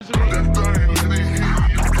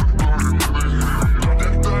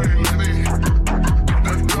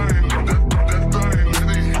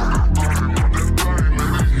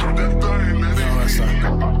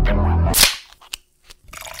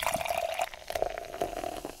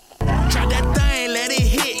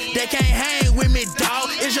they can't hang with me, dog.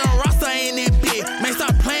 It's your roster in it, bitch. Man,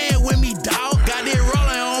 stop playing with me, dog. Got it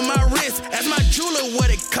rolling on my wrist. Ask my jeweler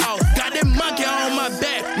what it cost. Got that monkey on my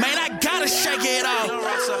back. Man, I gotta shake it off.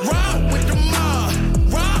 Rock with the mob.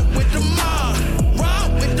 Rock with the mob.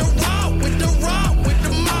 Rock with the rock with the rock with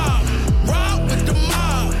the mob. Rock with the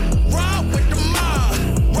mob. Rock with the mob.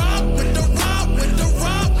 Rock with the rock with the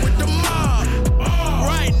rock with the mob.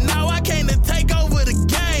 Right now I came to take over the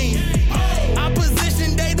game.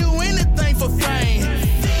 Opposition, they do anything for fame.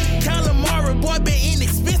 Calamari, boy, been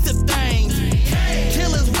inexpensive things.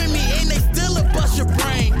 Killers with me and they still a bust your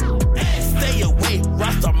brain. Stay away,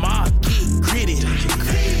 Rasta mob, get gritty.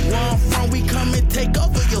 Where I'm from, we come and take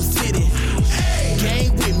over your city.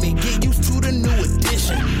 Gang with me, get used to the new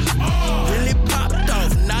edition. Really popped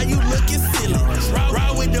off, now you looking silly.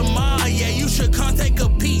 Ride with the mob, yeah, you should come take a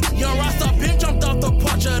peek. Young Rasta pimp jumped off the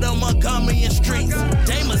porch of the Montgomery streets.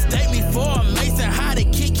 They mistake me for a Mason, how the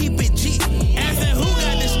kid keep it G. Asking who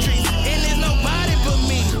got the streets, and there's nobody but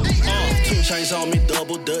me. 2 chains on me,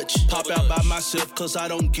 double Dutch. Pop out by myself, cause I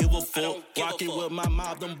don't give a fuck. Rockin' with my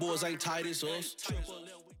mob, them boys ain't tight as us.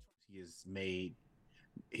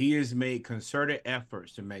 He has made concerted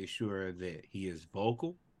efforts to make sure that he is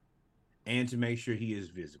vocal and to make sure he is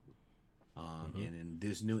visible. And in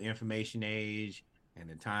this new information age and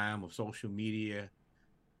the time of social media,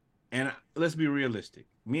 and let's be realistic.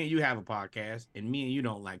 Me and you have a podcast, and me and you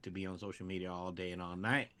don't like to be on social media all day and all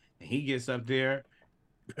night. And he gets up there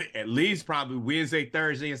at least probably Wednesday,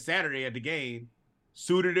 Thursday, and Saturday at the game,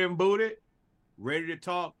 suited and booted, ready to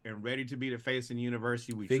talk and ready to be the face of the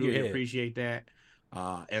university. We truly appreciate that.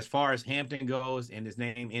 As far as Hampton goes and his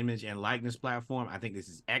name, image, and likeness platform, I think this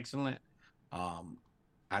is excellent.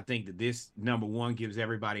 I think that this, number one, gives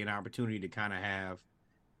everybody an opportunity to kind of have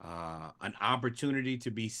an opportunity to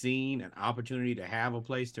be seen, an opportunity to have a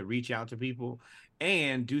place to reach out to people.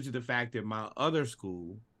 And due to the fact that my other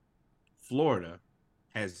school, Florida,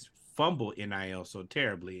 has fumbled NIL so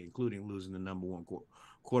terribly, including losing the number one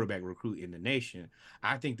quarterback recruit in the nation,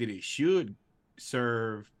 I think that it should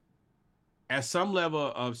serve as some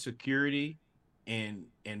level of security and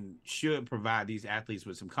should provide these athletes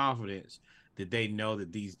with some confidence that they know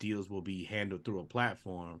that these deals will be handled through a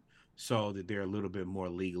platform so that they're a little bit more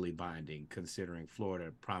legally binding, considering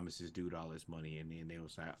Florida promises dude all this money and then they will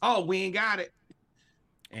say, oh, we ain't got it.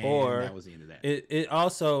 And that was the end of that. It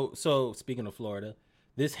also, so speaking of Florida,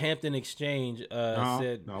 this Hampton exchange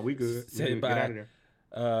said... No, we good. Said Get out of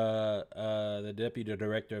there. The deputy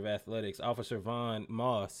director of athletics, Officer Vaughn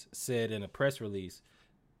Moss, said in a press release,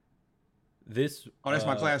 this... Oh, that's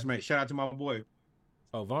my classmate. Shout out to my boy.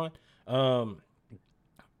 Oh, Vaughn?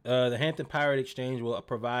 The Hampton Pirate Exchange will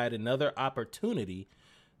provide another opportunity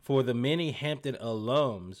for the many Hampton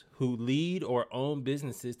alums who lead or own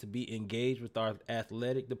businesses to be engaged with our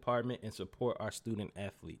athletic department and support our student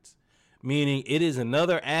athletes. Meaning it is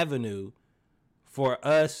another avenue for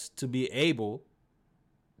us to be able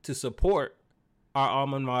to support our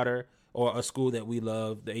alma mater or a school that we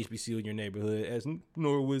love, the HBCU in your neighborhood, as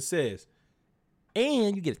Norwood says.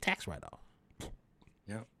 And you get a tax write-off.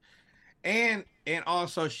 Yep. And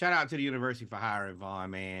also shout out to the university for hiring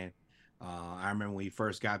Vaughn, man. I remember when he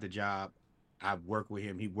first got the job, I worked with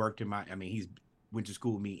him. He worked in he's went to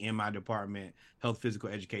school with me in my department, health, physical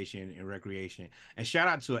education, and recreation. And shout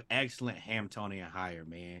out to an excellent Hamptonian hire,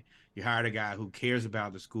 man. You hired a guy who cares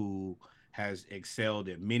about the school, has excelled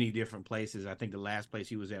at many different places. I think the last place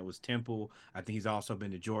he was at was Temple. I think he's also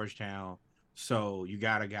been to Georgetown. So you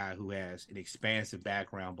got a guy who has an expansive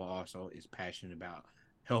background, but also is passionate about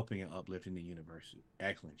helping and uplifting the university.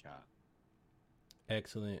 Excellent job.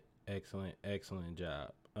 Excellent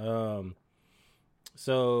job.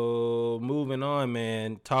 So moving on,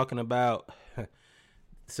 man, talking about,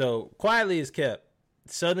 so quietly as kept,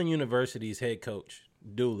 Southern University's head coach,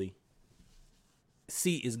 Dooley,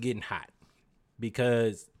 seat is getting hot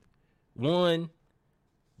because one,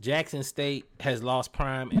 Jackson State has lost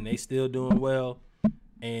prime and they still doing well.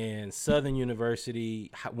 And Southern University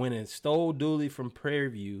went and stole Dooley from Prairie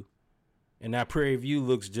View. And now Prairie View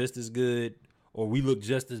looks just as good, or we look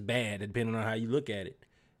just as bad, depending on how you look at it,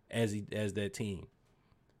 as that team.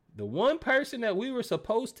 The one person that we were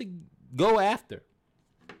supposed to go after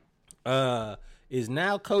is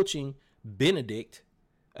now coaching Benedict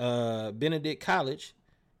College.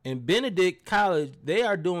 And Benedict College, they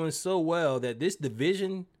are doing so well that this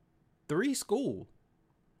Division III school,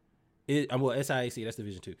 SIAC, that's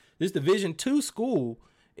Division II. This Division II school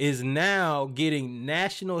is now getting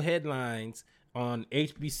national headlines on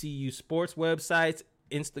HBCU sports websites,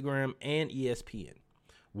 Instagram, and ESPN.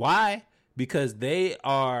 Why? Because they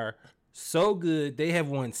are so good. They have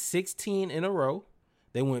won 16 in a row.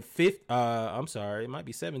 They went fifth. I'm sorry, it might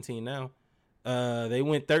be 17 now. They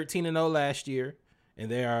went 13-0 last year,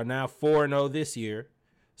 and they are now 4-0 this year.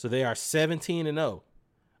 So they are 17-0.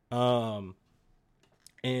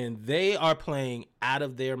 And they are playing out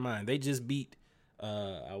of their mind. They just beat,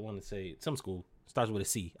 I want to say some school starts with a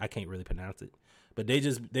C. I can't really pronounce it, but they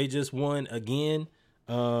just won again.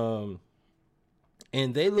 And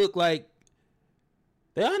they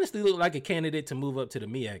honestly look like a candidate to move up to the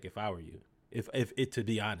MEAC if I were you. If to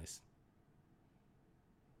be honest.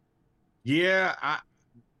 Yeah,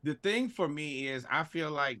 the thing for me is I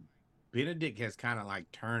feel like Benedict has kind of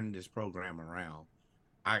like turned this program around.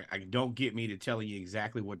 I don't get me to telling you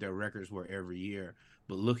exactly what their records were every year,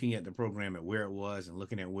 but looking at the program at where it was and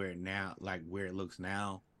looking at where it looks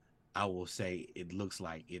now, I will say it looks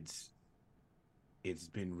like it's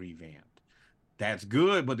been revamped. That's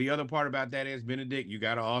good, but the other part about that is Benedict, you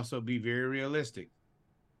got to also be very realistic.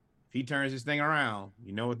 If he turns this thing around,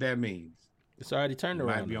 you know what that means. It's already turned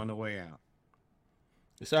around. Might be on the way out.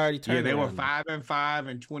 It's already turned around. Yeah, they were 5-5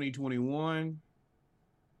 in 2021.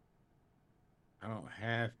 I don't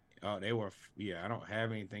have I don't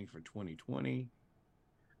have anything for 2020.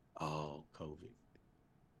 Oh, COVID.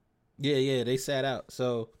 Yeah, they sat out.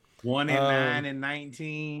 So 1-9 and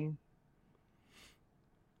 19.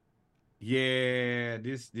 Yeah,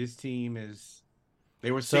 this team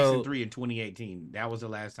they were 6-3 in 2018. That was the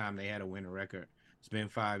last time they had a winning record. It's been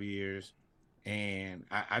 5 years. And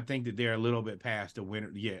I think that they're a little bit past the winner.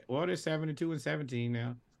 Yeah, well, they're 7-2 and 17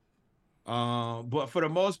 now. But for the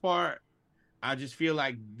most part, I just feel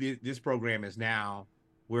like this program is now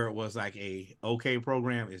where it was like a okay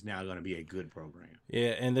program is now going to be a good program.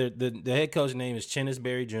 Yeah, and the head coach name is Chennis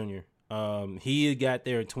Berry Jr. He got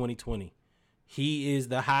there in 2020. He is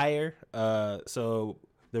the hire. So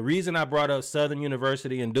the reason I brought up Southern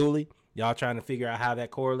University and Dooley, y'all trying to figure out how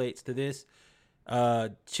that correlates to this.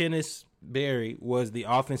 Chennis Berry was the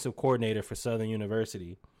offensive coordinator for Southern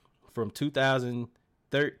University from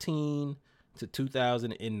 2013 to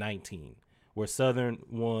 2019, where Southern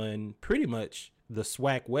won pretty much the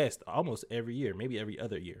SWAC West almost every year, maybe every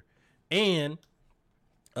other year. And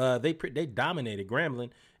they dominated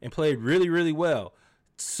Grambling and played really, really well.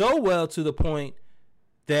 So well to the point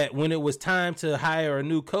that when it was time to hire a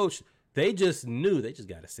new coach, they just knew, they just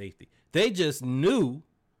got a safety. They just knew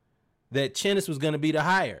that Chennis was going to be the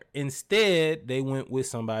hire. Instead, they went with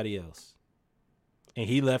somebody else. And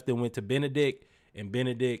he left and went to Benedict, and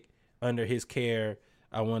Benedict, under his care,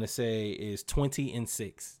 I want to say, is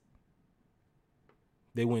 20-6.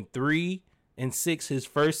 They went 3-6 his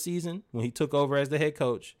first season when he took over as the head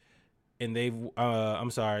coach, and they went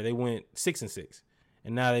 6-6,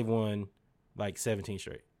 and now they've won like 17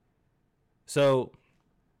 straight. So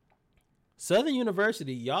Southern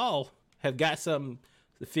University, y'all have got something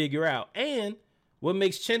to figure out, and what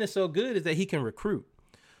makes Chennis so good is that he can recruit.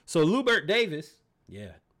 So Lubert Davis,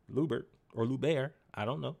 Lubert or Lubert, I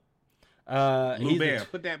don't know.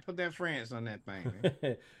 Lubert, put that France on that thing,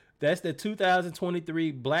 man. That's the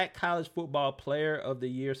 2023 Black College Football Player of the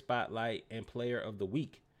Year Spotlight and Player of the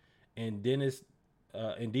Week. And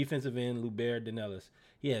defensive end, Lubert Danellis.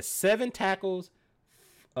 He has 7 tackles,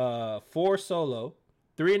 4 solo,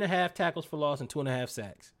 3.5 tackles for loss, and 2.5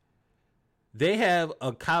 sacks. They have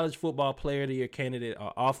a college football player of the year candidate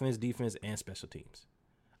on offense, defense, and special teams.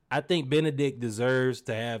 I think Benedict deserves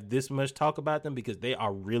to have this much talk about them because they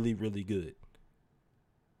are really, really good.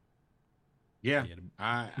 Yeah,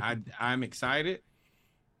 I'm excited.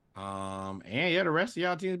 And the rest of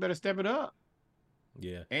y'all teams better step it up.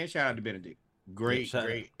 Yeah. And shout out to Benedict. Great,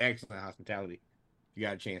 excellent hospitality. You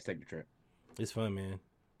got a chance, take the trip. It's fun, man.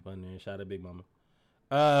 Fun, man. Shout out to Big Mama.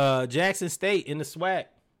 Jackson State in the SWAC.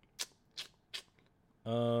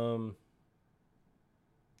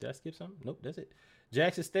 Did I skip something? Nope, that's it.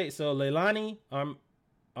 Jackson State. So Leilani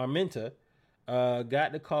Armenta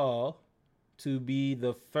got the call to be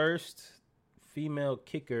the first female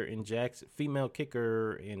kicker in the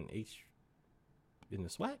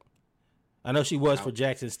SWAC. I know she was for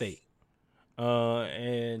Jackson State.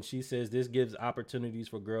 And she says this gives opportunities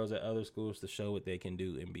for girls at other schools to show what they can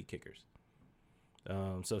do and be kickers.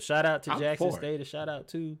 So shout out to Jackson State and shout out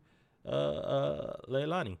to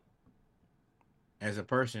Leilani. As a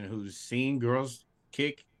person who's seen girls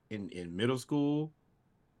kick in middle school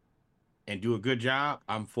and do a good job,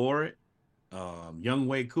 I'm for it. Young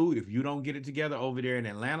Wei Koo, if you don't get it together over there in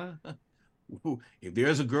Atlanta, if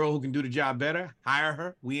there's a girl who can do the job better, hire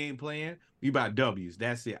her. We ain't playing. We about W's.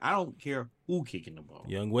 That's it. I don't care who kicking the ball.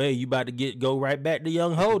 Young Wei, you about to go right back to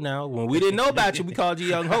Young Ho now. When we didn't know about you, we called you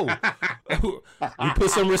Young Ho. We put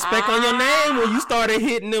some respect on your name when you started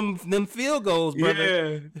hitting them field goals,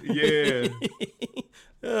 brother. Yeah.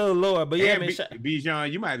 Oh Lord, but yeah, And man.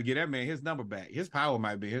 Bijan, you might have to get that man his number back. His power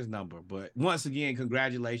might be his number. But once again,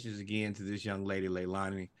 congratulations again to this young lady,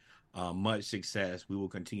 Leilani. Much success. We will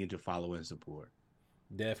continue to follow and support.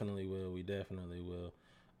 Definitely will. We definitely will.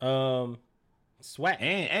 Swag.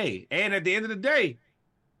 And at the end of the day,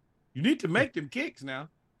 you need to make them kicks now.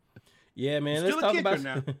 Yeah, man. You're Let's still talk a kicker about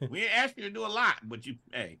now. We ain't asking you to do a lot, but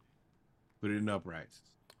put it in uprights.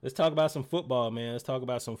 Let's talk about some football, man. Let's talk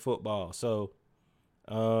about some football. So,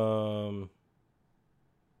 where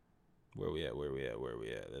we at?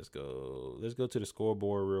 Let's go to the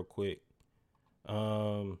scoreboard real quick.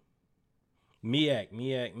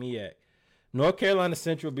 MEAC. North Carolina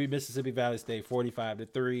Central beat Mississippi Valley State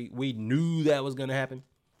 45-3. We knew that was gonna happen.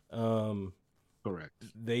 Correct.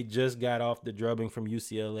 They just got off the drubbing from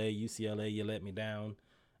UCLA. UCLA, you let me down.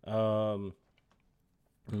 They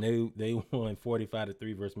won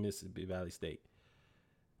 45-3 versus Mississippi Valley State.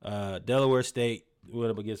 Delaware State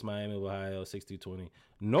went up against Miami of Ohio 62-20.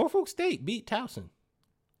 Norfolk State beat Towson.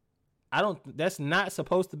 That's not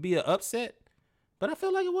supposed to be an upset, but I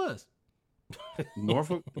feel like it was.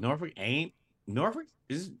 Norfolk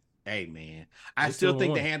is, hey man. I still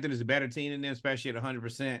think the Hampton is a better team than them, especially at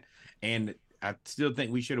 100%. And I still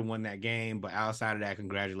think we should have won that game, but outside of that,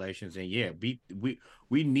 congratulations. And yeah,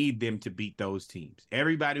 we need them to beat those teams.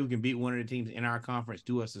 Everybody who can beat one of the teams in our conference,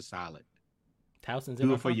 do us a solid. Towson's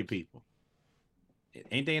do it for your people.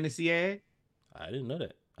 Ain't they in the CAA? I didn't know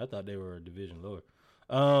that. I thought they were a division lower.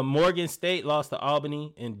 Morgan State lost to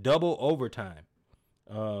Albany in double overtime.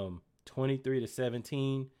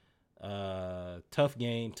 23-17. Tough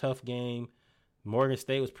game. Morgan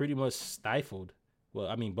State was pretty much stifled. Well,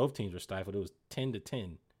 I mean, both teams were stifled. It was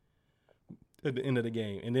 10-10 at the end of the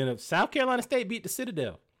game. And then South Carolina State beat the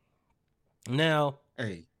Citadel. Now,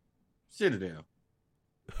 hey, Citadel.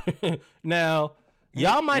 Now,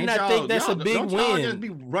 y'all might not think that's a big don't win. Y'all just be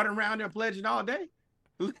running around there pledging all day.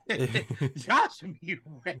 Y'all should be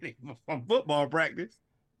ready from football practice.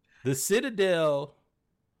 The Citadel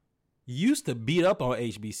used to beat up on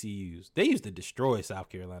HBCUs. They used to destroy South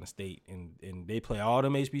Carolina State, and they play all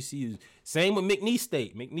them HBCUs. Same with McNeese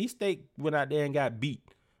State. McNeese State went out there and got beat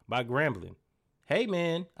by Grambling. Hey,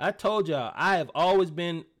 man, I told y'all, I have always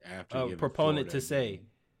been a proponent to say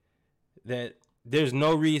that there's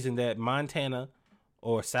no reason that Montana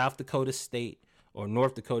or South Dakota State or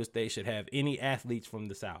North Dakota State should have any athletes from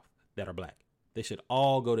the South that are black. They should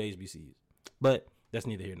all go to HBCUs. But that's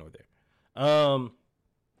neither here nor there.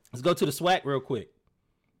 Let's go to the SWAC real quick.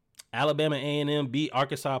 Alabama A&M beat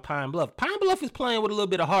Arkansas Pine Bluff. Pine Bluff is playing with a little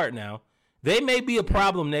bit of heart now. They may be a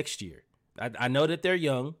problem next year. I know that they're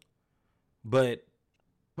young, but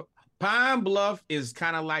Pine Bluff is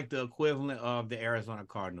kind of like the equivalent of the Arizona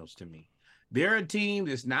Cardinals to me. They're a team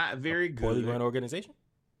that's not very good. Poorly run organization?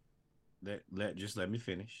 Just let me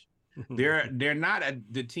finish. They're not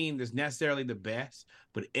the team that's necessarily the best,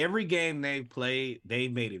 but every game they've played,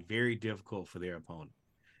 they've made it very difficult for their opponent.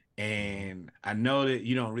 And I know that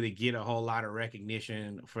you don't really get a whole lot of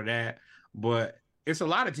recognition for that, but it's a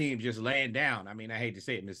lot of teams just laying down. I mean, I hate to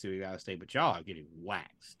say it, Mississippi Valley State, but y'all are getting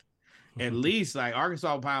waxed. At least like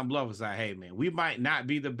Arkansas Pine Bluff is like, hey man, we might not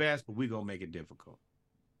be the best, but we're gonna make it difficult.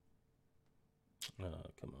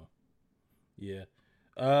 Come on. Yeah.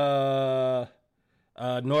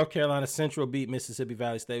 North Carolina Central beat Mississippi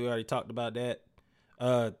Valley State. We already talked about that.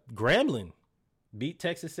 Grambling beat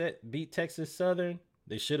Texas Southern.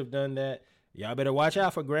 They should have done that. Y'all better watch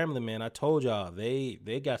out for Grambling, man. I told y'all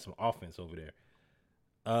they got some offense over there.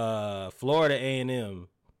 Florida A&M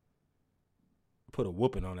put a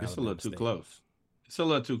whooping on Alabama State. It's a little too close. It's a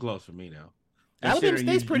little too close for me though. Alabama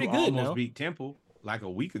State's pretty good now. Almost beat Temple like a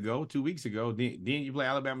week ago, 2 weeks ago. Didn't you play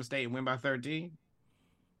Alabama State and win by 13?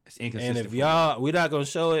 It's inconsistent. And if we're not gonna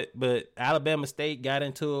show it, but Alabama State got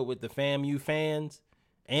into it with the FAMU fans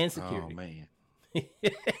and security. Oh man.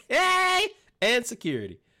 And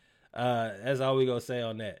security. That's all we gonna say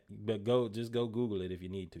on that. But just go Google it if you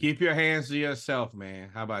need to. Keep your hands to yourself, man.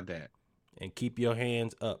 How about that? And keep your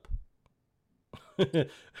hands up. Fair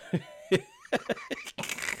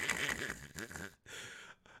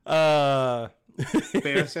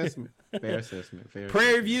assessment.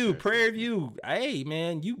 Prairie View. Hey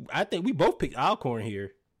man, I think we both picked Alcorn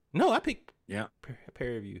here. No, I picked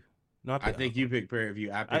Prairie View. No, I think you picked Prairie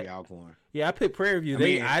View. I picked Alcorn. Yeah, I picked Prairie View.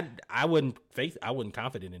 I wasn't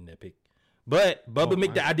confident in that pick. But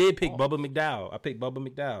I did pick Bubba McDowell. I picked Bubba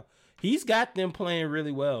McDowell. He's got them playing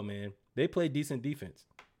really well, man. They play decent defense.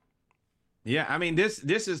 Yeah, I mean this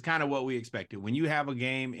is kind of what we expected. When you have a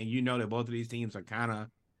game and you know that both of these teams are kind of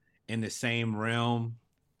in the same realm,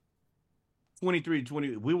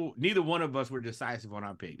 23-20. Neither one of us were decisive on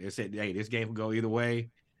our pick. They said, hey, this game will go either way.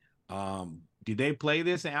 Did they play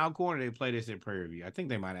this in Alcorn or they play this in Prairie View? I think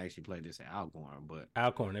they might actually play this in Alcorn, but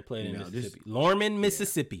Alcorn, they played in Mississippi. Lorman,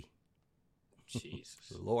 Mississippi.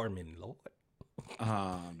 Jesus. Lorman, Lord.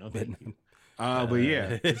 No, thank you. But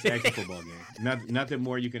yeah, it's an actual football game. Nothing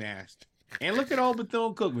more you can ask. And look at old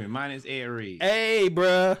Bethune-Cookman minus Ed Reed. Hey,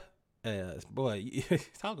 bruh. Boy,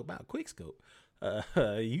 talk about quick scope.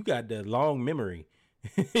 You got the long memory.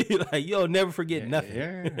 Like, you'll never forget nothing.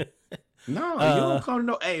 Yeah. No, you don't come to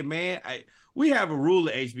know. Hey, man, we have a rule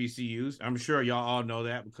at HBCUs. I'm sure y'all all know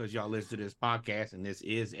that because y'all listen to this podcast, and this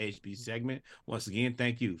is HB segment. Once again,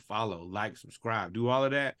 thank you. Follow, like, subscribe, do all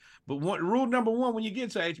of that. But rule number one when you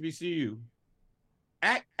get to HBCU,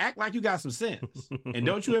 act like you got some sense, and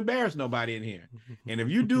don't you embarrass nobody in here. And if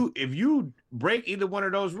you break either one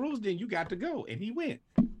of those rules, then you got to go. And he went.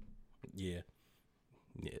 Yeah,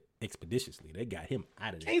 expeditiously. They got him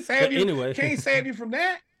out of there. Can't save you from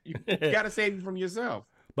that. You got to save you from yourself.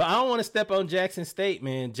 But I don't want to step on Jackson State,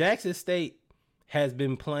 man. Jackson State has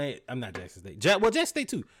been playing. I'm not Jackson State. Jackson State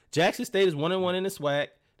too. Jackson State is 1-1 in the SWAC.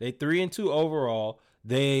 They 3-2 overall.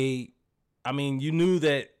 I mean, you knew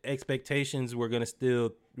that expectations were gonna. I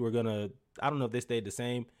don't know if they stayed the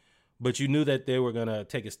same, but you knew that they were gonna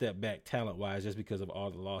take a step back talent wise just because of all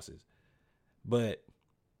the losses. But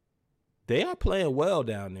they are playing well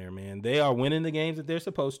down there, man. They are winning the games that they're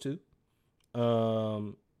supposed to.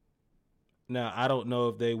 Now, I don't know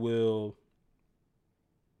if they'll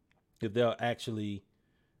actually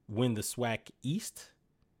win the SWAC East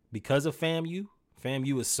because of FAMU.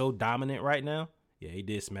 FAMU is so dominant right now. Yeah, he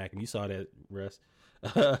did smack him. You saw that, Russ.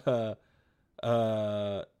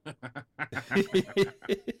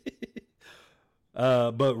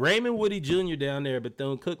 But Raymond Woody Jr. down there at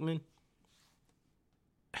Bethune-Cookman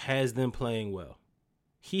has them playing well.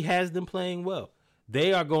 He has them playing well.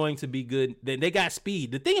 They are going to be good. They got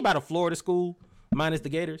speed. The thing about a Florida school, minus the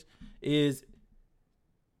Gators, is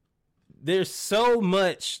there's so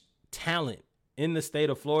much talent in the state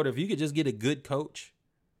of Florida. If you could just get a good coach,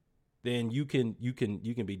 then you can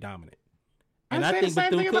be dominant. And I think the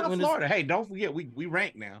same thing about Florida. Hey, don't forget we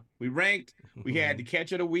ranked now. We ranked. We had the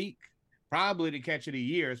catch of the week, probably the catch of the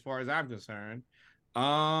year, as far as I'm concerned.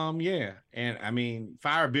 Yeah, and I mean,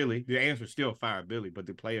 fire Billy. The answer is still fire Billy, but I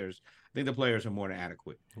think the players are more than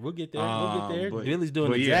adequate. We'll get there. Billy's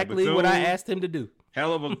doing exactly what I asked him to do.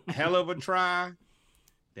 Hell of a try.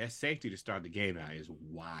 That safety to start the game out is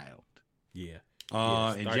wild. Yeah.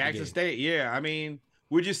 And Jackson State, yeah. I mean,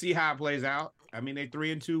 we'll just see how it plays out. I mean, they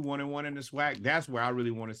 3-2, 1-1 in the SWAC. That's where I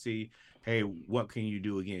really want to see. Hey, what can you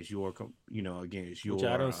do against your? Which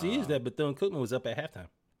I don't see is that Bethune-Cookman was up at halftime.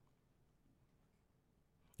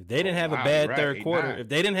 If they didn't have a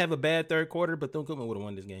bad third quarter, Bethune-Cookman would have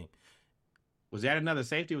won this game. Was that another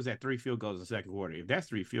safety? Or was that 3 field goals in the second quarter? If that's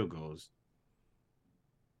 3 field goals,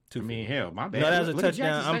 hell, my bad. No, that was a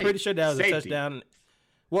touchdown. I'm pretty sure that was a touchdown.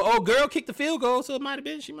 Well, old girl kicked the field goal, so it might have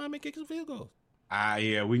been. She might have been kicking some field goals.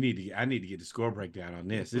 Yeah, I need to get the score breakdown on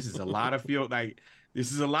this. This is a lot of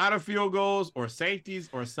field goals or safeties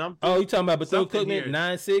or something. Oh, you talking about Bethune-Cookman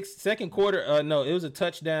 9-6 second quarter? No, it was a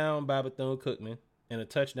touchdown by Bethune-Cookman and a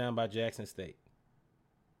touchdown by Jackson State.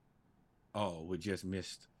 Oh, we just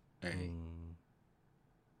missed. Hey,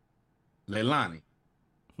 Leilani,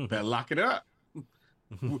 better lock it up.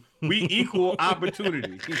 We equal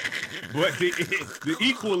opportunity, but the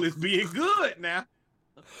equal is being good now.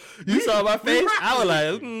 You saw my face? I was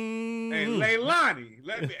like, Hey, Leilani,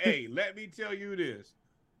 let me tell you this.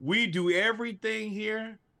 We do everything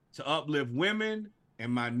here to uplift women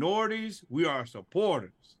and minorities. We are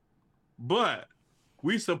supporters. But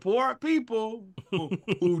we support people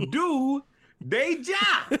who do their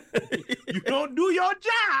job. You don't do your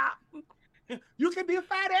job, you can be a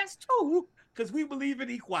fat ass too, because we believe in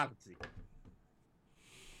equality.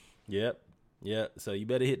 Yep. So you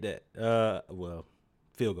better hit that.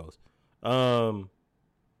 Field goals.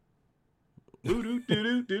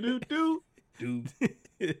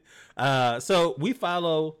 So we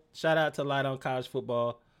follow. Shout out to Light on College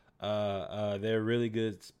Football. They're a really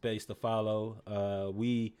good space to follow.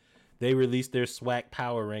 They released their SWAC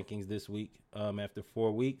power rankings this week. After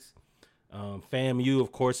 4 weeks, FAMU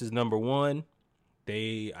of course is number 1.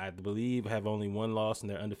 They, I believe, have only 1 loss and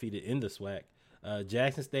they're undefeated in the SWAC.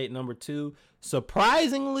 Jackson State number 2.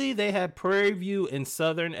 Surprisingly, they had Prairie View and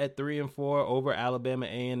Southern at 3 and 4 over Alabama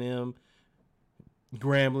A&M,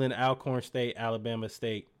 Grambling, Alcorn State, Alabama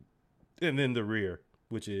State, and then the rear,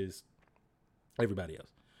 which is everybody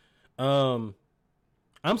else.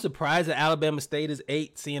 I'm surprised that Alabama State is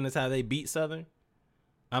 8, seeing as how they beat Southern.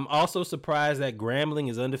 I'm also surprised that Grambling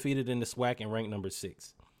is undefeated in the SWAC and ranked number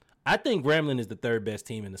 6. I think Grambling is the third best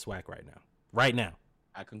team in the SWAC right now. Right now.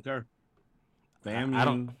 I concur. I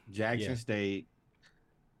don't. FAMU, Jackson Yeah. State,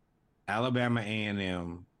 Alabama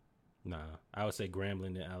A&M. Nah, I would say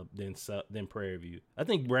Grambling then Prairie View. I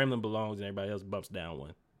think Grambling belongs and everybody else bumps down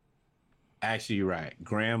one. Actually, you're right.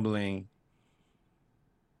 Grambling.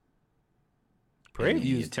 Prairie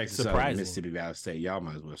View is Texas surprising. Mississippi Valley State. Y'all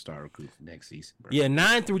might as well start recruiting next season. Bro. Yeah,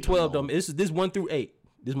 9 through 12. Though. This 1 through 8.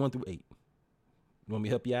 This 1 through 8. You want me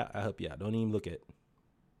to help you out? I'll help you out. Don't even look at it.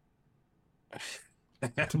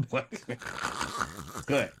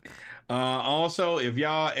 Good. Also, if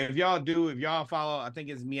y'all follow, I think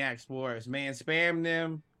it's Miak Sports, man, spam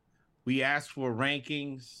them. We ask for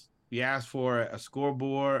rankings. We ask for a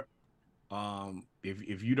scoreboard.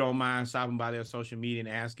 If you don't mind stopping by their social media and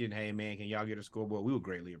asking, hey man, can y'all get a scoreboard? We would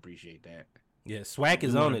greatly appreciate that. Yeah, SWAC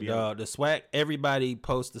is on it, dog. The SWAC, everybody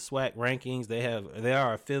posts the SWAC rankings. They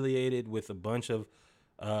are affiliated with a bunch of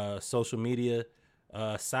social media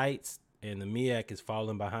sites, and the MEAC is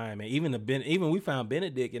falling behind, man. Even we found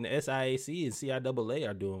Benedict and the SIAC and CIAA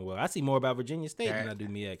are doing well. I see more about Virginia State than I do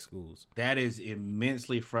MEAC schools. That is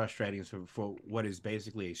immensely frustrating for what is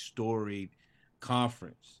basically a storied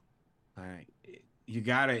conference. All right. You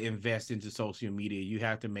got to invest into social media. You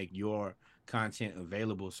have to make your content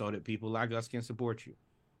available so that people like us can support you.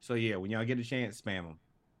 So, yeah, when y'all get a chance, spam them.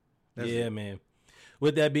 Yeah, man.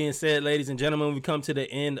 With that being said, ladies and gentlemen, we come to the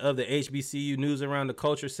end of the HBCU News Around the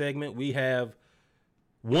Culture segment. We have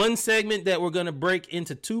one segment that we're going to break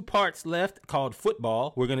into 2 parts left called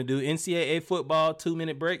football. We're going to do NCAA football,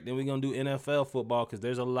 2-minute break. Then we're going to do NFL football because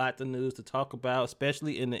there's a lot of news to talk about,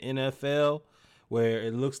 especially in the NFL, where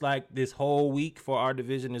it looks like this whole week for our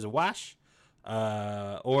division is a wash.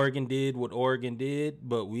 Oregon did what Oregon did,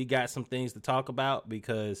 but we got some things to talk about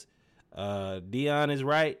because Dion is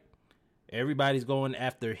right. Everybody's going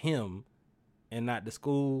after him and not the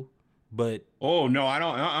school. But oh no, I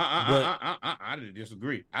don't. I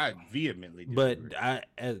disagree. I vehemently disagree. But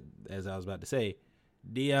as I was about to say,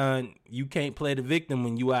 Dion, you can't play the victim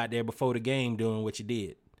when you out there before the game doing what you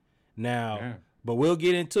did. Now, yeah. But we'll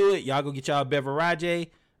get into it. Y'all go get y'all beverage.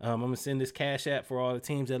 I'm gonna send this cash app for all the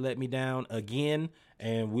teams that let me down again,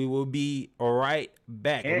 and we will be right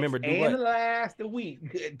back. Remember, last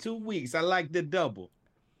week, 2 weeks. I like the double.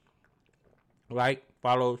 Like,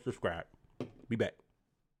 follow, subscribe. Be back.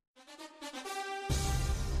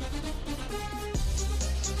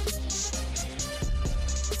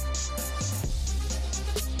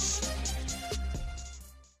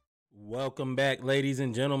 Welcome back, ladies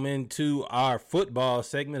and gentlemen, to our football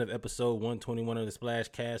segment of episode 121 of the Splash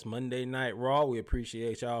Cast Monday Night Raw. We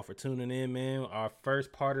appreciate y'all for tuning in, man. Our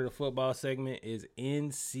first part of the football segment is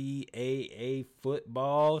NCAA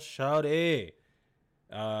football. Shout it.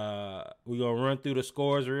 We're going to run through the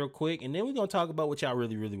scores real quick, and then we're going to talk about what y'all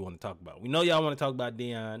really, really want to talk about. We know y'all want to talk about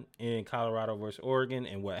Dion in Colorado versus Oregon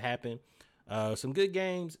and what happened. Some good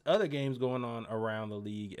games, other games going on around the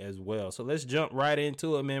league as well. So let's jump right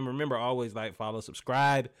into it, man. Remember, always like, follow,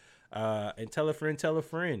 subscribe, and tell a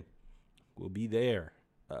friend. We'll be there.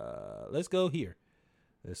 Let's go here.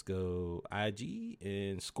 Let's go IG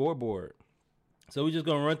and scoreboard. So we're just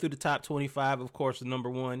going to run through the top 25. Of course, the number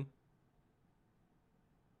 1.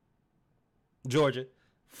 Georgia,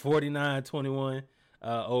 49-21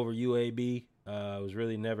 over UAB. Was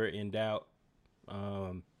really never in doubt.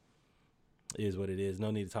 Is what it is.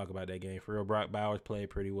 No need to talk about that game. For real, Brock Bowers played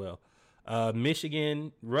pretty well.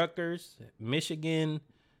 Michigan, Rutgers. Michigan,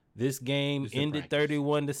 this game ended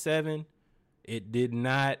 31-7.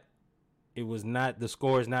 The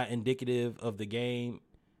score is not indicative of the game.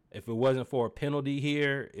 If it wasn't for a penalty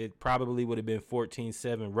here, it probably would have been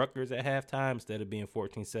 14-7 Rutgers at halftime instead of being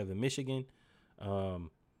 14-7 Michigan.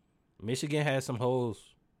 Michigan has some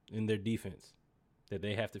holes in their defense that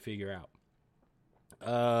they have to figure out.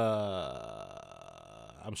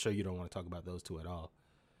 I'm sure you don't want to talk about those two at all.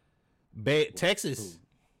 Texas,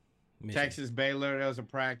 Baylor. That was a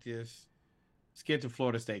practice. Let's get to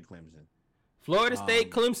Florida State, Clemson.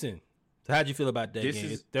 Clemson. So how'd you feel about that game?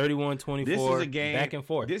 It's 31-24. This is a game back and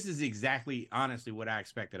forth. This is exactly, honestly, what I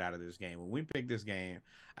expected out of this game. When we picked this game,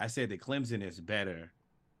 I said that Clemson is better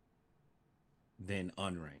than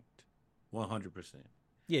unranked, 100%.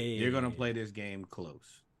 Yeah. They're going to play this game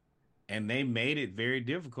close. And they made it very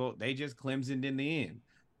difficult. They just Clemsoned in the end.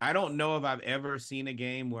 I don't know if I've ever seen a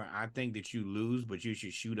game where I think that you lose, but you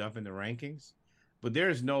should shoot up in the rankings. But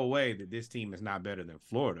there's no way that this team is not better than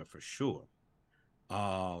Florida for sure.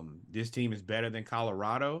 This team is better than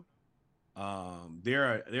Colorado.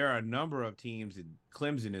 There are a number of teams that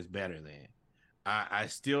Clemson is better than. I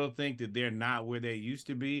still think that they're not where they used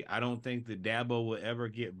to be. I don't think that Dabo will ever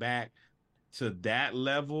get back to that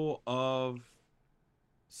level of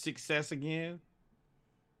success again.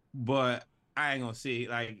 But I ain't gonna see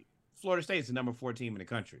like Florida State's the number 4 team in the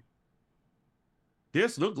country.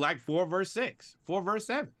 This looked like 4 versus 6, 4 versus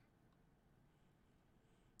 7.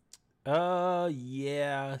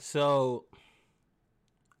 Yeah. So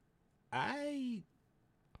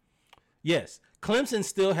yes, Clemson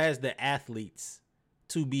still has the athletes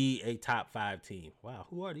to be a top 5 team. Wow,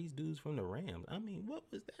 who are these dudes from the Rams? I mean, what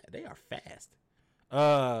was that? They are fast.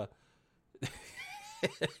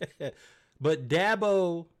 But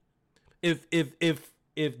Dabo, if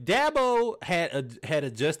Dabo had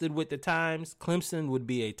adjusted with the times, Clemson would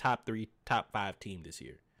be a top 3, top 5 team this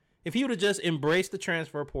year. If he would have just embraced the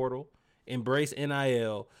transfer portal, embraced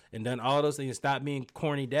NIL, and done all those things, and stopped being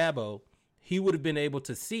corny Dabo, he would have been able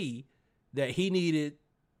to see that he needed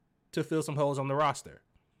to fill some holes on the roster.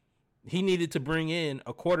 He needed to bring in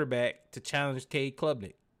a quarterback to challenge Cade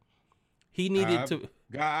Klubnik. He needed to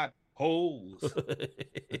got holes.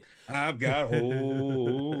 I've got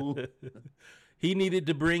holes. He needed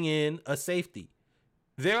to bring in a safety.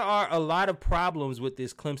 There are a lot of problems with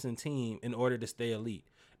this Clemson team in order to stay elite.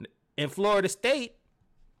 And Florida State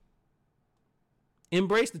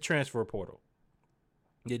embraced the transfer portal.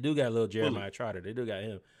 They do got a little Jeremiah Trotter. They do got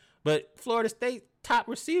him. But Florida State top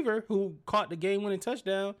receiver who caught the game-winning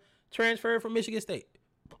touchdown transferred from Michigan State.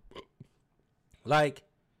 Like,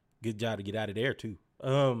 good job to get out of there too.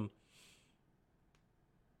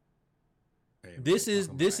 This is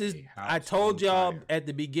I told y'all at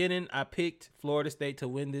the beginning I picked Florida State to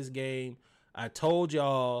win this game. I told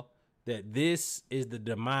y'all that this is the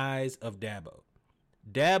demise of Dabo.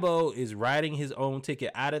 Dabo is riding his own ticket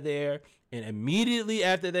out of there, and immediately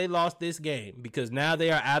after they lost this game, because now they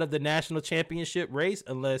are out of the national championship race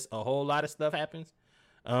unless a whole lot of stuff happens.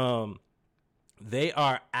 They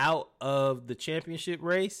are out of the championship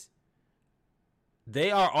race. They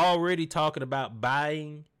are already talking about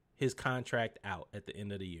buying his contract out at the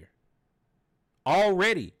end of the year.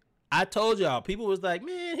 Already. I told y'all, people was like,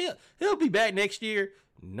 man, he'll be back next year.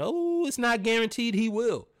 No, it's not guaranteed he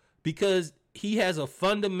will, because he has a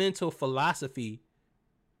fundamental philosophy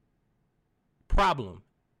problem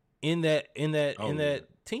in that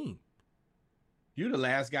team. You the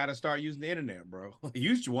last guy to start using the internet, bro.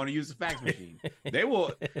 You should want to use the fax machine. They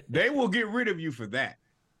will get rid of you for that.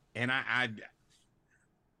 And I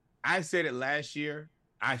said it last year.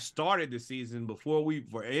 I started the season before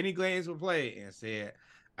any games were played and said,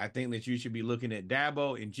 I think that you should be looking at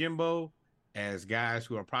Dabo and Jimbo as guys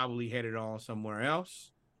who are probably headed on somewhere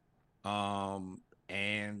else.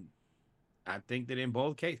 And I think that in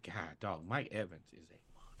both cases, God, dog, Mike Evans is a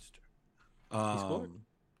monster.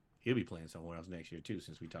 He'll be playing somewhere else next year too,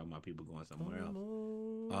 since we talking about people going somewhere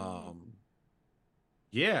else.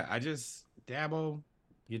 Yeah, Dabo,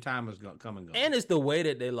 your time is come and go. And it's the way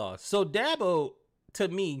that they lost. So Dabo, to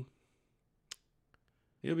me,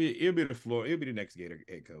 he'll be the next Gator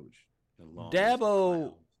head coach.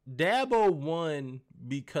 Dabo won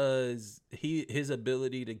because his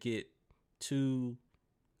ability to get 2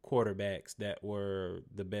 quarterbacks that were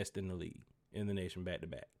the best in the league, in the nation, back to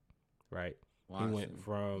back, right? He went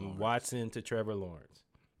from Watson to Trevor Lawrence.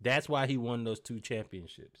 That's why he won those 2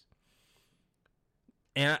 championships.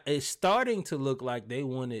 And it's starting to look like they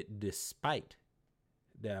won it despite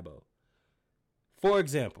Dabo. For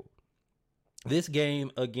example, this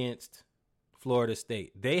game against Florida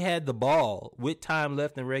State, they had the ball with time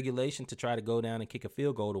left in regulation to try to go down and kick a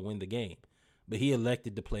field goal to win the game. But he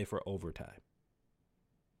elected to play for overtime.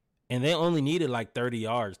 And they only needed like 30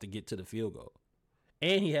 yards to get to the field goal.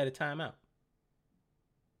 And he had a timeout.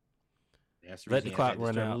 Let the clock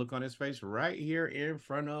run out. Look on his face right here in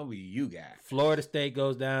front of you guys. Florida State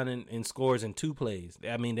goes down and scores in 2 plays.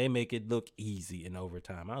 I mean, they make it look easy in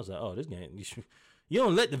overtime. I was like, oh, this game, you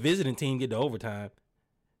don't let the visiting team get to overtime,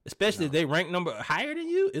 especially if they rank number higher than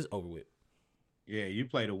you. It's over with. Yeah, you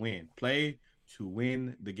play to win. Play to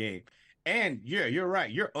win the game. And yeah, you're right.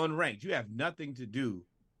 You're unranked. You have nothing to do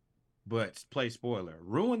but play spoiler.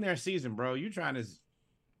 Ruin their season, bro. You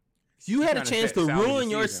had a chance to ruin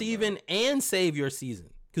your season and save your season,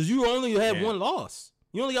 because you only had 1 loss.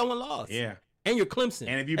 You only got 1 loss. Yeah, and you're Clemson.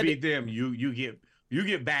 And if you beat them, you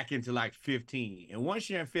get back into like 15. And once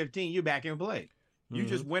you're in 15, you're back in play. You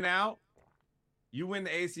just went out. You win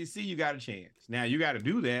the ACC, you got a chance. Now you got to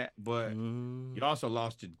do that, but you also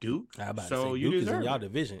lost to Duke. So you Duke is deserve in y'all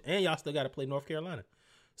division, and y'all still got to play North Carolina.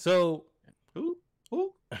 So who?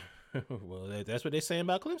 Well, that's what they're saying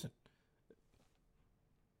about Clemson.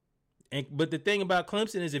 But the thing about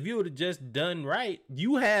Clemson is if you would have just done right,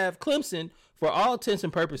 you have Clemson, for all intents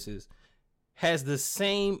and purposes, has the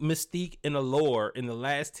same mystique and allure in the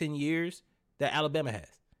last 10 years that Alabama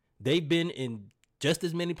has. They've been in just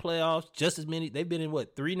as many playoffs, they've been in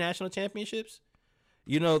 3 national championships?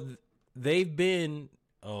 They've been,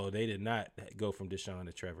 they did not go from Deshaun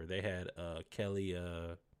to Trevor. They had Kelly,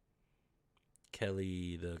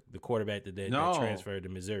 the quarterback that transferred to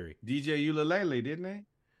Missouri. DJ Ulalele, didn't they?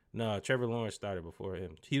 No, Trevor Lawrence started before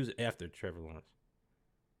him. He was after Trevor Lawrence.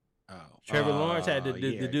 Oh, Trevor Lawrence had the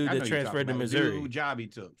dude that transferred to Missouri. Who job he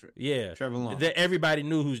took? Yeah, Trevor Lawrence. Everybody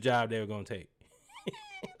knew whose job they were going to take.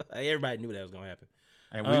 Everybody knew that was going to happen.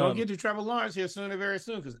 And we're going to get to Trevor Lawrence here very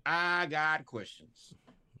soon, because I got questions.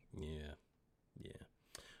 Yeah.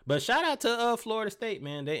 But shout out to Florida State,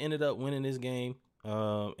 man. They ended up winning this game,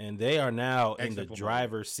 and they are now in the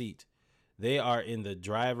driver's seat. They are in the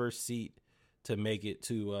driver's seat to make it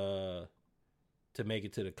to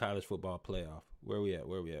the college football playoff. Where we at?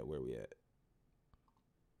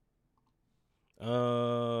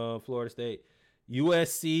 Florida State.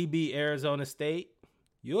 USC beat Arizona State.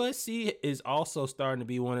 USC is also starting to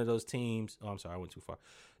be one of those teams. Oh, I'm sorry, I went too far.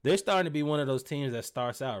 They're starting to be one of those teams that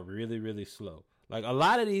starts out really, really slow. Like, a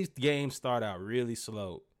lot of these games start out really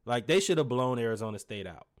slow. Like, they should have blown Arizona State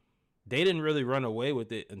out. They didn't really run away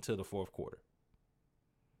with it until the fourth quarter.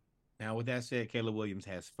 Now, with that said, Caleb Williams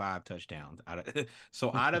has 5 touchdowns. Out of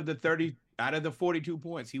the 42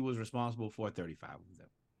 points, he was responsible for 35 of them.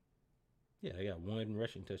 Yeah, they got 1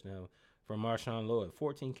 rushing touchdown from Marshawn Lloyd.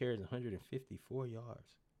 14 carries, 154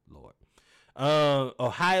 yards. Lord.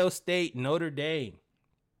 Ohio State, Notre Dame.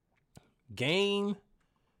 Game,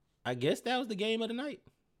 I guess that was the game of the night.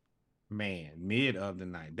 Man, mid of the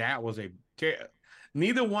night. That was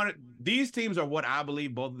neither one. These teams are what I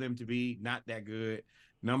believe both of them to be, not that good.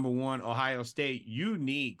 Number one, Ohio State, you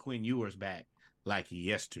need Quinn Ewers back like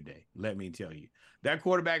yesterday. Let me tell you. That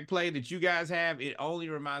quarterback play that you guys have, it only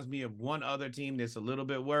reminds me of one other team that's a little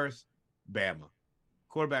bit worse, Bama.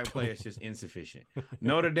 Quarterback play is just insufficient.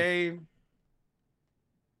 Notre Dame,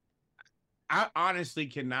 I honestly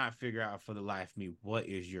cannot figure out for the life of me, what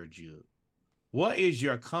is your jug? What is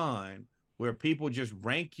your con where people just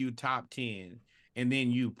rank you top 10 and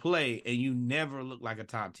then you play and you never look like a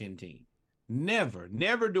top 10 team? Never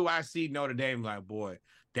do I see Notre Dame like, boy,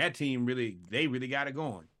 that team really got it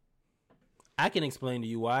going. I can explain to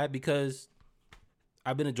you why, because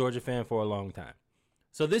I've been a Georgia fan for a long time.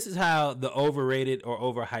 So this is how the overrated or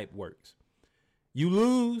overhyped works. You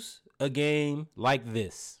lose a game like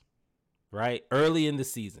this, right? Early in the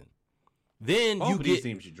season. Then these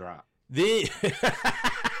teams should drop. Then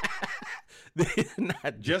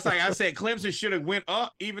just like I said, Clemson should have went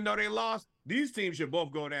up even though they lost. These teams should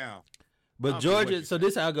both go down. But Georgia, so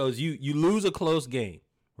this is how it goes. You lose a close game,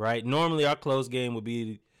 right? Normally our close game would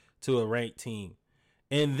be to a ranked team.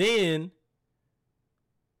 And then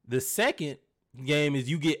the second game is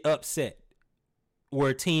you get upset, where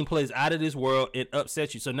a team plays out of this world and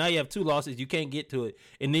upsets you. So now you have 2 losses, you can't get to it.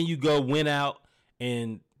 And then you go win out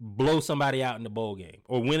and blow somebody out in the bowl game,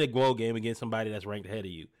 or win a bowl game against somebody that's ranked ahead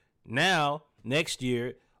of you. Now, next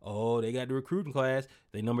year, they got the recruiting class.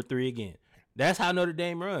 They number 3 again. That's how Notre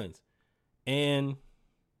Dame runs.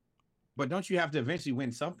 But don't you have to eventually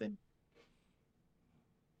win something?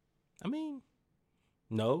 I mean,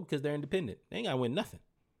 no, because they're independent. They ain't got to win nothing.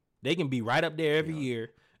 They can be right up there every year.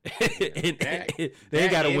 They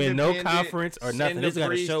ain't got to win no conference or nothing. They just got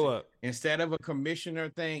to show up. Instead of a commissioner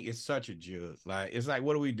thing, it's such a joke. It's like,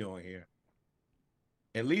 what are we doing here?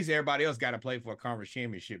 At least everybody else got to play for a conference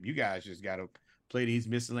championship. You guys just got to play these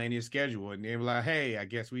miscellaneous schedule, and they're like, hey, I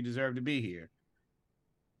guess we deserve to be here.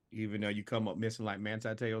 Even though you come up missing like Manti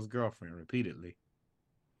Te'o's girlfriend repeatedly.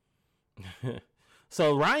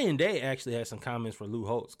 So Ryan Day actually had some comments for Lou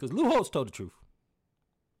Holtz, because Lou Holtz told the truth.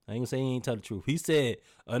 I ain't gonna say he ain't told the truth. He said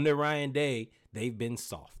under Ryan Day, they've been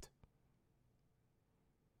soft.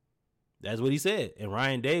 That's what he said. And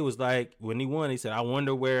Ryan Day was like, when he won, he said, I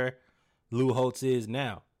wonder where Lou Holtz is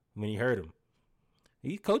now, when he heard him.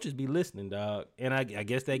 These coaches be listening, dog. And I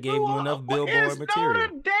guess that gave him enough billboard material.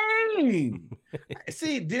 Notre Dame.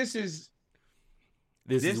 See, this is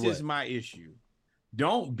my issue.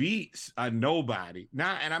 Don't beat a nobody.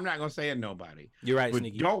 And I'm not gonna say a nobody. You're right, but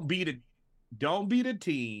Sneaky. Don't beat a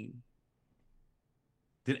team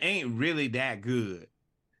that ain't really that good.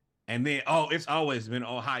 And then, it's always been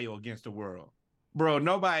Ohio against the world. Bro,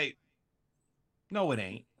 nobody. No, it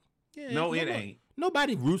ain't. Yeah, no, it ain't.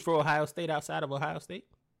 Nobody roots for Ohio State outside of Ohio State.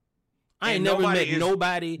 I ain't never met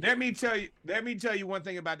nobody. Let me tell you one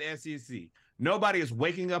thing about the SEC. Nobody is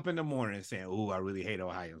waking up in the morning and saying, "Oh, I really hate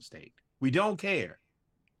Ohio State." We don't care.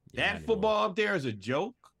 That football up there is a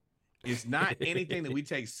joke. It's not anything that we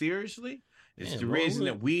take seriously. It's the reason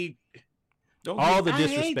that we don't all the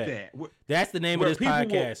disrespect. That's the name of this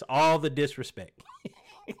podcast. All the disrespect.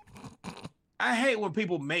 I hate when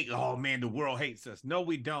people make, oh man, the world hates us. No,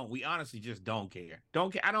 we don't. We honestly just don't care.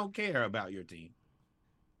 I don't care about your team.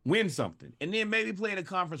 Win something. And then maybe play in a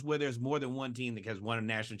conference where there's more than one team that has won a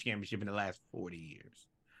national championship in the last 40 years.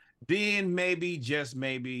 Then maybe, just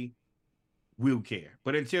maybe, we'll care.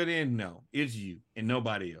 But until then, no. It's you and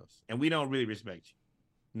nobody else. And we don't really respect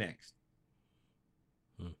you. Next.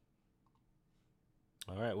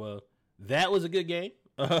 All right, well, that was a good game.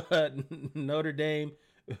 Notre Dame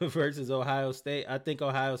versus Ohio State. I think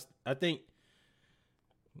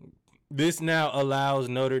this now allows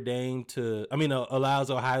allows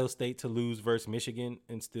Ohio State to lose versus Michigan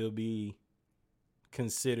and still be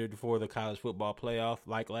considered for the college football playoff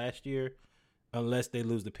like last year, unless they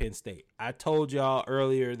lose to Penn State. I told y'all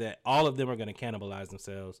earlier that all of them are going to cannibalize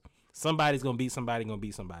themselves. Somebody's going to beat somebody,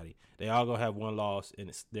 They all going to have one loss,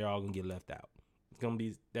 and they're all going to get left out.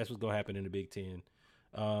 That's what's going to happen in the Big Ten.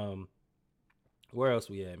 Where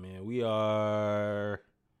else we at, man? We are...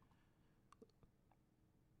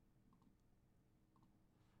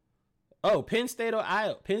 Oh, Penn State,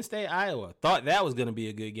 Iowa. Thought that was going to be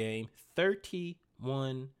a good game. 31-0.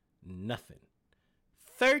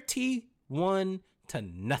 31-0.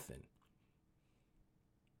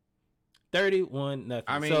 31-0.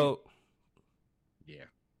 I mean, so, yeah.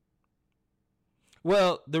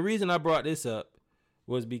 Well, the reason I brought this up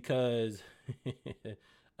was because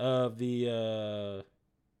of the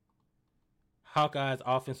Hawkeyes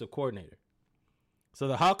offensive coordinator. So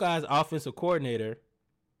the Hawkeyes offensive coordinator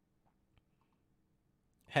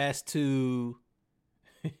has to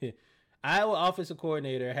Iowa offensive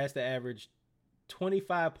coordinator has to average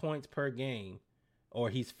 25 points per game or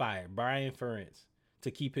he's fired. Brian Ferentz,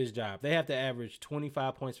 to keep his job. They have to average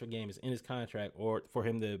 25 points per game. It's in his contract or for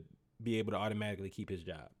him to be able to automatically keep his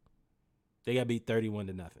job. They got to be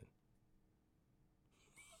 31-0.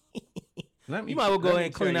 You might well go ahead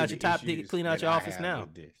and clean out your office now.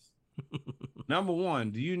 Number one,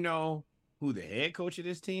 do you know who the head coach of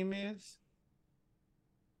this team is?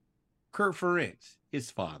 Kirk Ferentz, his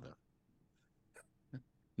father.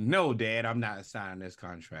 No, Dad, I'm not signing this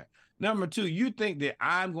contract. Number two, you think that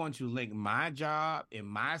I'm going to link my job and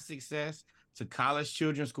my success to college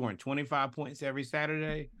children scoring 25 points every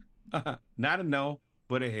Saturday? Not a no,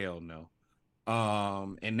 but a hell no.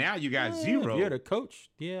 And now you got zero. You're the coach.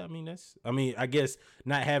 Yeah, I guess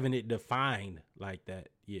not having it defined like that.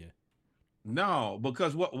 Yeah. No,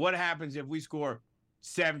 because what happens if we score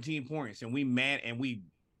 17 points and we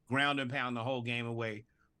ground and pound the whole game away?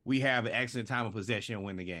 We have an excellent time of possession and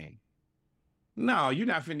win the game. No, you're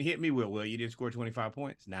not finna hit me with, well, you didn't score 25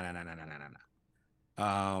 points. No.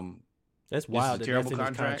 That's wild. This is a terrible that's in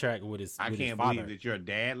contract. His contract with his, I with can't his believe that your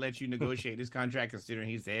dad let you negotiate this contract considering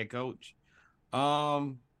he's the head coach.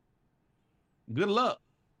 Good luck.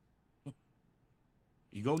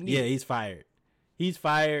 You go. Yeah, he's fired. He's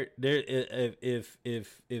fired. There, if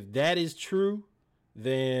that is true,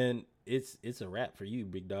 then it's a wrap for you,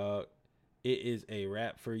 big dog. It is a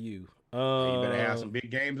wrap for you. You better have some big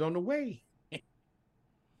games on the way.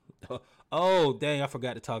 Oh, dang, I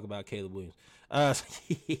forgot to talk about Caleb Williams.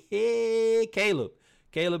 Caleb,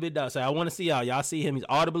 big dog. So I want to see y'all. Y'all see him. He's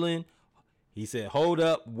audibling. He said, hold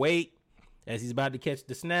up, wait. As he's about to catch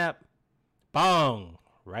the snap. Bong.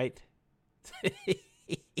 Right?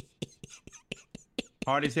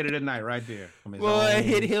 Hardest hit of the night right there. Boy,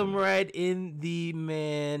 hit him right in the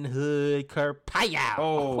manhood. Kerpow.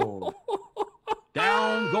 Oh.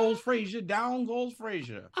 Down goes Frazier.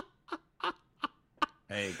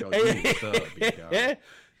 Hey, Coach, big dog.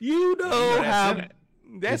 You know how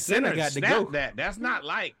that center got to go. That's not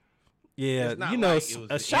like. Yeah, not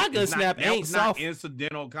a shotgun snap ain't soft.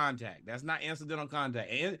 Incidental contact. That's not incidental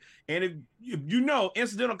contact. And if you know,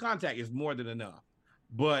 incidental contact is more than enough.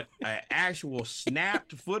 But an actual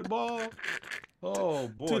snapped football, oh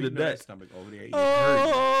boy, to the that stomach over there.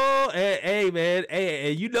 Hey man,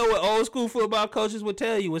 hey, you know what old school football coaches would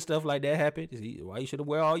tell you when stuff like that happened? Why you should have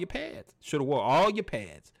wear all your pads? Should have wore all your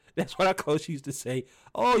pads. That's what our coach used to say.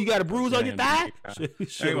 Oh, you got a bruise on your thigh?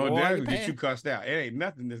 Should have get you cussed out. It ain't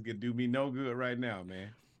nothing that's gonna do me no good right now, man.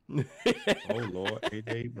 Oh Lord,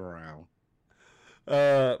 AJ Brown.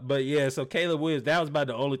 But yeah, so Caleb Williams, that was about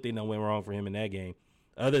the only thing that went wrong for him in that game.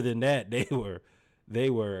 Other than that, they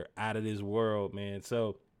were out of this world, man.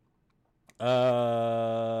 So,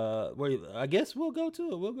 I guess we'll go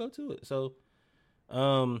to it. So,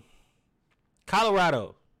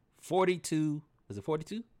 Colorado, 42. Was it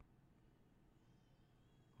 42?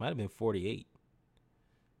 Might have been 48.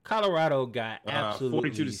 Colorado got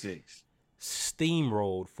 42-6.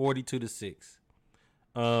 steamrolled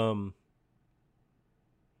 42-6.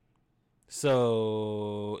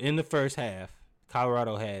 So in the first half,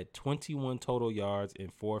 Colorado had 21 total yards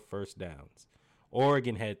and 4 first downs.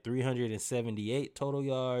 Oregon had 378 total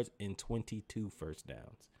yards and 22 first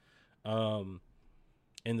downs.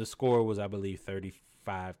 And the score was, I believe, 35-0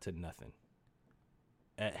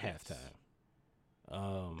 at halftime.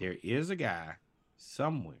 There is a guy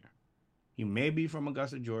somewhere. He may be from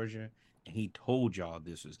Augusta, Georgia, and he told y'all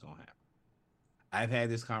this was going to happen. I've had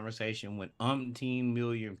this conversation with umpteen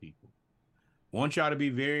million people. Want y'all to be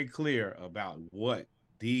very clear about what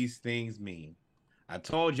these things mean. I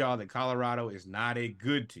told y'all that Colorado is not a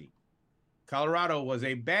good team. Colorado was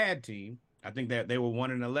a bad team. I think that they were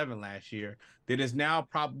 1-11 last year. That is now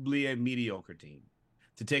probably a mediocre team.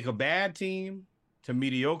 To take a bad team to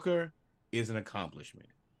mediocre is an accomplishment.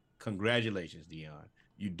 Congratulations, Dion.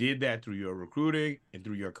 You did that through your recruiting and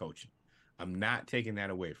through your coaching. I'm not taking that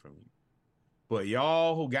away from you. But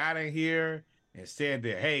y'all who got in here and said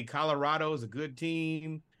that, hey, Colorado is a good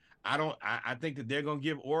team, I think that they're going to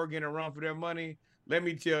give Oregon a run for their money. Let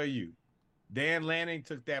me tell you, Dan Lanning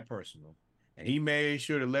took that personal, and he made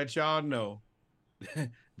sure to let y'all know that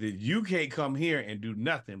you can't come here and do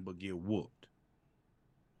nothing but get whooped.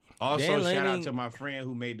 Also, shout out to my friend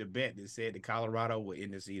who made the bet that said that Colorado will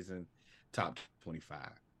end the season top 25.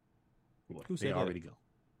 Who said they that? already go.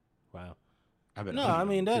 Wow. No, I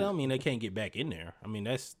mean, that don't mean they can't get back in there. I mean,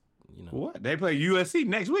 that's, you know. What? They play USC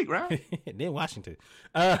next week, right? Then Washington.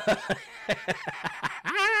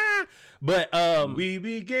 But we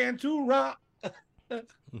began to rock.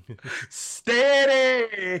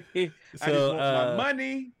 Steady. So, I just want my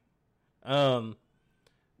money.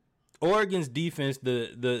 Oregon's defense,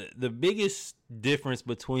 the biggest difference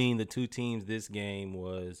between the two teams this game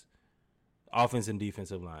was offense and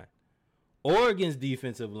defensive line. Oregon's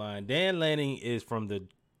defensive line, Dan Lanning is from the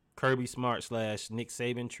Kirby Smart / Nick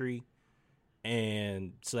Saban tree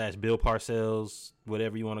and / Bill Parcells,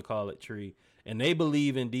 whatever you want to call it, tree. And they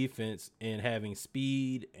believe in defense and having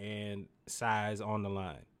speed and size on the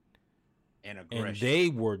line. And aggression. And they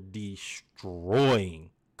were destroying.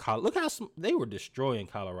 Look how they were destroying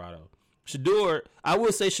Colorado. Shedeur, I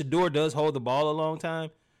will say Shedeur does hold the ball a long time,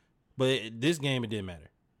 but this game it didn't matter.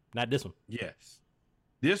 Not this one. Yes.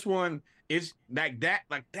 This one is like that.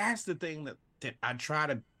 Like that's the thing that I try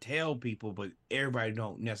to tell people, but everybody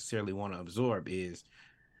don't necessarily want to absorb is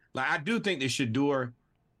like I do think that Shedeur,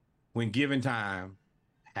 when given time,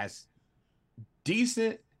 has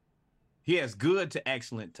decent. He has good to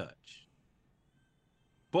excellent touch,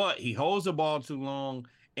 but he holds the ball too long.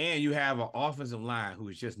 And you have an offensive line who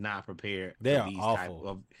is just not prepared. They're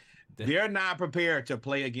awful. They're not prepared to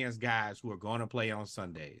play against guys who are going to play on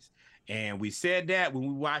Sundays. And we said that when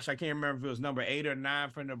we watched, I can't remember if it was number 8 or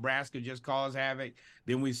 9 from Nebraska just cause havoc.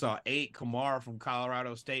 Then we saw 8 Kamara from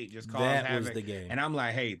Colorado State just cause havoc. That was the game. And I'm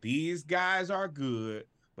like, hey, these guys are good,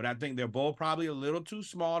 but I think they're both probably a little too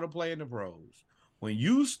small to play in the pros. When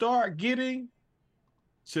you start getting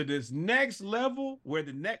to this next level where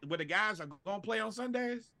the guys are gonna play on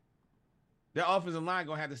Sundays, their offensive line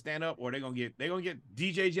gonna have to stand up, or they're gonna get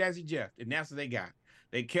DJ Jazzy Jeff, and that's what they got.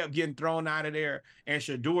 They kept getting thrown out of there. And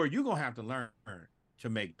Shedeur, you're gonna have to learn to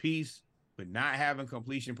make peace with not having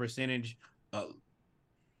completion percentage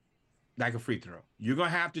like a free throw. You're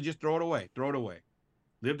gonna have to just throw it away.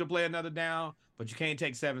 Live to play another down, but you can't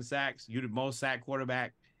take 7 sacks. You're the most sacked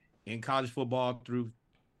quarterback in college football through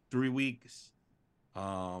 3 weeks.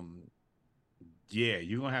 Yeah,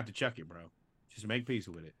 you're gonna have to chuck it, bro. Just make peace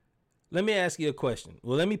with it. Let me ask you a question.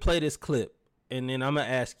 Well, let me play this clip, and then I'm gonna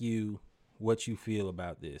ask you what you feel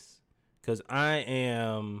about this, because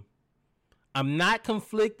I'm not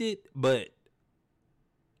conflicted, but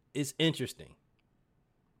it's interesting.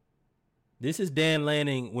 This is Dan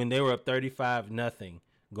Lanning when they were up 35-0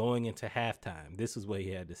 going into halftime. This is what he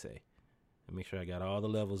had to say. Let me make sure I got all the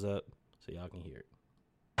levels up so y'all can hear it.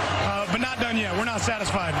 But not done yet. We're not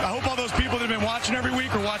satisfied. I hope all those people that have been watching every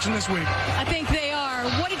week are watching this week. I think they are.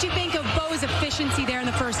 What did you think of Bo's efficiency there in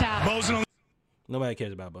the first half? Nobody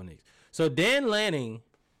cares about Bo Nix. So Dan Lanning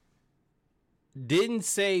didn't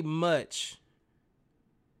say much.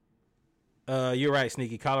 You're right,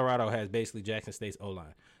 Sneaky. Colorado has basically Jackson State's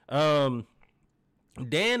O-line.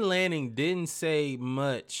 Dan Lanning didn't say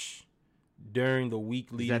much during the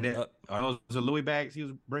week leading up. Are those the Louis bags he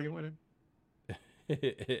was bringing with him?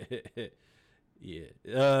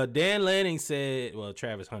 Yeah. Dan Lanning said, well,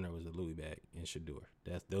 Travis Hunter was a Louis bag in Shedeur.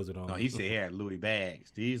 Those are the only. No, he said he had Louis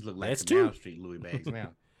bags. These look like That's the Down Street Louis bags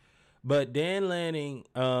now. But Dan Lanning,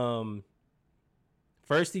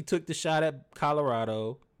 first he took the shot at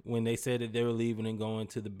Colorado when they said that they were leaving and going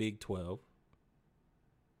to the Big 12.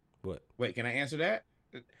 What? Wait, can I answer that?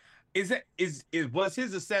 Was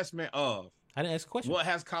his assessment of? I didn't ask a question. What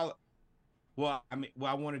has Colorado? Well,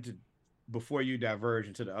 I wanted to, before you diverge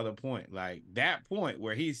into the other point, like that point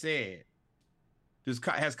where he said,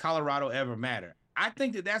 has Colorado ever mattered? I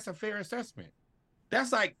think that's a fair assessment.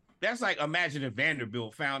 That's like imagine if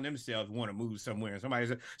Vanderbilt found themselves want to move somewhere and somebody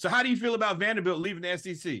said, so how do you feel about Vanderbilt leaving the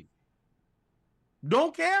SEC?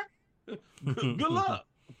 Don't care? Good luck.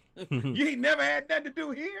 You ain't never had nothing to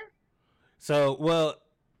do here. So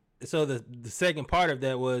the second part of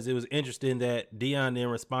that was, it was interesting that Deion then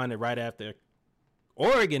responded right after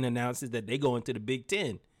Oregon announces that they go into the Big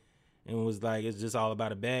Ten, and was like, it's just all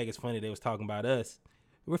about a bag. It's funny they was talking about us,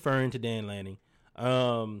 referring to Dan Lanning.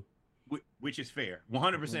 Which is fair,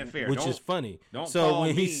 100% fair. Which is funny. Don't so call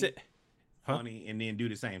when me he said funny and then do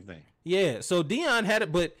the same thing. Yeah, so Deion had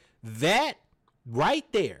it, but that right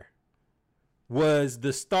there was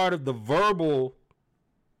the start of the verbal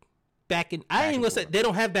I ain't gonna say they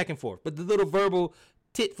don't have back and forth, but the little verbal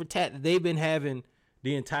tit for tat that they've been having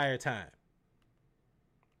the entire time.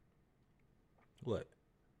 What?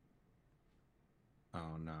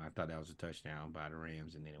 Oh no, I thought that was a touchdown by the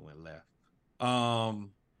Rams and then it went left.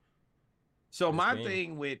 So my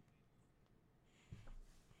thing with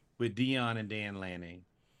Deion and Dan Lanning,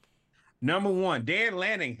 number one, Dan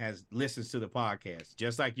Lanning listens to the podcast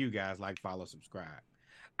just like you guys, like, follow, subscribe.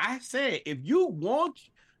 I said, if you want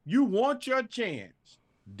your chance,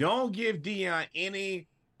 don't give Deion any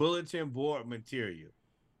bulletin board material.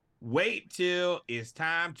 Wait till it's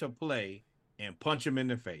time to play and punch him in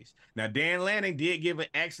the face. Now, Dan Lanning did give an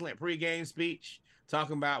excellent pregame speech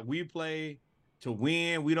talking about we play to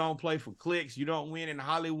win. We don't play for clicks. You don't win in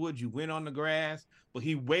Hollywood. You win on the grass. But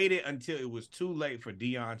he waited until it was too late for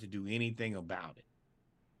Deion to do anything about it.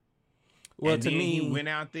 Well, and to then me, he went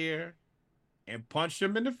out there and punched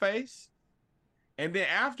him in the face. And then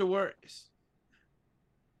afterwards,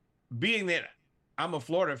 being that I'm a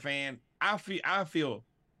Florida fan, I feel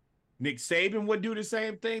Nick Saban would do the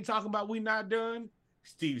same thing, talking about we not done.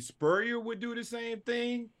 Steve Spurrier would do the same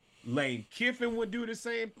thing. Lane Kiffin would do the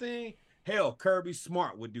same thing. Hell, Kirby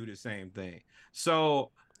Smart would do the same thing.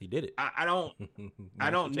 So he did it. I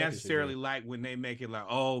don't necessarily like when they make it like,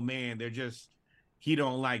 oh man, he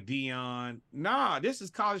don't like Deion. Nah, this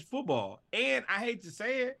is college football. And I hate to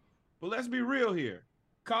say it, but let's be real here.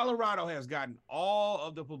 Colorado has gotten all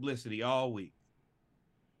of the publicity all week.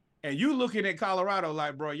 And you looking at Colorado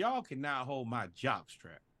like, bro, y'all cannot hold my jock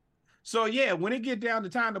strap. So, yeah, when it get down to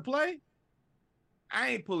time to play, I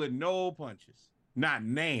ain't pulling no punches. Not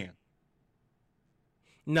nan.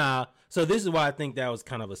 Nah. So this is why I think that was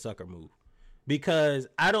kind of a sucker move. Because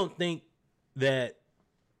I don't think that,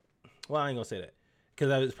 well, I ain't going to say that.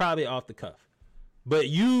 Because I was probably off the cuff. But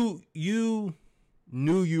you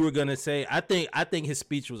knew you were gonna say. I think his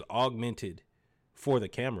speech was augmented for the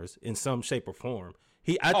cameras in some shape or form.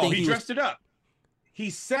 He dressed it up.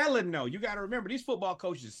 He's selling. No, you got to remember, these football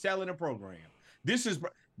coaches selling a program. This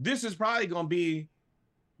is probably gonna be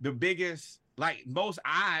the biggest, like, most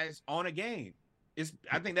eyes on a game.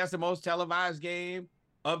 I think that's the most televised game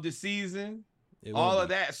of the season. All of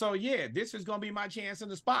that. So yeah, this is gonna be my chance in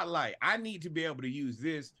the spotlight. I need to be able to use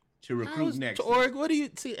this to recruit next. To Oregon, what do you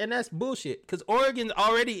see? And that's bullshit, because Oregon's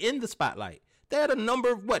already in the spotlight. They had a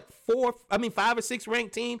number of 5 or 6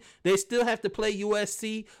 ranked team. They still have to play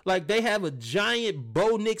USC. Like, they have a giant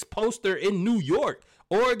Bo Nix poster in New York.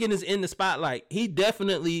 Oregon is in the spotlight. He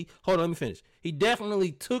definitely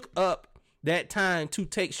took up that time to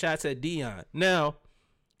take shots at Deion. Now,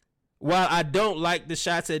 while I don't like the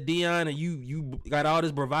shots at Deion, and you got all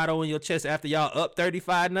this bravado in your chest after y'all up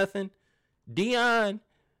 35-0, Deion,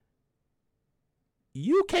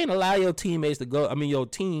 you can't allow your teammates to go. I mean, your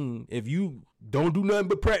team, if you don't do nothing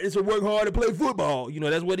but practice and work hard and play football,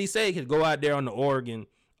 that's what he said. Can go out there on the Oregon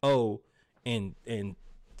O and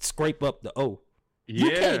scrape up the O. Yeah.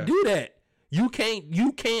 You can't do that. You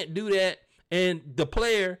can't do that. And the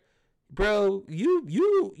player, bro,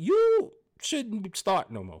 you shouldn't start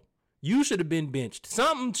no more. You should have been benched.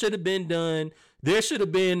 Something should have been done. There should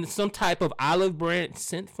have been some type of olive branch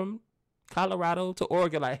sent from Colorado to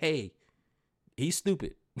Oregon. Like, hey, he's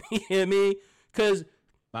stupid. You know what I mean? Because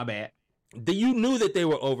my bad. You knew that they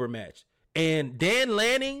were overmatched. And Dan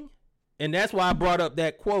Lanning, and that's why I brought up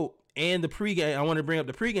that quote and the pregame. I want to bring up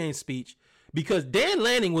the pregame speech, because Dan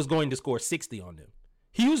Lanning was going to score 60 on them.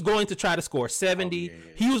 He was going to try to score 70. Oh, yeah.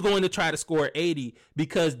 He was going to try to score 80,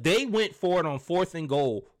 because they went for it on 4th and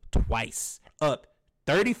goal twice, up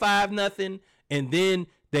 35-0, and then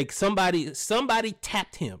somebody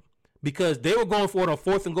tapped him, because they were going for it on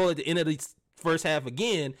 4th and goal at the end of the first half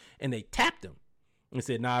again, and they tapped him and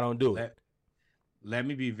said, "Nah, don't do it." Let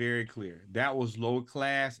me be very clear. That was low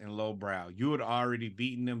class and low brow. You had already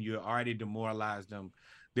beaten them. You had already demoralized them.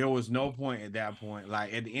 There was no point at that point.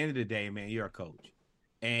 Like, at the end of the day, man, you're a coach.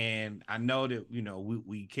 And I know that,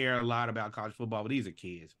 we care a lot about college football, but these are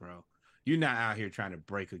kids, bro. You're not out here trying to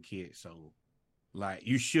break a kid's soul. Like,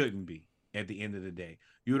 you shouldn't be at the end of the day.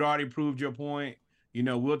 You had already proved your point.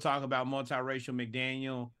 We'll talk about multiracial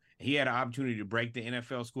McDaniel. He had an opportunity to break the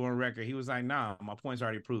NFL scoring record. He was like, nah, my point's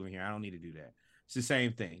already proven here. I don't need to do that. It's the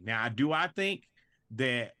same thing. Now, I think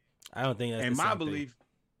that I don't think that's in the my same belief,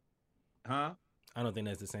 thing. Huh? I don't think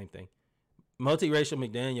that's the same thing. Multiracial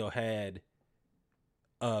McDaniel had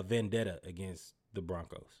a vendetta against the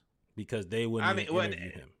Broncos because they wouldn't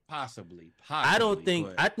interview him. Possibly. I don't think.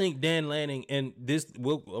 I think Dan Lanning, and this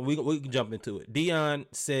we can jump into it. Dion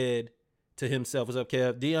said to himself, "What's up,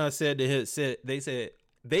 Kev?" Dion said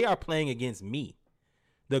they are playing against me.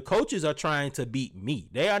 The coaches are trying to beat me.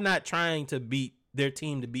 They are not trying to beat their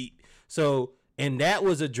team to beat. So, and that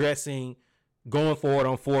was addressing going forward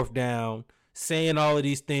on fourth down, saying all of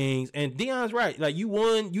these things. And Dion's right. Like, you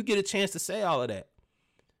won, you get a chance to say all of that.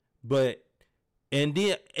 But and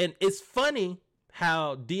it's funny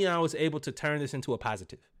how Dion was able to turn this into a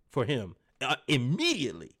positive for him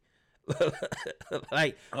immediately.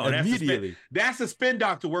 Immediately. That's a spin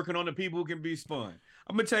doctor working on the people who can be spun.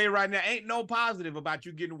 I'm gonna tell you right now, ain't no positive about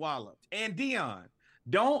you getting walloped. And Dion,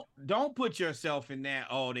 don't put yourself in that.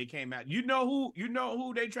 Oh, they came out. You know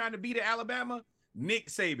who they trying to beat at Alabama? Nick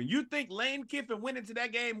Saban. You think Lane Kiffin went into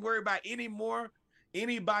that game worried about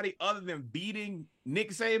anybody other than beating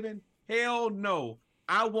Nick Saban? Hell no.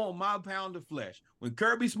 I want my pound of flesh. When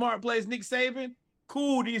Kirby Smart plays Nick Saban,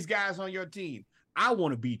 cool, these guys on your team. I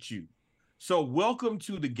want to beat you. So welcome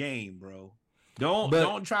to the game, bro.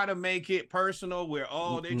 Don't try to make it personal where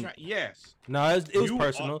they try. Yes. No, it was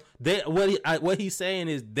personal. What he's saying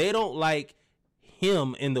is they don't like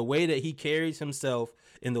him in the way that he carries himself,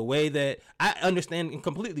 in the way that I understand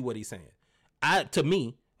completely what he's saying. To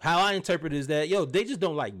me, how I interpret it is that, they just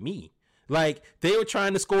don't like me. Like, they were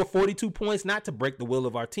trying to score 42 points, not to break the will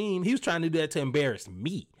of our team. He was trying to do that to embarrass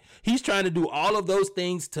me. He's trying to do all of those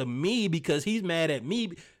things to me because he's mad at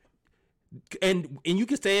me. And you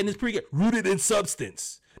can say in this pregame, rooted in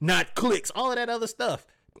substance, not clicks, all of that other stuff.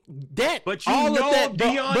 Dion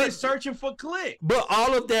is searching for clicks. But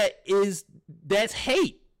all of that's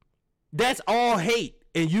hate. That's all hate.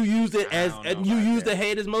 And you use it the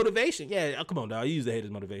hate as motivation. Yeah, come on, dog. You use the hate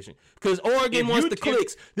as motivation because Oregon wants the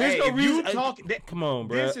clicks. There's no reason. Come on,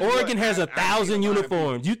 bro. Oregon has 1,000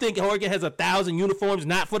 uniforms. You think Oregon has 1,000 uniforms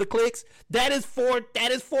not for the clicks? That is for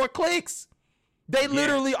clicks. They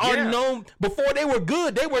literally are known. Before they were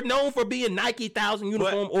good, they were known for being Nike 1,000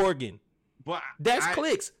 uniform Oregon. But that's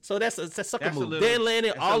clicks. So that's a sucker move. Dan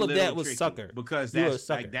Lanning, all of that was sucker. Because that's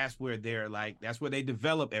where that's where they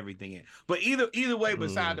develop everything in. But either way,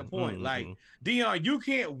 beside the point, like, Dion, you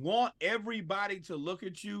can't want everybody to look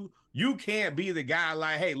at you. You can't be the guy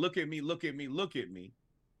like, hey, look at me, look at me, look at me.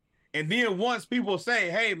 And then once people say,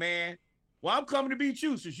 hey, man, well, I'm coming to beat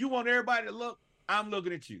you. Since you want everybody to look, I'm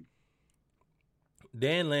looking at you.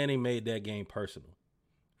 Dan Lanning made that game personal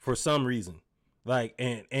for some reason. Like,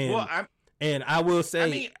 and I will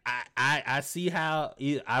say, I see how,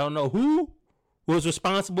 I don't know who was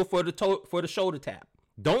responsible for the shoulder tap.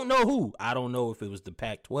 Don't know who. I don't know if it was the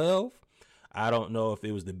Pac-12. I don't know if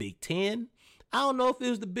it was the Big Ten. I don't know if it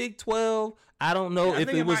was the Big 12. I don't know if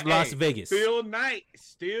it was Las Vegas. Phil Knight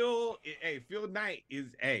is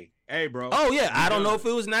hey, bro. Oh yeah, I don't know if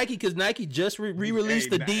it was Nike because Nike just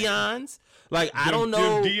re-released the Dion's. Like, I don't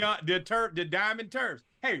know the Diamond Turfs.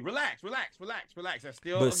 Hey, relax. That's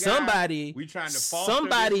still. But somebody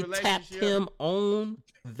tapped him on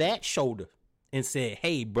that shoulder and said,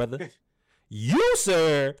 "Hey, brother, you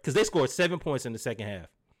sir," because they scored 7 points in the second half.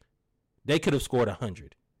 They could have scored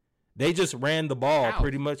 100. They just ran the ball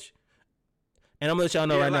pretty much. And I'm gonna let y'all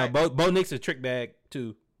know now, Bo Nix a trick bag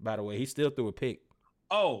too. By the way, he still threw a pick.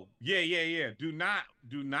 Oh yeah. Do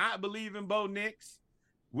not believe in Bo Nix.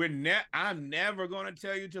 I'm never gonna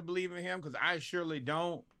tell you to believe in him because I surely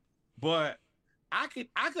don't. But I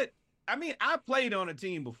played on a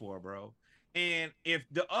team before, bro. And if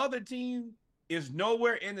the other team is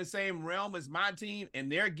nowhere in the same realm as my team,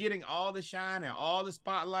 and they're getting all the shine and all the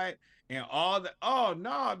spotlight and all the I'm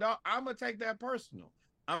gonna take that personal.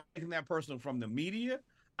 I'm taking that personal from the media.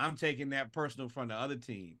 I'm taking that personal from the other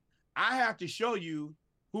team. I have to show you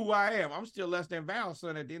who I am. I'm still less than Val's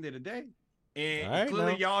son at the end of the day. And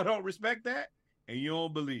clearly y'all don't respect that and you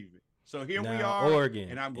don't believe it. So here we are, Oregon,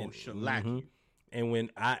 and I'm going to shellac you. And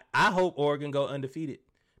when I hope Oregon go undefeated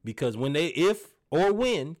because when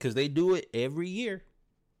because they do it every year,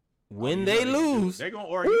 when they lose, they're gonna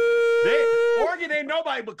Oregon. Oregon ain't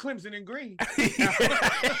nobody but Clemson and Green.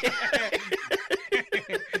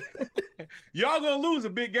 Y'all gonna lose a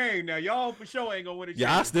big game now. Y'all for sure ain't gonna win a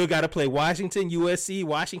championship. Y'all still got to play Washington, USC,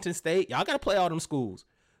 Washington State. Y'all got to play all them schools.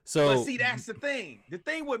 So, but see, that's the thing. The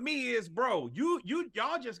thing with me is, bro,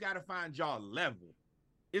 y'all just got to find y'all level.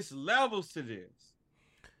 It's levels to this.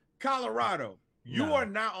 Colorado, you are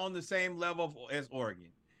not on the same level as Oregon.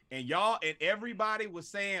 And everybody was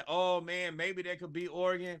saying, oh man, maybe they could beat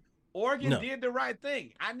Oregon. Oregon did the right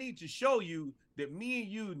thing. I need to show you that me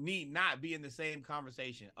and you need not be in the same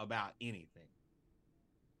conversation about anything.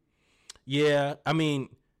 Yeah, I mean,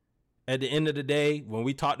 at the end of the day, when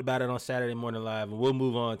we talked about it on Saturday Morning Live, and we'll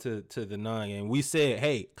move on to the non-game, we said,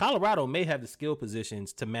 hey, Colorado may have the skill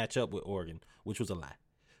positions to match up with Oregon, which was a lie.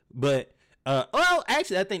 But, well,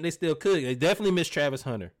 actually, I think they still could. They definitely missed Travis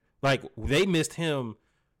Hunter. Like, they missed him.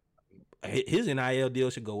 His NIL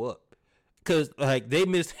deal should go up. Because, like, they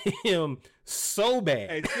missed him so bad.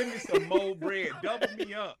 Hey, send me some more bread. Double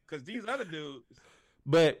me up. Because these other dudes.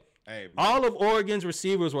 But all of Oregon's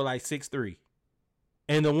receivers were like 6'3".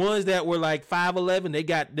 And the ones that were like 5'11", they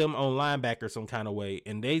got them on linebacker some kind of way.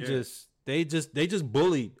 And they just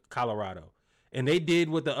bullied Colorado. And they did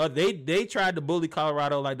what the other they tried to bully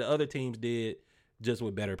Colorado like the other teams did, just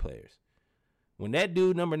with better players. When that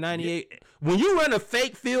dude number 98, when you run a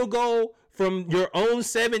fake field goal from your own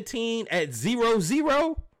 17 at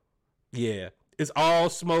 0-0, yeah, it's all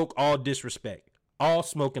smoke, all disrespect. All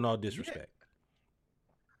smoke and all disrespect.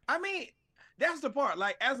 Yeah. I mean, that's the part.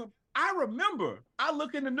 Like, I remember, I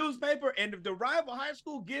look in the newspaper, and if the rival high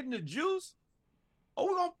school getting the juice,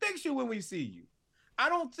 we're going to fix you when we see you. I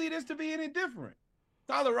don't see this to be any different.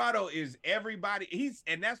 Colorado is everybody.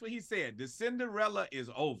 And that's what he said. The Cinderella is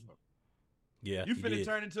over. Yeah, you finna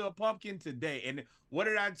turn into a pumpkin today. And what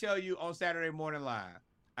did I tell you on Saturday Morning Live?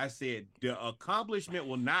 I said the accomplishment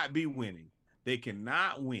will not be winning. They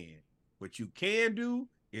cannot win. What you can do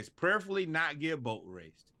is prayerfully not get boat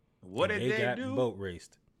raced. What did they do? Boat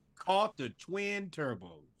raced. Caught the twin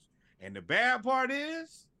turbos. And the bad part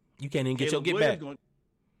is you can't even get your get back.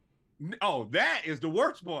 That is the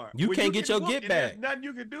worst part. You can't get your get back. There's nothing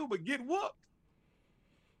you can do but get whooped.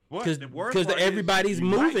 Because everybody's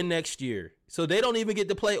moving next year. So they don't even get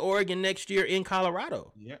to play Oregon next year in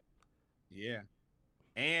Colorado. Yeah.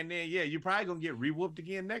 And then, you're probably going to get re-whooped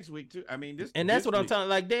again next week, too. I mean, that's what I'm telling.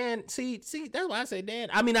 Like, Dan, see, that's why I say, Dan.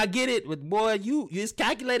 I mean, I get it. But, boy, it's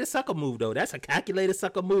calculated sucker move, though. That's a calculated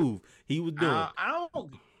sucker move he was doing. I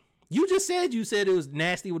don't. You said it was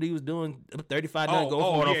nasty what he was doing. 35-0 go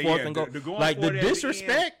for it on fourth and go. Like, the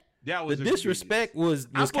disrespect. That was the disrespect was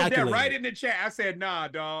calculated. I put that right in the chat. I said, nah,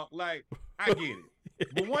 dog. Like, I get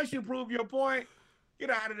it. But once you prove your point,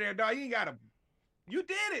 get out of there, dog. You ain't got to. You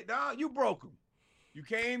did it, dog. You broke them. You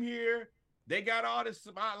came here. They got all the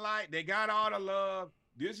spotlight. They got all the love.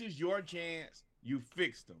 This is your chance. You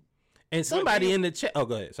fixed them. And somebody in the chat. Oh,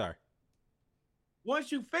 go ahead. Sorry.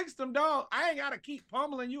 Once you fix them, dog, I ain't got to keep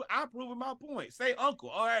pummeling you. I'm proving my point. Say uncle.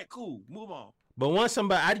 All right, cool. Move on. But once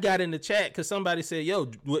I got in the chat because somebody said, yo,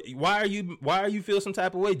 why are you feel some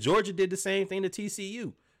type of way? Georgia did the same thing to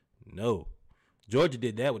TCU. No. Georgia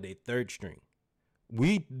did that with their third string.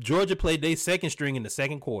 Georgia played their second string in the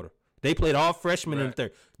second quarter. They played all freshmen in the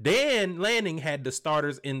third. Dan Lanning had the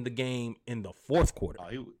starters in the game in the fourth quarter. Oh,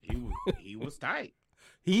 he was tight.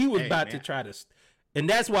 He was to try to, and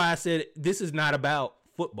that's why I said this is not about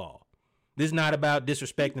football. This is not about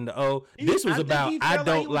disrespecting the O. This was about I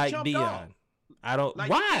don't like Deion. Off. I don't. Like,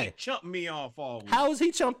 why? You can't chump me off all week. How is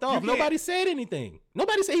he chumped off? Nobody said anything.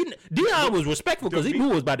 Nobody said Deion was respectful because he knew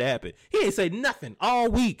what was about to happen. He ain't say nothing all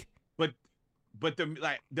week. But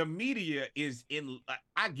the media is in.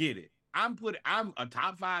 I get it. I'm a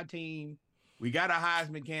top 5 team. We got a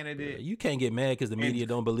Heisman candidate. You can't get mad because the media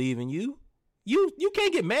don't believe in you. You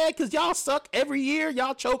can't get mad because y'all suck every year.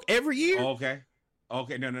 Y'all choke every year. Okay.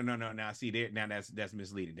 No. Now see that's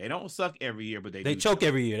misleading. They don't suck every year, but they choke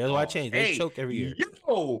every year. That's why I changed. They choke every year.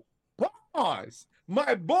 Yo, pause.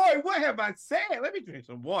 My boy, what have I said? Let me drink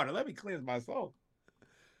some water. Let me cleanse my soul.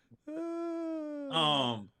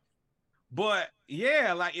 But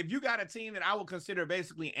yeah, like if you got a team that I would consider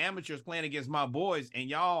basically amateurs playing against my boys, and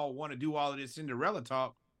y'all want to do all of this Cinderella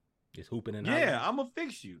talk, just hooping and I'm gonna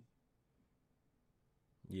fix you.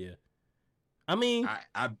 Yeah, I mean,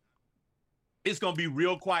 it's gonna be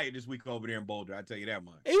real quiet this week over there in Boulder. I tell you that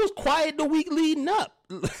much. It was quiet the week leading up.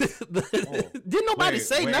 Didn't nobody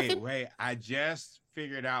say nothing? Wait, I just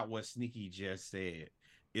figured out what Sneaky just said.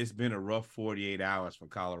 It's been a rough 48 hours for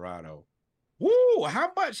Colorado. Woo!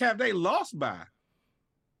 How much have they lost by?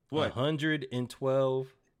 What? 112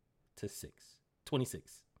 to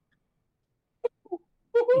 26.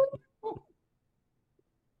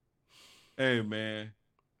 Hey, man.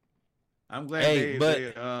 I'm glad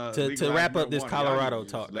to wrap up this Colorado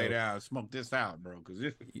talk, lay down and smoke this out, bro, because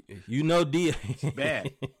it's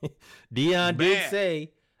bad. Dion did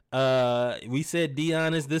say, we said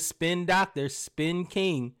Dion is the spin doctor, spin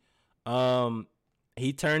king.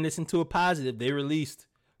 He turned this into a positive. They released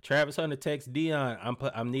Travis Hunter text Dion,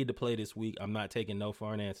 I need to play this week. I'm not taking no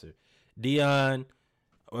for an answer. Dion,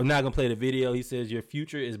 I'm not gonna play the video. He says your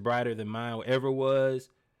future is brighter than mine ever was.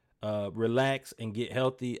 Relax and get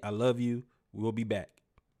healthy. I love you. We'll be back.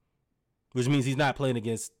 Which means he's not playing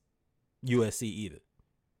against USC either.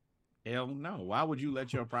 Hell no. Why would you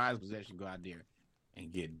let your prized possession go out there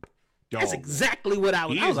and get dogged? That's exactly what I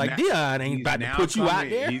was like. Dion ain't about to put you out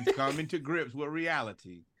there. He's coming to grips with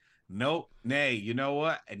reality. Nope. Nay, you know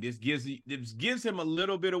what? And this gives him a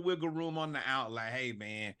little bit of wiggle room on the out. Like, hey,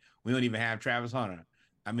 man, we don't even have Travis Hunter.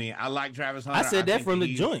 I mean, I like Travis Hunter. I said that from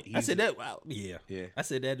the joint. I said that. Wow, yeah. I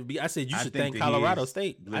said that to be. I said you should thank Colorado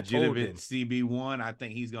State. Legitimate CB1. I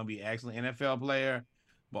think he's gonna be an excellent NFL player,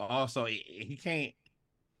 but also he can't.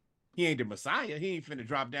 He ain't the Messiah. He ain't finna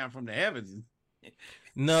drop down from the heavens.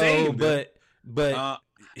 No, but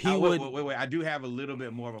he would. Wait. I do have a little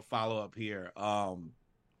bit more of a follow up here.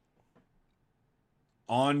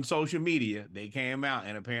 On social media, they came out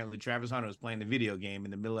and apparently Travis Hunter was playing the video game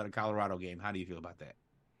in the middle of the Colorado game. How do you feel about that?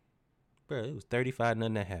 Bro, it was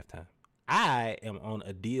 35-0 at halftime. I am on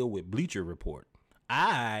a deal with Bleacher Report.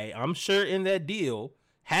 I'm sure in that deal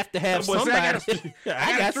have to have somebody.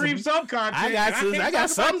 I got some content. I got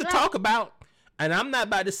something to talk about, and I'm not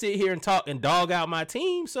about to sit here and talk and dog out my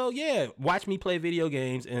team. So yeah, watch me play video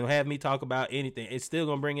games and have me talk about anything. It's still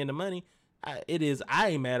gonna bring in the money. It is.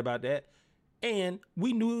 I ain't mad about that. And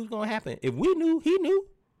we knew it was gonna happen. If we knew, he knew.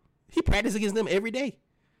 He practiced against them every day.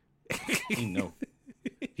 He know.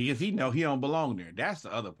 He know he don't belong there. That's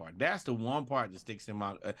the other part. That's the one part that sticks him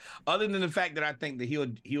out. Other than the fact that I think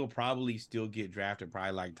that he'll probably still get drafted,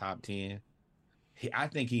 probably like top 10. I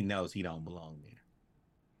think he knows he don't belong there.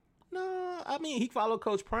 No, I mean he followed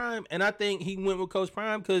Coach Prime, and I think he went with Coach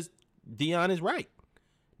Prime because Dion is right.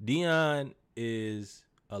 Dion is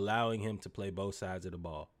allowing him to play both sides of the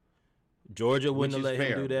ball. Georgia wouldn't have let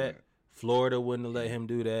him do that. Bro. Florida wouldn't have let him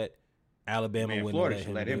do that. Alabama wouldn't Florida have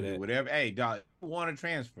should let him do that. Whatever. Hey, dog, you want to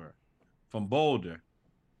transfer from Boulder?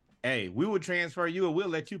 Hey, we would transfer you, and we'll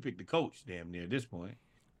let you pick the coach. Damn near at this point.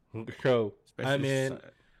 So I mean,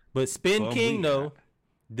 but Spin King though.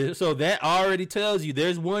 So that already tells you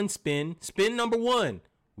there's one spin. Spin number one.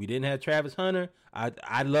 We didn't have Travis Hunter.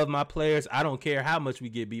 I love my players. I don't care how much we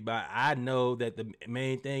get beat by. I know that the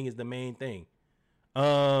main thing is the main thing.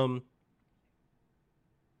 And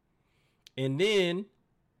then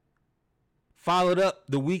followed up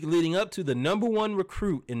the week leading up to the number one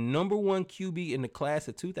recruit and number one QB in the class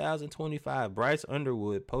of 2025, Bryce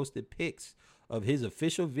Underwood, posted pics of his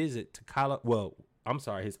official visit to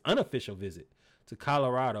his unofficial visit to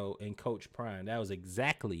Colorado and Coach Prime. That was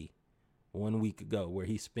exactly 1 week ago, where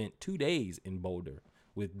he spent 2 days in Boulder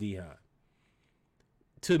with Dion.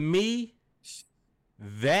 To me,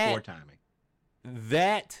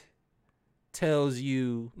 that tells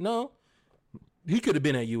you no. He could have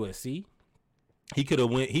been at USC. He could have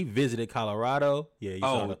he visited Colorado. Yeah.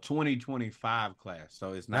 2025 class.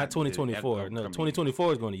 So it's not 2024. No,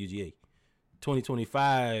 2024 is going to UGA.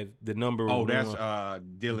 2025, the number. Oh, that's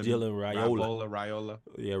Dylan Raiola.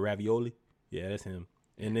 Yeah, Ravioli. Yeah, that's him.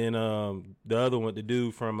 And then the other one, the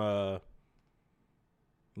dude from the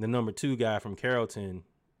number 2 guy from Carrollton,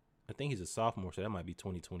 I think he's a sophomore, so that might be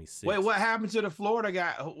 2026. Wait, what happened to the Florida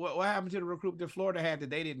guy? What happened to the recruit that Florida had that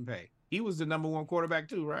they didn't pay? He was the number 1 quarterback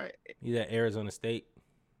too, right? He's at Arizona State.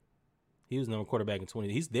 He was number quarterback in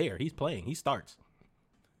 20. He's there. He's playing. He starts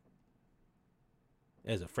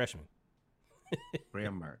as a freshman.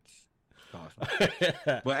 Graham Mertz. Awesome.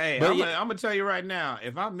 But hey, I'm gonna tell you right now,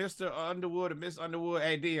 if I'm Mr. Underwood or Miss Underwood,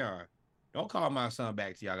 hey Dion, don't call my son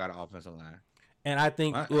back till y'all got an offensive line. And I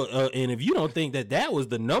think, and if you don't think that was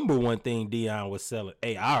the number one thing Dion was selling,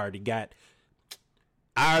 hey, I already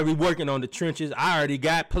working on the trenches. I already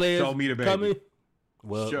got players coming.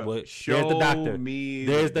 Well, there's the doctor.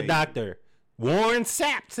 There's the doctor. Warren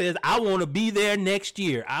Sapp says, I want to be there next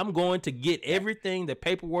year. I'm going to get everything, the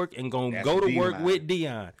paperwork, and going to go to work with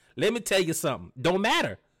Dion. Let me tell you something. Don't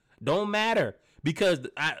matter. Because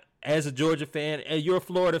as a Georgia fan, as you're a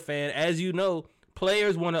Florida fan, as you know,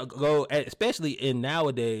 players want to go, especially in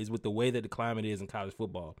nowadays with the way that the climate is in college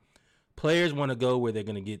football. Players want to go where they're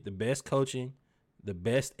going to get the best coaching, the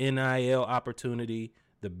best NIL opportunity,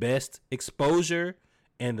 the best exposure,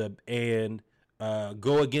 and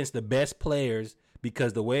go against the best players,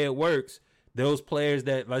 because the way it works, those players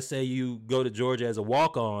that, let's say you go to Georgia as a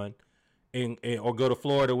walk-on and or go to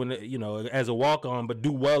Florida when as a walk-on, but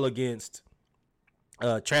do well against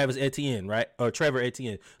Travis Etienne, right? Or Trevor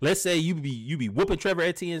Etienne. Let's say you be whooping Trevor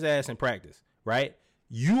Etienne's ass in practice, right?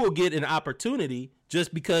 You will get an opportunity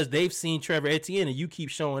just because they've seen Trevor Etienne and you keep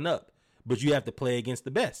showing up, but you have to play against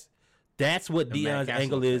the best. That's what Deion's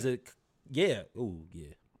angle is. Yeah. Ooh,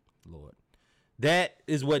 yeah. Lord. That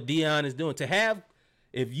is what Deion is doing.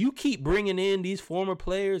 If you keep bringing in these former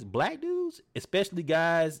players, black dudes, especially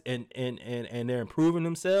guys, and they're improving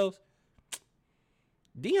themselves,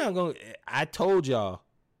 I told y'all,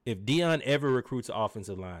 if Deion ever recruits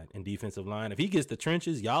offensive line and defensive line, if he gets the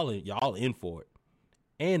trenches, y'all in for it.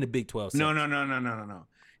 And the Big 12. No.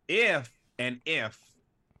 If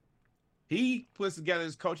he puts together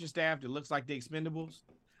his coaching staff that looks like the Expendables,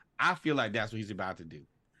 I feel like that's what he's about to do.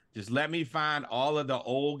 Just let me find all of the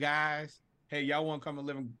old guys. Hey, y'all want to come and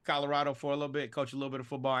live in Colorado for a little bit, coach a little bit of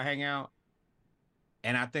football, and hang out?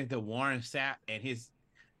 And I think that Warren Sapp and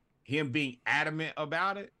him being adamant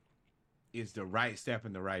about it is the right step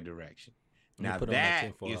in the right direction. Now,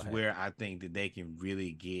 that is where I think that they can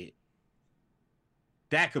really get –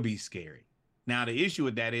 that could be scary. Now, the issue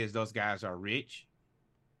with that is those guys are rich,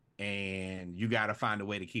 and you got to find a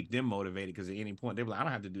way to keep them motivated, because at any point, they're like, I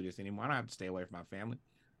don't have to do this anymore. I don't have to stay away from my family.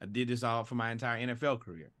 I did this all for my entire NFL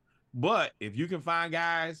career. But if you can find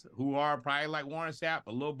guys who are probably like Warren Sapp,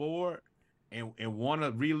 a little bored, and want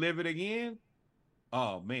to relive it again,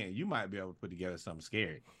 oh man, you might be able to put together something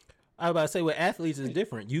scary. I was about to say, with athletes is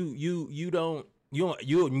different. You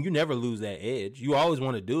never lose that edge. You always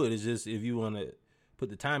want to do it. It's just if you want to put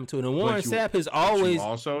the time into it. And Warren Sapp has always. You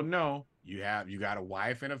also know you got a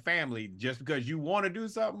wife and a family. Just because you want to do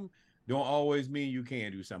something, don't always mean you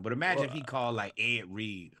can do something. But imagine if he called like Ed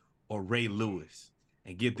Reed or Ray Lewis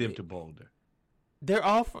and get them to Boulder. They're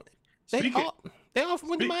all from. They all from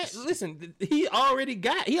listen, he already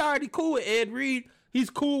cool with Ed Reed. He's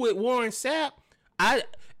cool with Warren Sapp.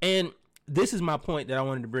 And this is my point that I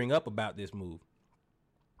wanted to bring up about this move.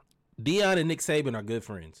 Deion and Nick Saban are good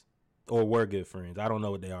friends, or were good friends. I don't know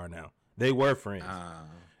what they are now. They were friends.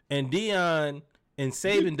 And Deion and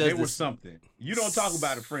Saban does. They were something. You don't talk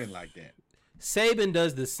about a friend like that. Saban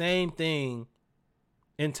does the same thing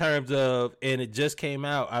in terms of, and it just came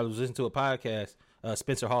out. I was listening to a podcast,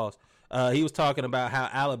 Spencer Hawes. He was talking about how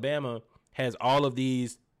Alabama has all of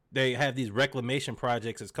these. They have these reclamation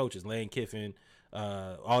projects as coaches, Lane Kiffin,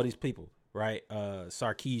 all these people, right?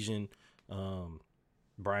 Sarkisian,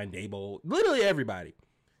 Brian Daboll, literally everybody.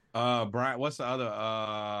 Brian, what's the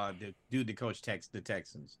other the dude that coached the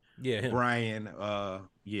Texans? Yeah, him. Brian.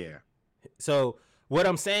 Yeah. So what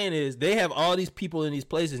I'm saying is they have all these people in these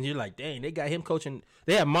places, and you're like, dang, they got him coaching.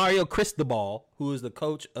 They have Mario Cristobal, who is the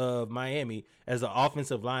coach of Miami, as the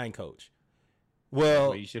offensive line coach. Well, that's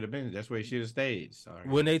where he should have been. That's where he should have stayed. Sorry.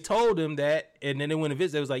 When they told him that, and then they went to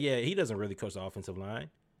visit, it was like, yeah, he doesn't really coach the offensive line.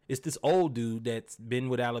 It's this old dude that's been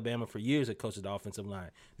with Alabama for years that coaches the offensive line.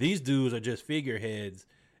 These dudes are just figureheads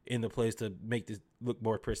in the place to make this look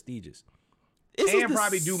more prestigious. And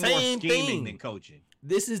probably do more scheming than coaching.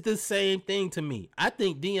 This is the same thing to me. I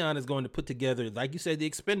think Deion is going to put together, like you said, the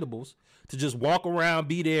Expendables, to just walk around,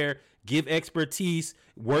 be there, give expertise,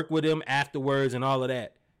 work with him afterwards, and all of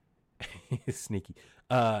that. Sneaky,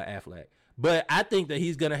 Affleck. But I think that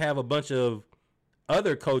he's going to have a bunch of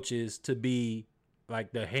other coaches to be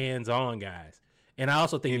like the hands-on guys. And I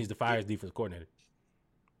also think he's to fire his defense coordinator.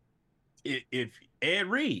 If Ed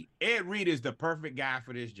Reed is the perfect guy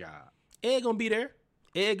for this job. Ed gonna be there.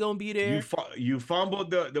 You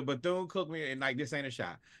fumbled the Bethune-Cookman, and like, this ain't a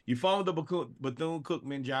shot. You fumbled the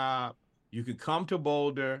Bethune-Cookman job. You can come to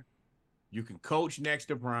Boulder. You can coach next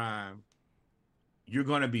to Prime. You're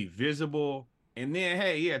going to be visible. And then,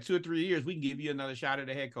 hey, 2 or 3 years, we can give you another shot at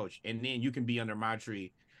the head coach. And then you can be under my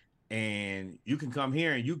tree, and you can come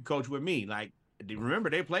here and you can coach with me. Like, remember,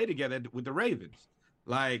 they played together with the Ravens.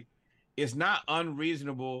 Like, it's not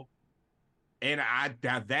unreasonable. And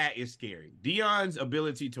that is scary. Deion's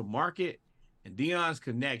ability to market and Deion's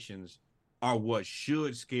connections are what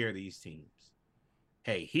should scare these teams.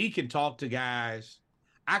 Hey, he can talk to guys.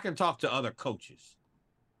 I can talk to other coaches.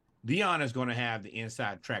 Deion is going to have the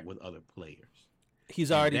inside track with other players.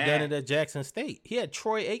 He's already done it at Jackson State. He had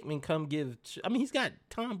Troy Aikman come give. I mean, he's got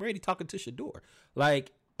Tom Brady talking to Shador.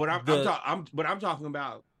 Like, but I'm talking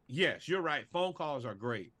about. Yes, you're right. Phone calls are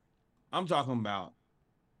great. I'm talking about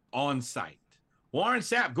on site. Warren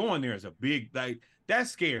Sapp going there is a big, like, that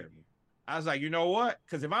scared me. I was like, you know what?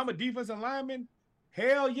 Because if I'm a defensive lineman,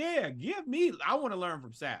 hell yeah, I want to learn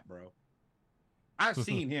from Sapp, bro. I've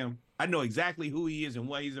seen him. I know exactly who he is and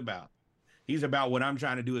what he's about. He's about what I'm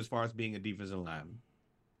trying to do as far as being a defensive lineman.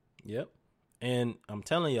 Yep. And I'm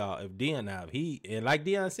telling y'all, if like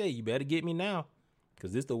Deion said, you better get me now,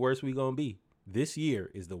 because this is the worst we're going to be. This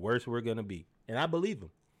year is the worst we're going to be. And I believe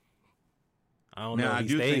him. I don't know if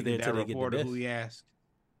he stays there until they get the best. Who he asked,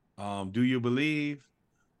 do you believe?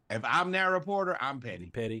 If I'm that reporter, I'm petty.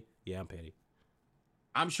 Petty? Yeah, I'm petty.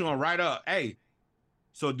 I'm showing right up. Hey,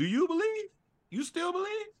 so do you believe? You still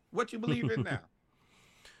believe what you believe in now?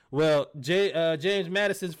 Well, James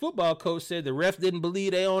Madison's football coach said the ref didn't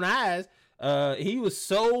believe their own eyes. He was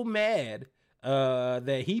so mad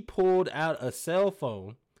that he pulled out a cell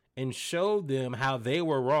phone and showed them how they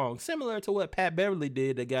were wrong, similar to what Pat Beverly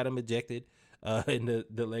did that got him ejected in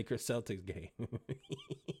the Lakers-Celtics game.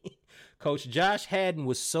 Coach Josh Haddon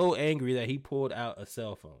was so angry that he pulled out a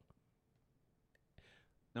cell phone.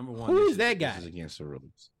 Number one, who is that guy? This is against the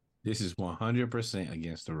rules. This is 100%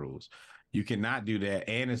 against the rules. You cannot do that.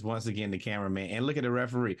 And it's once again the cameraman. And look at the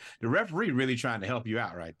referee. The referee really trying to help you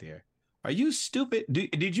out right there. Are you stupid?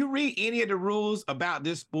 Did you read any of the rules about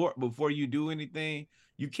this sport before you do anything?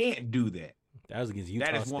 You can't do that. That was against Utah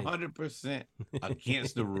That is State. 100%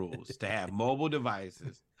 against the rules to have mobile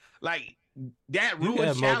devices. Like, that rule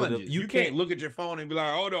is challenges. You can't look at your phone and be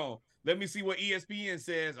like, hold on, let me see what ESPN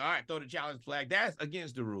says. All right, throw the challenge flag. That's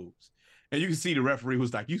against the rules. And you can see the referee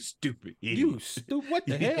who's like, you stupid idiot. You stupid. What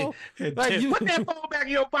the hell? Like, put that phone back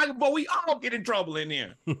in your pocket, boy. We all get in trouble in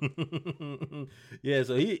there. Yeah,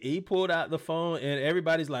 so he pulled out the phone, and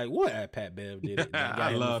everybody's like, what? Pat Bev did it.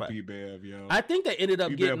 I love P-Bev, yo. I think they ended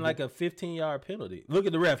up getting P-Bev, like a 15-yard penalty. Look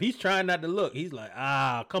at the ref. He's trying not to look. He's like,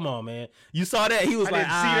 come on, man. You saw that? He was like,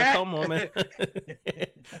 come on, man.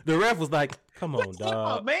 The ref was like, come on,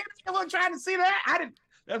 dog. Man, I wasn't trying to see that. I didn't.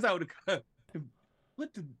 That's how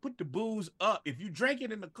put the booze up. If you drank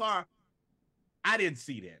it in the car, I didn't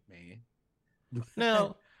see that, man.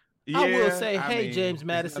 Now, yeah, I will say, hey, James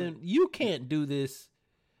Madison, you can't do this.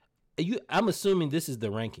 I'm assuming this is the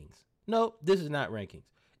rankings. No, this is not rankings.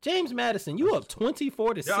 James Madison, you up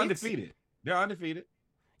 24-6. They're undefeated. They're undefeated.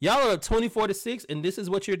 Y'all are up 24-6, and this is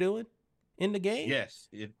what you're doing in the game? Yes.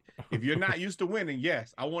 If you're not used to winning,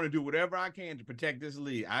 yes, I want to do whatever I can to protect this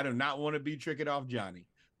league. I do not want to be tricking off Johnny.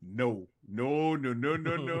 No.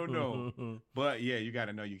 But yeah, you got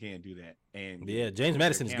to know you can't do that. And yeah, James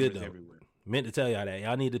Madison is good though. Everywhere. Meant to tell y'all that.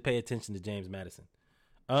 Y'all need to pay attention to James Madison.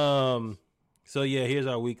 So yeah, here's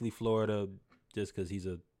our weekly Florida, just because he's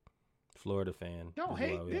a Florida fan. Don't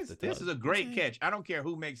hate this. This is a great catch. I don't care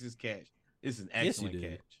who makes this catch. This is an excellent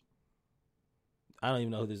catch. I don't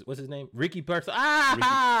even know who this. What's his name? Ricky Person.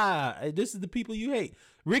 This is the people you hate.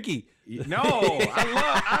 Ricky. No,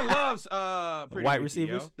 I love white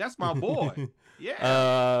receivers. Yo. That's my boy.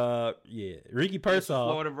 Yeah. Ricky Persall.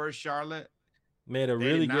 Florida versus Charlotte. Made a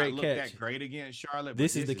really great catch. That great against Charlotte.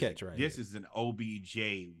 This is the catch right This is an OBJ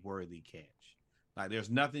worthy catch. Like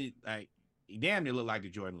there's nothing like he damn near look like the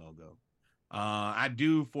Jordan logo. I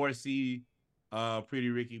do foresee Pretty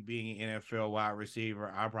Ricky being an NFL wide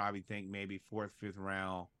receiver. I probably think maybe 4th, 5th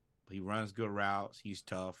round. He runs good routes. He's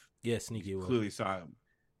tough. Yeah, sneaky. Clearly saw him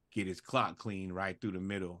get his clock clean right through the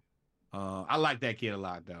middle. I like that kid a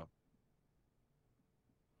lot, though.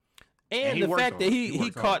 And the fact that he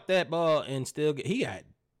caught that ball and still he got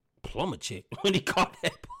plumber chick when he caught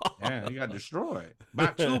that ball. Yeah, he got destroyed by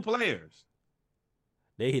 2 players.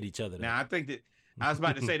 They hit each other. Though. Now, I think that I was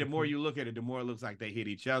about to say the more you look at it, the more it looks like they hit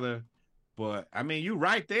each other. But I mean, you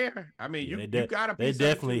right there. I mean, you got to. They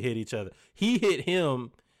definitely hit each other. He hit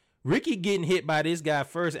him. Ricky getting hit by this guy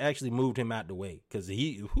first actually moved him out the way because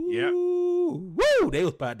they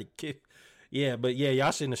was about to kick. Yeah, but yeah,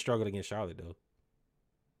 y'all shouldn't have struggled against Charlotte though.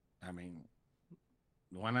 I mean,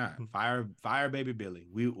 why not? Fire baby Billy.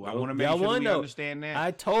 I want to make sure we understand that.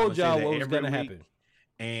 I told y'all what was going to happen.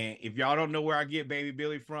 And if y'all don't know where I get baby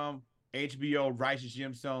Billy from, HBO Righteous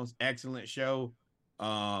Gemstones, excellent show.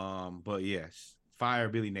 But yes, fire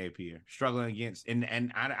Billy Napier. Struggling against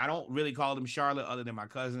and I don't really call them Charlotte other than my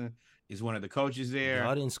cousin is one of the coaches there.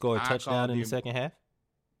 Y'all didn't score a touchdown in the second half?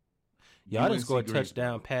 Y'all didn't score a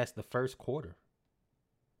touchdown past the first quarter.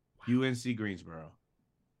 UNC Greensboro.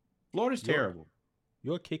 Florida's terrible.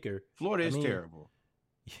 Your kicker. Florida is terrible.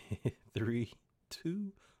 3,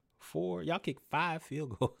 2, 4. Y'all kicked 5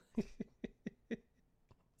 field goals.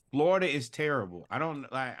 Florida is terrible. I don't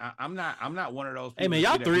like. I'm not one of those people. Hey man,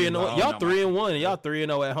 y'all 3-0. Y'all 3-1, and y'all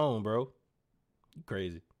 3-0 at home, bro. You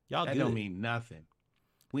crazy. Y'all that good. Don't mean nothing.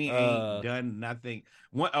 We ain't done nothing.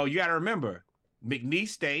 You got to remember, McNeese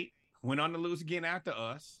State went on to lose again after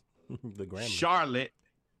us. The Grambling. Charlotte,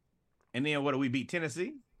 and then what do we beat?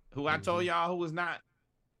 Tennessee, who I told y'all who was not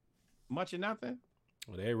much of nothing.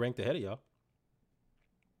 Well, they're ranked ahead of y'all.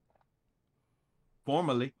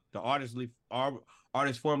 Formerly, the artist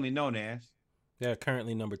formerly known as. They're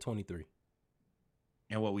currently number 23.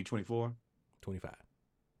 And what, we 24? 25.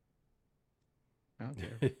 I don't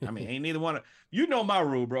care. I mean, ain't neither one of you know my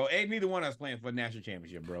rule, bro. Ain't neither one of us playing for a national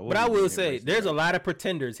championship, bro. But I will say, there's a lot of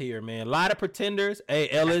pretenders here, man. A lot of pretenders. Hey,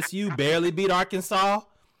 LSU barely beat Arkansas.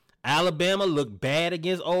 Alabama looked bad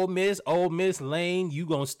against Ole Miss. Ole Miss lane, you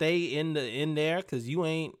gonna stay in there because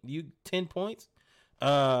you 10 points.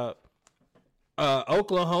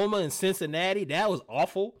 Oklahoma and Cincinnati, that was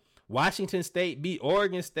awful. Washington State beat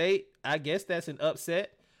Oregon State. I guess that's an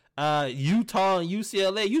upset. Utah and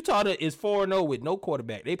UCLA. Utah is 4-0 with no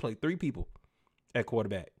quarterback. They play 3 people at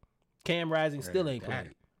quarterback. Cam Rising still ain't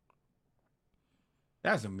playing.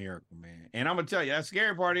 That's a miracle, man. And I'm gonna tell you, that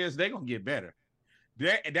scary part is they're gonna get better.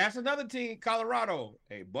 That's another team, Colorado.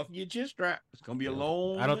 Hey, buckle your chin strap. It's gonna be a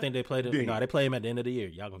long. I don't think they play them. No, they play them at the end of the year.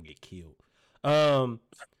 Y'all gonna get killed. Washington.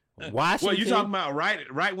 What you talking about?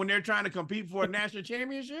 Right when they're trying to compete for a national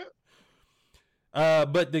championship.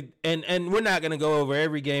 But and we're not gonna go over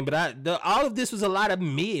every game, but all of this was a lot of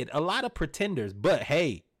a lot of pretenders. But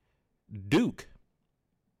hey, Duke,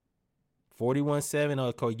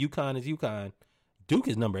 41-7. UConn is UConn. Duke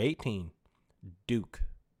is number 18. Duke.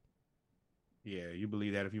 Yeah, you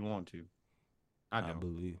believe that if you want to. I don't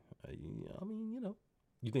believe. I mean,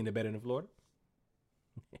 you think they're better than Florida?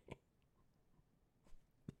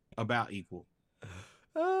 About equal.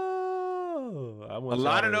 Oh, a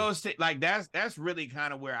lot of those like that's really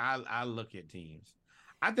kind of where I look at teams.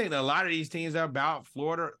 I think that a lot of these teams are about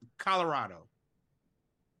Florida, Colorado,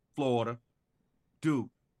 Florida,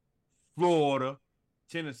 Duke, Florida,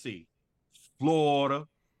 Tennessee, Florida,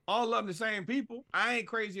 all of them the same people. I ain't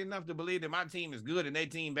crazy enough to believe that my team is good and their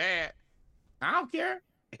team bad. I don't care.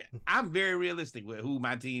 I'm very realistic with who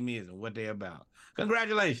my team is and what they're about.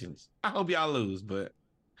 Congratulations. I hope y'all lose, but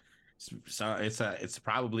it's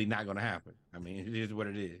probably not going to happen. I mean, it is what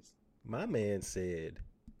it is. My man said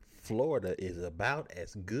Florida is about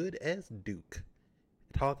as good as Duke.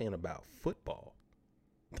 Talking about football.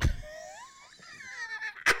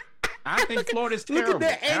 I think Florida's terrible. Look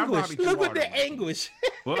at the anguish. Look at the anguish.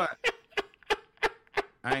 But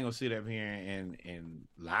I ain't gonna sit up here and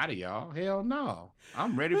lie to y'all. Hell no.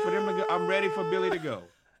 I'm ready for them to go. I'm ready for Billy to go.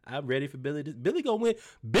 I'm ready for Billy. Billy gonna win.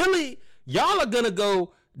 Billy, y'all are gonna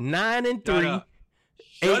go 9-3,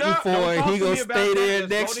 8-4. He gonna stay there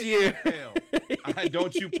next year.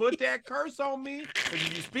 Don't you put that curse on me? Because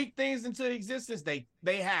if you speak things into existence, they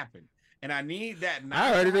happen. And I need that.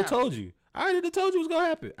 I already told you. I already told you what's gonna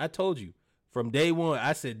happen. I told you from day one.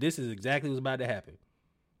 I said this is exactly what's about to happen.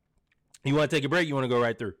 You want to take a break? You want to go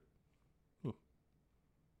right through?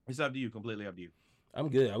 It's up to you. Completely up to you. I'm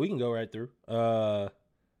good. We can go right through. Because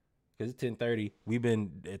it's 10:30.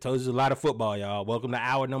 I told you a lot of football, y'all. Welcome to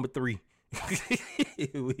hour number 3.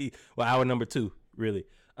 Hour number 2, really.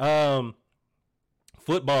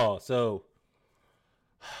 Football. So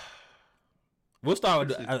we'll start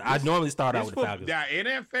with. I normally start out with the Falcons. Yeah,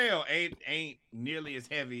 NFL ain't nearly as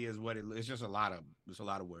heavy as what it's just a lot of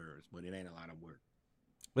words, but it ain't a lot of work.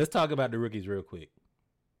 Let's talk about the rookies real quick.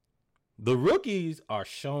 The rookies are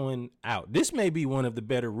showing out. This may be one of the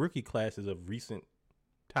better rookie classes of recent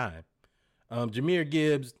time. Jahmyr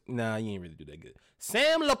Gibbs, nah, you ain't really do that good.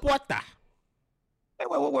 Sam Laporta. Hey,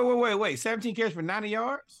 wait. 17 carries for 90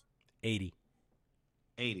 yards? 80.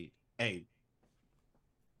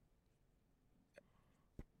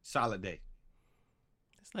 Solid day.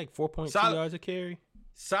 It's like 4.2 yards a carry.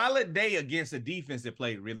 Solid day against a defense that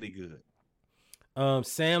played really good.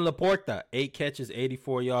 Sam Laporta, 8 catches,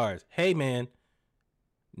 84 yards. Hey, man.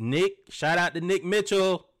 Shout out to Nick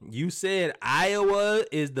Mitchell. You said Iowa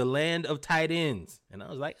is the land of tight ends. And I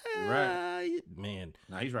was like, right. Man.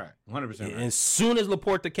 No, he's right. 100% right. And as soon as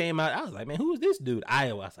Laporta came out, I was like, man, who is this dude?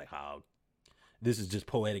 Iowa. I was like, oh, this is just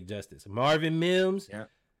poetic justice. Marvin Mims. Yeah.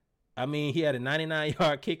 I mean, he had a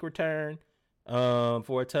 99-yard kick return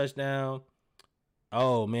for a touchdown.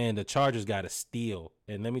 Oh, man, the Chargers got a steal.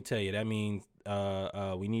 And let me tell you, that means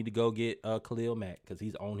we need to go get Khalil Mack because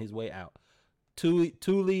he's on his way out. Thule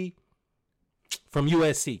from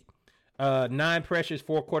USC. 9 pressures,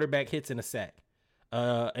 4 quarterback hits, and a sack.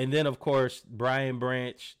 And then, of course, Brian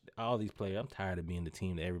Branch, all these players. I'm tired of being the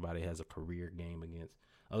team that everybody has a career game against.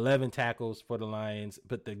 11 tackles for the Lions.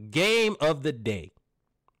 But the game of the day,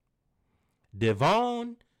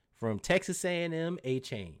 Devon from Texas A&M,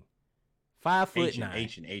 A-Chain. 5'9".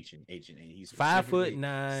 He's 5'9".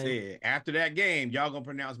 Said, after that game, y'all gonna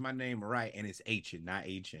pronounce my name right, and it's Achin, not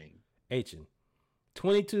A-Chain.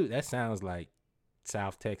 22. That sounds like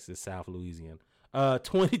South Texas, South Louisiana.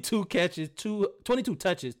 22 catches, 22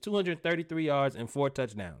 touches, 233 yards, and 4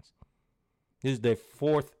 touchdowns. This is their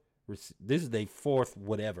fourth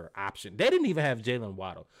whatever option. They didn't even have Jalen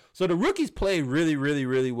Waddle. So the rookies played really, really,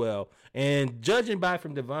 really well. And judging by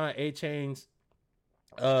from Devon A-Chain's,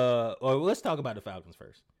 or let's talk about the Falcons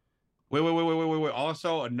first. Wait.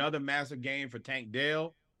 Also, another massive game for Tank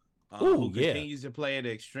Dell, who continues to play at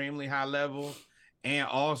an extremely high level. And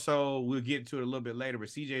also, we'll get to it a little bit later, but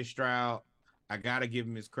CJ Stroud, I got to give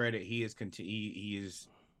him his credit. He is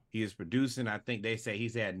producing. I think they say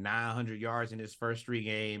he's had 900 yards in his first 3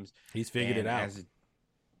 games. He's figured it out.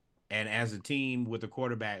 As a team with a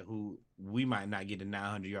quarterback who we might not get to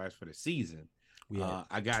 900 yards for the season,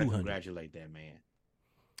 I got to congratulate that man.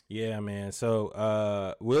 Yeah, man.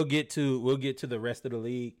 So we'll get to the rest of the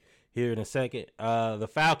league here in a second. The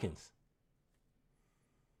Falcons,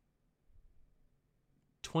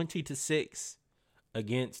 20-6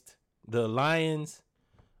 against the Lions.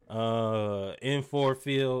 In Ford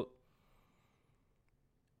Field.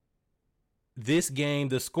 This game,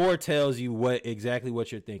 the score tells you exactly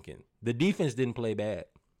what you're thinking. The defense didn't play bad.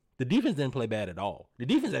 The defense didn't play bad at all. The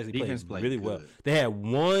defense actually played really well. They had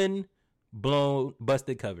one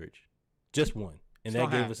busted coverage, just one, and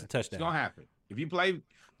that gave us a touchdown. It's gonna happen. If you play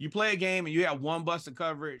a game and you have one busted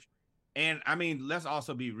coverage, and I mean, let's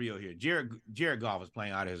also be real here. Jared Goff is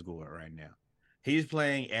playing out of his gourd right now. He's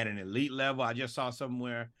playing at an elite level. I just saw it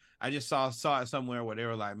somewhere where they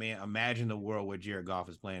were like, man, imagine the world where Jared Goff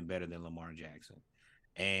is playing better than Lamar Jackson.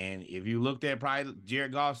 And if you looked at probably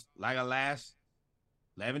Jared Goff's like a last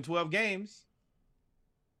 11, 12 games,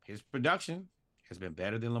 his production has been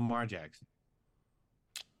better than Lamar Jackson.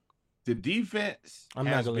 The defense I'm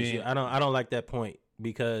not gonna let you. I don't like that point,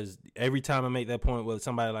 because every time I make that point with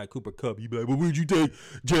somebody like Cooper Kupp, you be like, well, would you take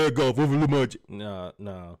Jared Goff over Lamar?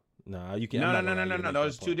 No, you can't. No.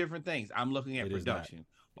 Those are two different things. I'm looking at production.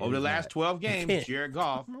 Over the last 12 games, Jared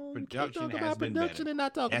Goff production has been better. And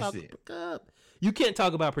not talk about Cooper Kupp. You can't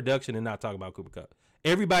talk about production and not talk about Cooper Kupp.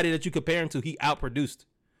 Everybody that you compare him to, he outproduced.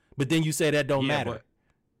 But then you say that don't matter.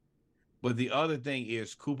 But the other thing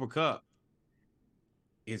is Cooper Kupp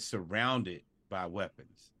is surrounded by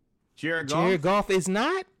weapons. Jared Goff is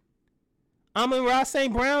not. Amon-Ra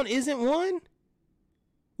St. Brown isn't one.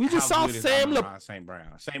 We just saw Sam St.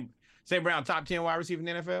 Brown. St. Brown, top 10 wide receiver in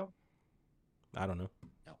the NFL? I don't know.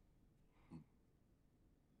 No.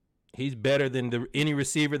 He's better than any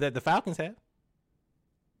receiver that the Falcons have.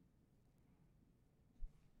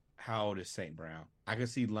 How old is St. Brown? I can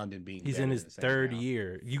see London being. He's in his third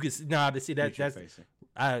year. You can see don't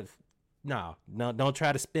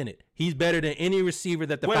try to spin it. He's better than any receiver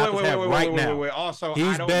that the Falcons have right now. Also,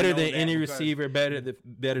 he's better than any receiver. Better than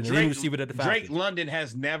any receiver that the Falcons. Drake London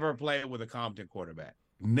has never played with a competent quarterback.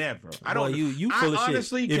 Never. I don't. You full of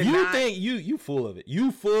shit. If you think you full of it,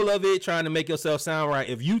 you full of it trying to make yourself sound right.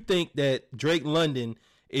 If you think that Drake London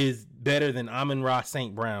is better than Amon-Ra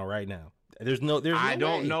St. Brown right now, there's no I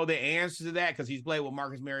don't know the answer to that, because he's played with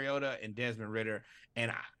Marcus Mariota and Desmond Ridder,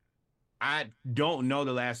 and I don't know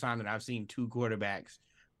the last time that I've seen two quarterbacks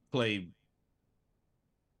play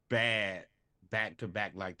bad back to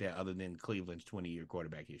back like that, other than Cleveland's 20-year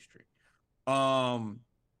quarterback history.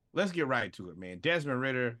 Let's get right to it, man. Desmond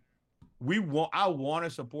Ridder, I want to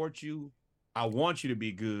support you. I want you to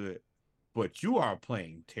be good, but you are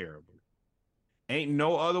playing terribly. Ain't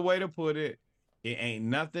no other way to put it. It ain't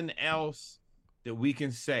nothing else that we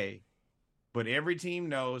can say, but every team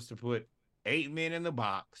knows to put 8 men in the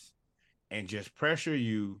box and just pressure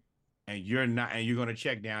you, and you're going to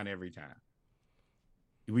check down every time.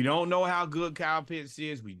 We don't know how good Kyle Pitts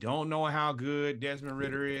is. We don't know how good Desmond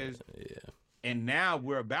Ridder is. Yeah. And now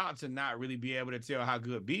we're about to not really be able to tell how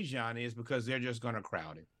good Bijan is, because they're just going to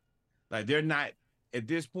crowd him. Like, they're not, at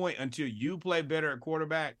this point, until you play better at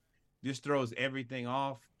quarterback, this throws everything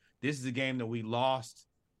off. This is a game that we lost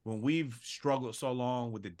when we've struggled so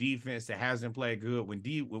long with the defense that hasn't played good.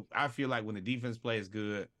 I feel like when the defense plays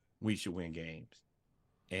good, we should win games.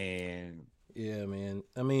 And yeah, man.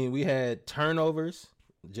 I mean, we had turnovers.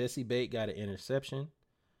 Jesse Bates got an interception.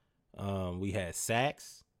 We had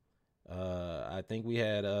sacks. I think we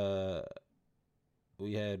had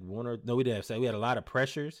we didn't have sacks. We had a lot of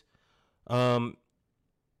pressures.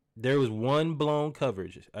 There was one blown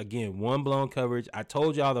coverage. Again, one blown coverage. I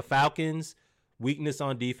told y'all the Falcons' weakness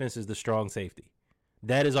on defense is the strong safety.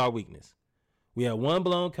 That is our weakness. We had one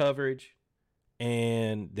blown coverage,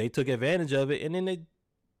 and they took advantage of it. And then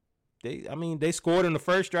they scored in the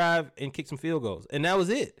first drive and kicked some field goals, and that was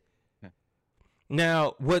it. Yeah.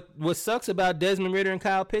 Now, what sucks about Desmond Ridder and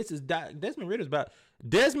Kyle Pitts is Desmond Ridder.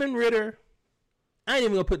 I ain't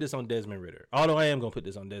even gonna put this on Desmond Ridder, although I am gonna put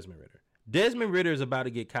this on Desmond Ridder. Desmond Ridder is about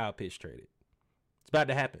to get Kyle Pitts traded. It's about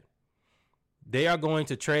to happen. They are going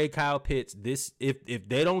to trade Kyle Pitts. If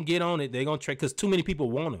they don't get on it, they're going to trade because too many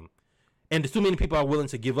people want him. And too many people are willing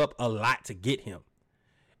to give up a lot to get him.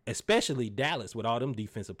 Especially Dallas with all them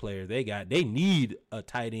defensive players they got. They need a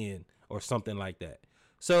tight end or something like that.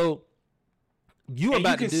 So you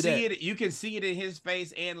about to do that. You can see it in his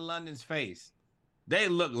face and London's face. They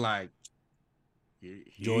look like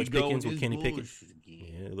George Pickens with Kenny Pickett.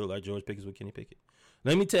 Yeah, it look like George Pickens with Kenny Pickett.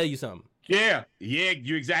 Let me tell you something. Yeah,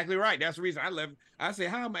 you're exactly right. That's the reason I left. I said,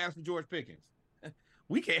 how am I asking for George Pickens?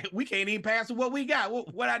 We can't even pass with what we got.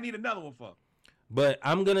 What I need another one for? But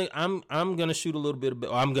I'm gonna shoot a little bit of.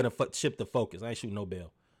 I'm gonna shift the focus. I ain't shooting no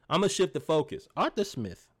bail. I'm gonna shift the focus. Arthur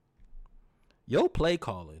Smith, your play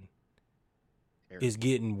calling is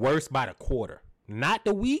getting worse by the quarter. Not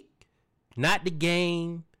the week, not the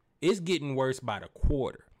game. It's getting worse by the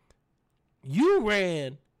quarter. You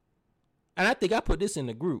ran, and I think I put this in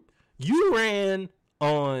the group. You ran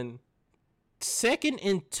on 2nd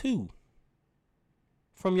and 2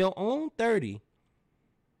 from your own 30.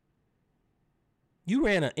 You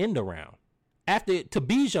ran an end around after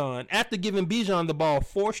giving Bijan the ball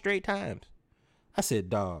 4 straight times. I said,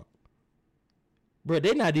 dog, bro,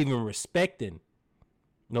 they're not even respecting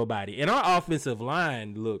nobody. And our offensive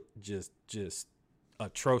line looked just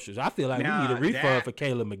atrocious. I feel like we need a refund for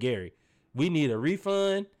Caleb McGarry. We need a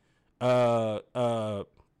refund. And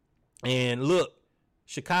look,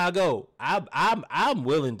 Chicago, I'm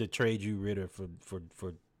willing to trade you Ridder for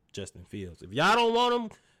Justin Fields. If y'all don't want him,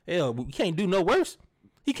 hell, we can't do no worse.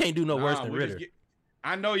 He can't do no worse than Ridder.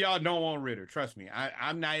 I know y'all don't want Ridder. Trust me.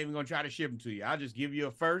 I'm not even gonna try to ship him to you. I'll just give you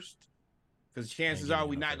a first, because chances are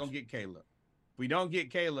we're not gonna get Caleb. If we don't get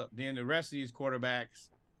Caleb, then the rest of these quarterbacks,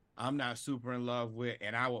 I'm not super in love with,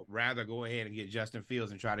 and I would rather go ahead and get Justin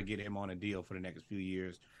Fields and try to get him on a deal for the next few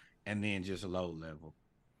years, and then just a low level.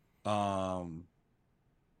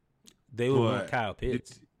 They would want Kyle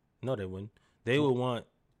Pitts. No, they wouldn't. They would want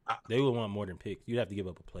more than picks. You'd have to give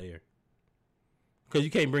up a player. Because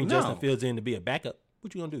you can't bring Justin Fields in to be a backup.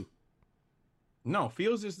 What you gonna do? No,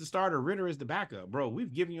 Fields is the starter. Ritter is the backup, bro.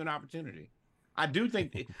 We've given you an opportunity. I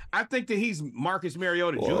think that he's Marcus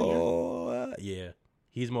Mariota Jr. Yeah,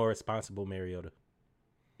 he's more responsible Mariota.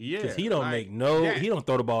 Yeah, because he don't he don't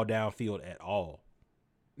throw the ball downfield at all.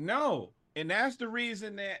 No, and that's the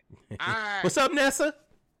reason that What's up, Nessa?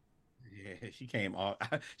 Yeah, she came out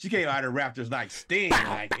of Raptors like Sting,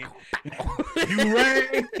 like you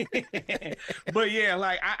ran. But yeah,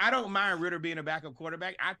 like I don't mind Ritter being a backup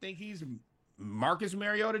quarterback. I think he's Marcus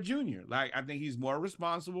Mariota Jr. Like I think he's more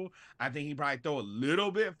responsible. I think he probably throw a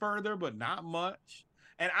little bit further, but not much.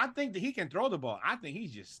 And I think that he can throw the ball. I think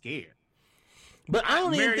he's just scared. But I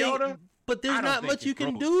don't even think. But there's not much you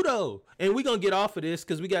can do though. And we're gonna get off of this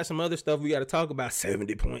because we got some other stuff we got to talk about.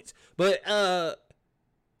 70 points, but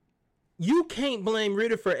you can't blame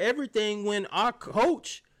Ritter for everything when our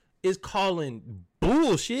coach is calling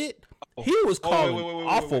bullshit. He was calling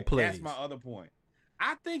awful plays. That's my other point.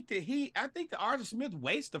 I think that Arthur Smith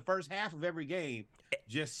wastes the first half of every game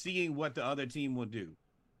just seeing what the other team will do.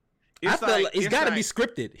 I feel like it's got to be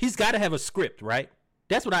scripted. He's got to have a script, right?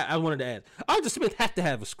 That's what I wanted to ask. Arthur Smith has to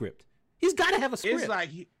have a script. He's got to have a script.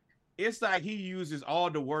 It's like he uses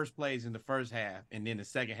all the worst plays in the first half, and then the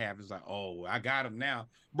second half is like, oh, I got him now.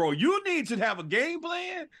 Bro, you need to have a game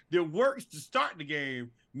plan that works to start the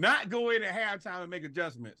game, not go in at halftime and make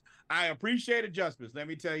adjustments. I appreciate adjustments. Let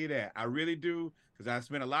me tell you that. I really do, because I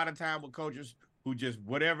spent a lot of time with coaches who just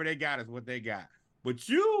whatever they got is what they got. But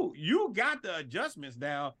you got the adjustments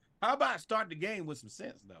now. How about start the game with some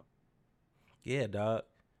sense, though? Yeah, dog.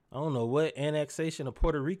 I don't know what annexation of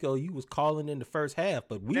Puerto Rico you was calling in the first half,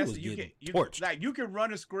 but we was getting torched. Like, you can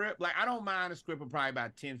run a script. Like, I don't mind a script of probably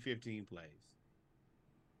about 10, 15 plays.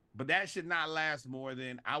 But that should not last more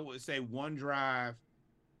than, I would say, 1 drive,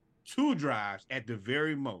 2 drives at the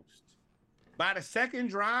very most. By the second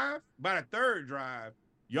drive, by the third drive,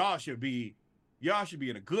 y'all should be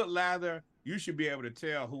in a good lather. You should be able to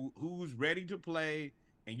tell who's ready to play,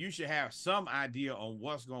 and you should have some idea on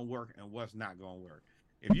what's going to work and what's not going to work.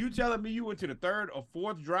 If you telling me you went to the 3rd or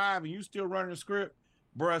 4th drive and you still running the script,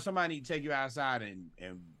 bro, somebody need to take you outside and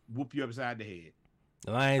whoop you upside the head.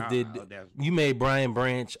 The Lions you made Brian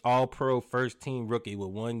Branch all-pro first-team rookie with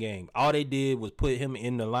 1 game. All they did was put him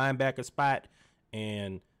in the linebacker spot,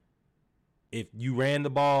 and if you ran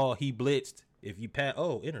the ball, he blitzed. If you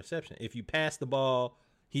interception. If you passed the ball,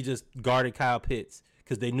 he just guarded Kyle Pitts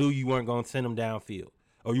because they knew you weren't going to send him downfield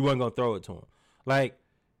or you weren't going to throw it to him. Like,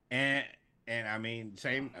 And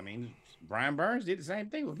Brian Burns did the same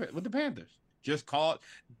thing with the Panthers. Just called.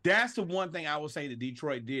 That's the one thing I would say that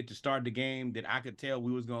Detroit did to start the game that I could tell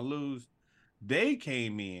we was going to lose. They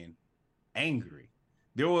came in angry.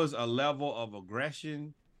 There was a level of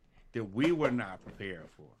aggression that we were not prepared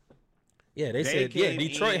for. Yeah, they said,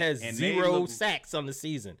 Detroit has 0 sacks on the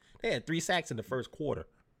season. They had 3 sacks in the first quarter.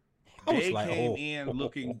 They came in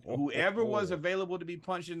looking, whoever was available to be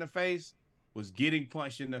punched in the face was getting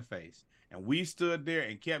punched in the face. And we stood there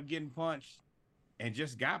and kept getting punched and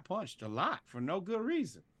just got punched a lot for no good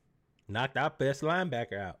reason. Knocked our best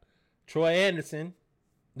linebacker out. Troy Anderson,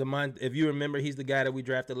 if you remember, he's the guy that we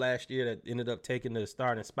drafted last year that ended up taking the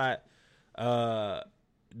starting spot.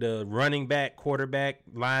 The running back, quarterback,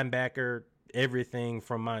 linebacker, everything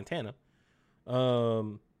from Montana,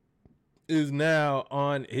 is now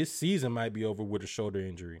on his season, might be over with a shoulder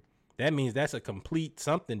injury. That means that's a complete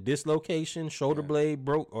dislocation, shoulder blade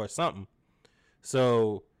broke or something.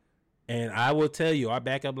 So, and I will tell you, our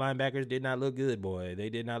backup linebackers did not look good, boy. They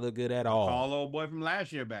did not look good at all. Call old boy from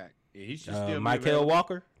last year back. He should still be Michael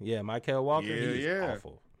Walker. Yeah, Michael Walker. Yeah, he is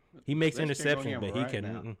awful. He makes interceptions, but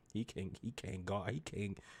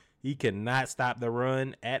he cannot stop the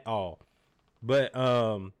run at all. But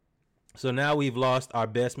so now we've lost our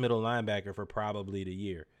best middle linebacker for probably the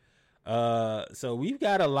year. So we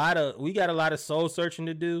got a lot of soul searching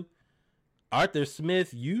to do. Arthur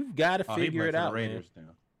Smith, you've got to figure it out, man.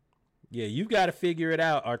 Yeah, you've got to figure it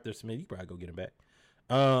out, Arthur Smith. You probably go get him back.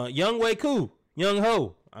 Young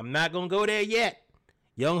Ho. I'm not gonna go there yet.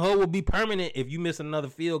 Young Ho will be permanent if you miss another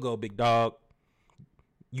field goal, big dog.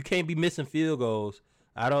 You can't be missing field goals.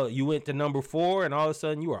 You went to number 4 and all of a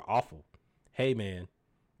sudden you are awful. Hey man,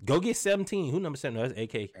 go get 17. Who number 7? No, that's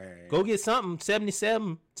AK. Hey. Go get something.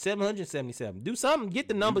 77, 777. Do something. Get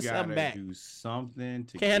the number 7 back. Do something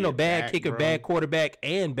to can't have no bad kicker, bad quarterback,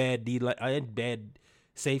 and bad bad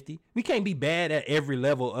safety. We can't be bad at every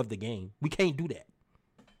level of the game. We can't do that.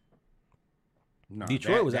 No,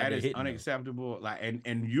 Detroit was out there hitting unacceptable. Them. Like,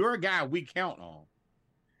 and you're a guy we count on.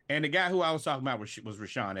 And the guy who I was talking about was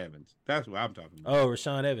Rashawn Evans. That's what I'm talking about. Oh,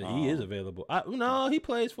 Rashawn Evans. He is available. No, he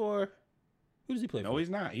plays for. Who does he play for? No, he's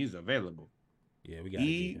not. He's available. Yeah, we got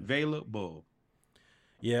available.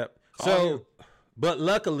 Yep. So, but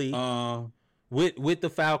luckily, with the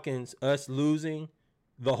Falcons, us losing,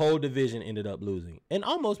 the whole division ended up losing, and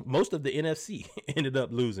almost most of the NFC ended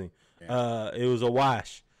up losing. Yeah. It was a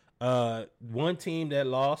wash. One team that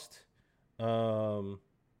lost.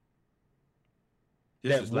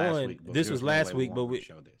 This was last week, but we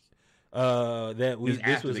showed this.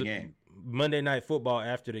 This was the game. Monday Night Football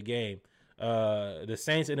after the game. The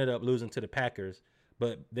Saints ended up losing to the Packers,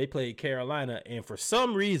 but they played Carolina, and for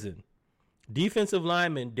some reason, defensive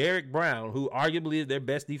lineman Derek Brown, who arguably is their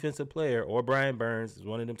best defensive player, or Brian Burns, is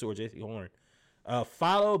one of them two, or J.C. Horn,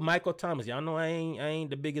 followed Michael Thomas. Y'all know I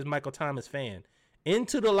ain't the biggest Michael Thomas fan.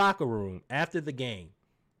 Into the locker room after the game,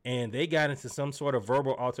 and they got into some sort of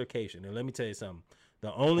verbal altercation. And let me tell you something: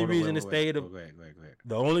 the only reason it stayed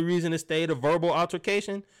a verbal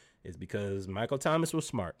altercation is because Michael Thomas was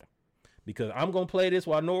smart. Because I'm gonna play this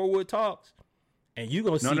while Norwood talks, and you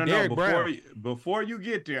gonna see Derek Brown. Before you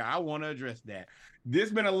get there, I want to address that.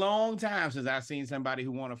 This been a long time since I've seen somebody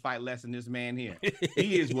who want to fight less than this man here.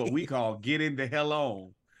 He is what we call getting the hell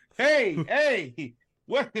on. Hey.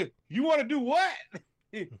 What you want to do? What?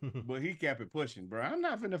 But he kept it pushing, bro. I'm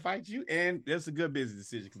not finna fight you, and that's a good business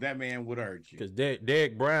decision because that man would hurt you. Because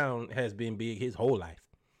Derek Brown has been big his whole life.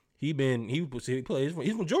 He's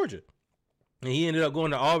from Georgia, and he ended up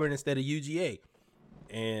going to Auburn instead of UGA,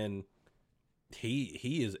 and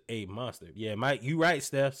he is a monster. Yeah, Mike, you right,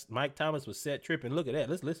 Steph. Mike Thomas was set tripping. Look at that.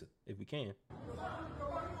 Let's listen if we can.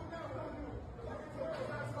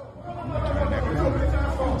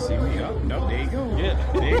 See me up? No, there you go.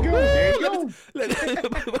 Yeah, there you go.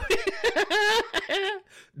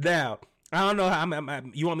 Now, I don't know how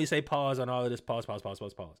you want me to say pause on all of this. Pause.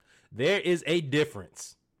 There is a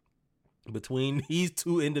difference between these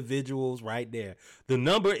two individuals right there. The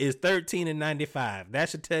number is 13 and 95. That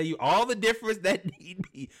should tell you all the difference that need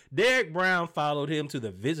be. Derek Brown followed him to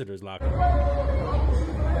the visitors' locker room.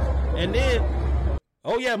 And then,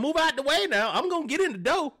 move out the way now. I'm going to get in the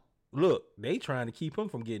dough. Look, they trying to keep him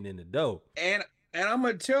from getting in the dough. And I'm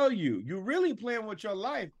going to tell you, you're really playing with your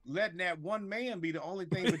life, letting that one man be the only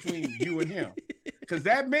thing between you and him. Because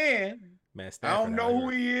that man, I don't know who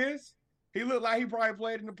he is. He looked like he probably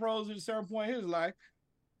played in the pros at a certain point in his life.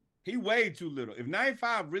 He weighed too little. If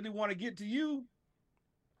 95 really want to get to you,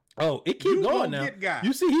 Oh, it keeps You going gonna now. get got.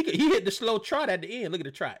 You see, he hit the slow trot at the end. Look at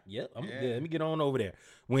the trot. Yep, I'm good. Let me get on over there.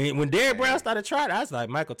 When Derrick Brown started trot, I was like,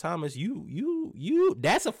 Michael Thomas, you.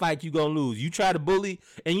 That's a fight you gonna lose. You try to bully,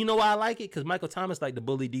 and you know why I like it? Because Michael Thomas like to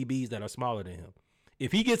bully DBs that are smaller than him.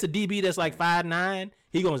 If he gets a DB that's like 5'9",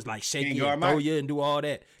 he gonna like shake you, and throw you, and do all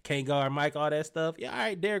that. Can't guard Mike, all that stuff. Yeah, all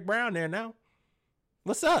right, Derrick Brown there now.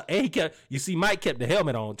 What's up? And you see, Mike kept the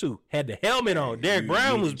helmet on too. Had the helmet on. Derrick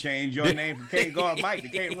Brown was change your name from Can't Guard Mike to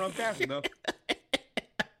Can't Run Fast Enough.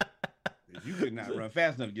 You could not run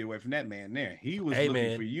fast enough to get away from that man there. He was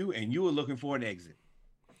looking for you, and you were looking for an exit.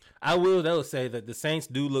 I will though say that the Saints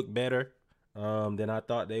do look better than I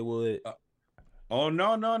thought they would.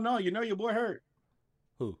 No! You know your boy hurt.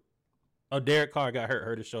 Who? Oh, Derek Carr got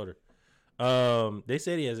hurt his shoulder. They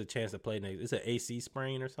said he has a chance to play next. It's an AC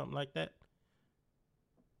sprain or something like that.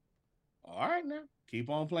 All right, now keep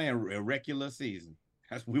on playing a regular season.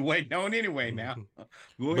 That's what we waiting on anyway. Now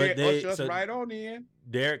go ahead, usher us right on in.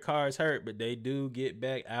 Derek Carr is hurt, but they do get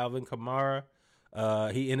back Alvin Kamara.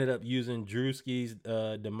 He ended up using Drewski's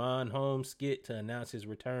Damon Holmes skit to announce his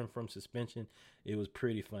return from suspension. It was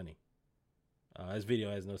pretty funny. This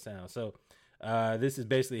video has no sound, so this is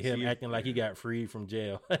basically him acting like he got freed from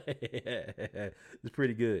jail. It's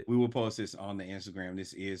pretty good. We will post this on the Instagram.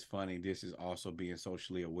 This is funny. This is also being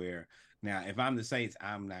socially aware. Now, if I'm the Saints,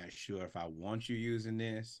 I'm not sure if I want you using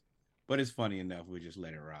this, but it's funny enough. We'll just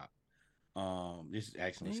let it rock. This is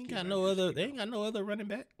excellent. They ain't got no other running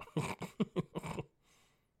back.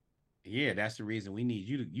 Yeah, that's the reason we need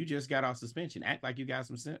you to. You just got off suspension. Act like you got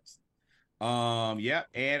some sense.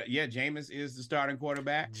 Jameis is the starting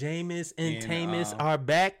quarterback. Jameis and Tamis are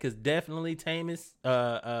back because definitely Tamis,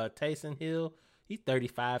 Taysom Hill, he's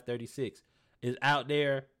 35, 36, is out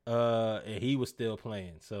there, and he was still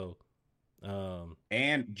playing. So,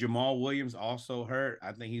 and Jamal Williams also hurt.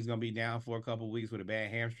 I think he's gonna be down for a couple of weeks with a bad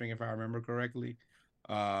hamstring, if I remember correctly.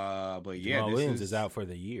 But yeah, Jamal Williams is out for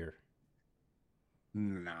the year.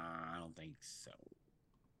 Nah, I don't think so.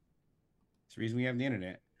 It's the reason we have the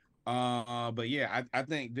internet. But yeah, I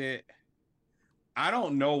think that I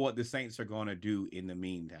don't know what the Saints are going to do in the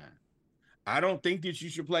meantime. I don't think that you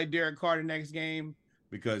should play Derek Carr the next game,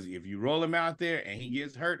 because if you roll him out there and he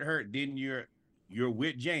gets hurt, then you're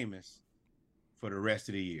with Jameis for the rest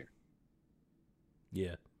of the year.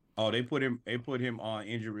 Yeah. Oh, they put him on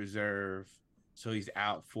injured reserve, so he's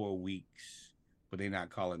out 4 weeks, but they're not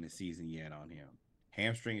calling the season yet on him.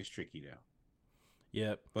 Hamstring is tricky though.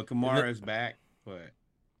 Yep. But Kamara is back, but.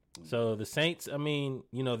 So the Saints, I mean,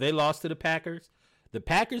 they lost to the Packers. The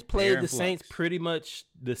Packers played the Saints pretty much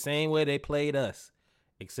the same way they played us,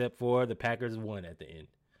 except for the Packers won at the end.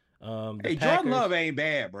 Jordan Love ain't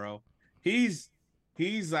bad, bro. He's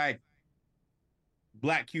like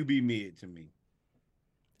black QB mid to me.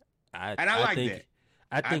 I like that.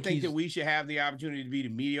 I think that we should have the opportunity to be the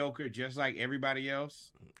mediocre just like everybody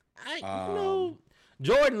else.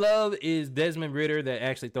 Jordan Love is Desmond Ridder that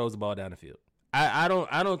actually throws the ball down the field. I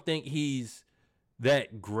don't think he's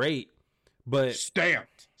that great, but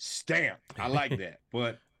stamped. I like that.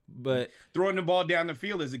 But throwing the ball down the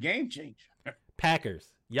field is a game changer.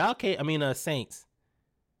 Packers, y'all can't. I mean, Saints.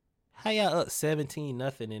 How y'all up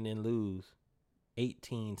 17-0 and then lose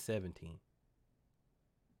 18-17?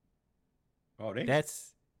 Oh,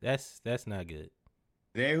 that's not good.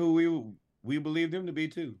 They're who we believe them to be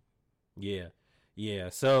too. Yeah.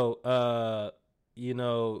 So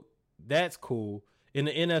that's cool. In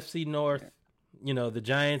the NFC North, the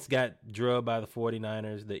Giants got drubbed by the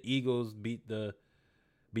 49ers. The Eagles beat the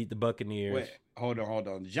Buccaneers. Wait, hold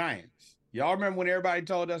on. The Giants. Y'all remember when everybody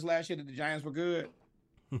told us last year that the Giants were good?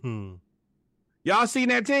 Y'all seen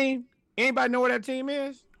that team? Anybody know where that team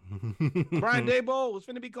is? Brian Daboll was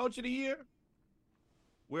finna be coach of the year.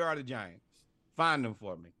 Where are the Giants? Find them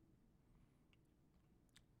for me.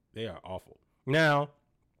 They are awful. Now,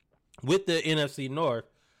 with the NFC North,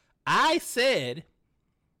 I said,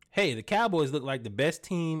 hey, the Cowboys look like the best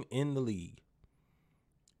team in the league.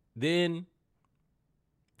 Then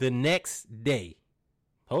the next day,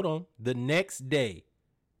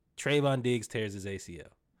 Trayvon Diggs tears his ACL.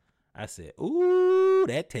 I said, ooh,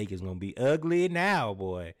 that take is going to be ugly now,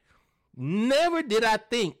 boy. Never did I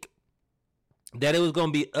think that it was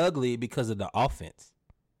going to be ugly because of the offense.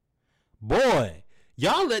 Boy,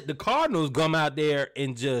 y'all let the Cardinals come out there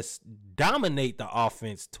and just dominate the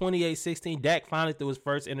offense. 28-16. Dak finally threw his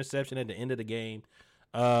first interception at the end of the game.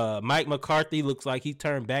 Mike McCarthy looks like he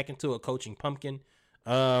turned back into a coaching pumpkin.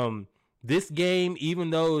 This game,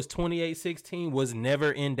 even though it was 28-16, was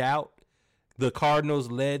never in doubt. The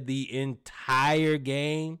Cardinals led the entire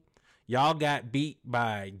game. Y'all got beat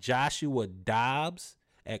by Joshua Dobbs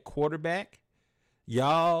at quarterback.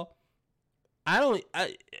 y'all.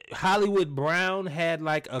 Hollywood Brown had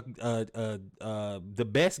like the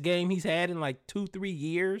best game he's had in like 2-3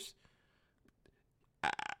 years.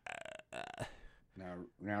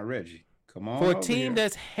 Now Reggie, come on. For a team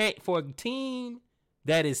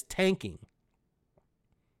that is tanking.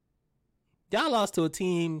 Y'all lost to a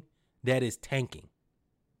team that is tanking.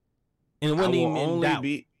 And it wasn't even in doubt.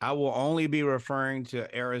 I will only be referring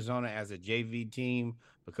to Arizona as a JV team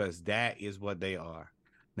because that is what they are.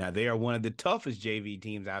 Now, they are one of the toughest JV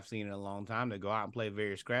teams I've seen in a long time to go out and play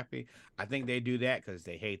very scrappy. I think they do that because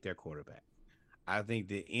they hate their quarterback. I think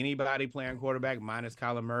that anybody playing quarterback minus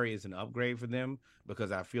Kyler Murray is an upgrade for them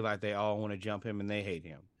because I feel like they all want to jump him and they hate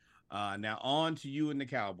him. Now, on to you and the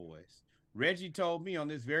Cowboys. Reggie told me on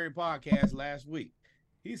this very podcast last week,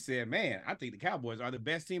 he said, man, I think the Cowboys are the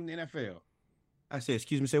best team in the NFL. I said,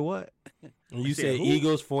 excuse me, say what? And you said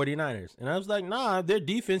Eagles, 49ers. And I was like, nah, their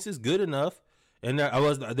defense is good enough. And their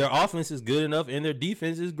offense is good enough, and their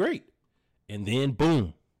defense is great. And then,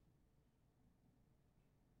 boom.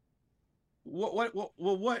 What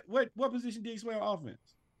position did you explain on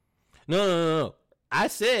offense? No. I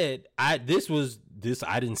said I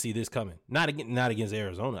didn't see this coming. Not against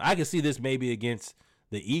Arizona. I could see this maybe against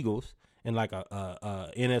the Eagles and like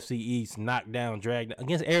a NFC East knockdown drag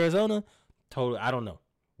against Arizona. Totally, I don't know.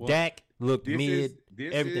 Well, Dak looked mid,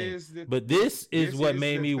 everything. But this is what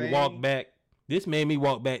made me walk back. This made me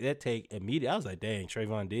walk back that take immediately. I was like, dang,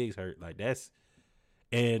 Trayvon Diggs hurt. Like that's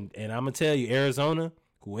and I'm gonna tell you, Arizona,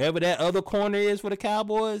 whoever that other corner is for the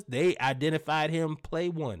Cowboys, they identified him play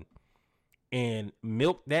one and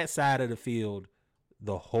milked that side of the field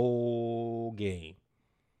the whole game.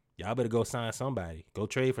 Y'all better go sign somebody. Go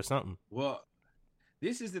trade for something. Well,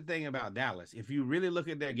 this is the thing about Dallas. If you really look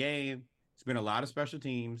at their game, it's been a lot of special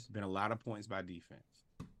teams, been a lot of points by defense.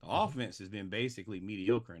 The offense has been basically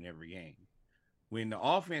mediocre in every game. When the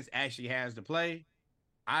offense actually has to play,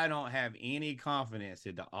 I don't have any confidence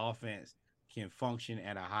that the offense can function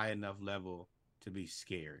at a high enough level to be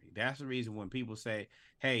scary. That's the reason when people say,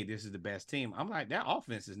 hey, this is the best team, I'm like, that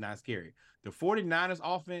offense is not scary. The 49ers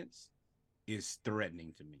offense is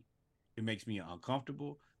threatening to me. It makes me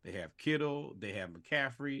uncomfortable. They have Kittle, they have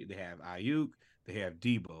McCaffrey, they have Ayuk, they have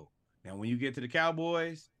Debo. Now, when you get to the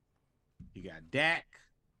Cowboys, you got Dak,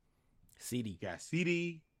 CD. You got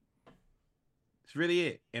CD. That's really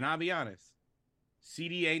it. And I'll be honest,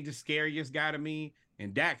 CD ain't the scariest guy to me,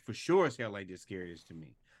 and Dak for sure as hell ain't the scariest to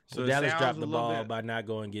me. So Dallas dropped the ball by not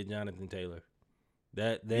going and get Jonathan Taylor.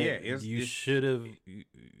 You should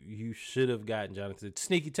have gotten Jonathan.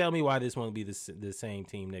 Sneaky, tell me why this won't be the same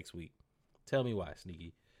team next week. Tell me why,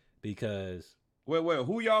 Sneaky. Because wait,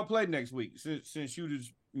 who y'all play next week? Since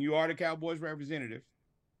you are the Cowboys representative,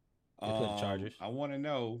 they play the Chargers. I want to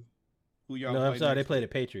know who y'all. No, I'm sorry, they play the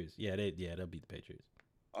Patriots. Yeah, they'll beat the Patriots.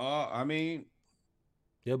 I mean,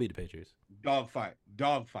 they'll beat the Patriots. Dogfight.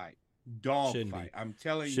 I'm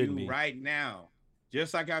telling you right now,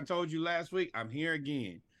 just like I told you last week, I'm here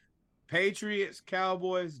again. Patriots,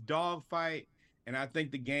 Cowboys, dogfight, and I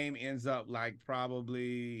think the game ends up like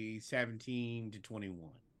probably 17-21.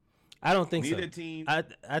 I don't think Neither so. Team.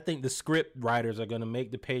 I think the script writers are going to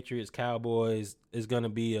make the Patriots Cowboys is going to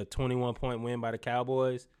be a 21-point win by the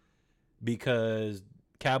Cowboys because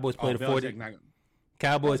Cowboys play the 40.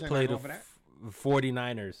 Cowboys play the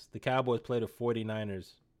 49ers. The Cowboys play the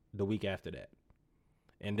 49ers the week after that.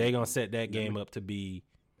 And they're going to set that game up to be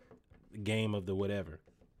the game of the whatever.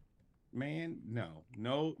 Man, no.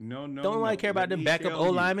 Don't care about them backup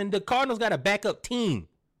O-linemen. The Cardinals got a backup team.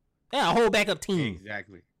 They got a whole backup team.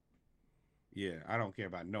 Exactly. Yeah, I don't care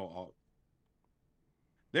about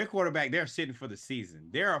their quarterback. They're sitting for the season.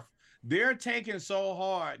 They're taking so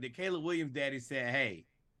hard that Caleb Williams' daddy said, "Hey,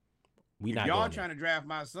 if y'all trying to draft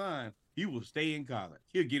my son, he will stay in college.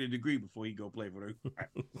 He'll get a degree before he go play for the."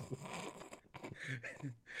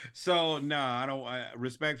 So no, I don't.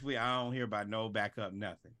 Respectfully, I don't hear about no backup,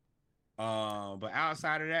 nothing. But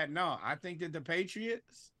outside of that, no. I think that the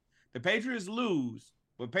Patriots lose,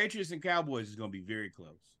 but Patriots and Cowboys is going to be very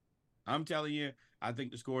close. I'm telling you, I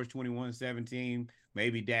think the score is 21-17.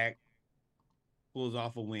 Maybe Dak pulls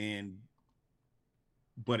off a win,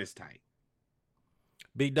 but it's tight.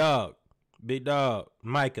 Big dog,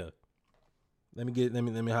 Micah. Let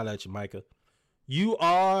me holler at you, Micah. You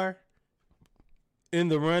are in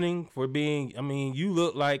the running for being. I mean, you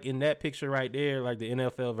look like in that picture right there, like the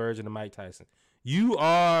NFL version of Mike Tyson. You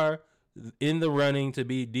are in the running to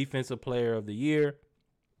be Defensive Player of the Year.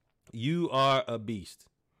 You are a beast.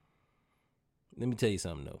 Let me tell you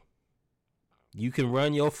something though. You can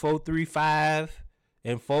run your 4-3-5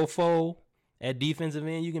 and 4-4 at defensive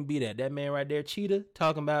end, you can be that. That man right there, Cheetah,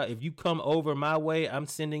 talking about if you come over my way, I'm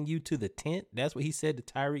sending you to the tent. That's what he said to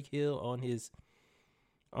Tyreek Hill on his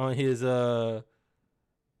no,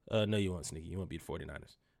 you want Sneaky. You want to beat the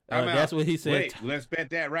 49ers. That's what he said. Wait, let's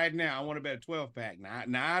bet that right now. I want to bet a 12-pack.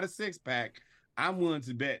 Not a 6-pack. I'm willing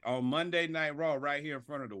to bet on Monday Night Raw right here in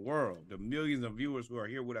front of the world. The millions of viewers who are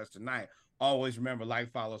here with us tonight. Always remember,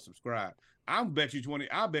 like, follow, subscribe. I'll bet you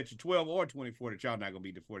 12 or 24 that y'all not gonna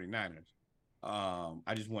beat the 49ers.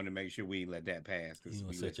 I just wanted to make sure we let that pass. You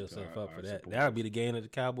gonna set yourself up for that. That'll be the game that the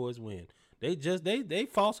Cowboys win. They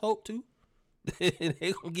false hope too. They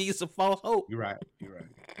gonna give you some false hope. You're right.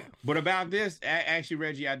 But about this, actually,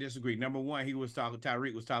 Reggie, I disagree. Number one,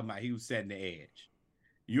 Tyreek was talking about he was setting the edge.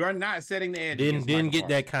 You are not setting the edge. Didn't get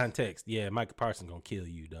that context. Yeah, Micah Parsons gonna kill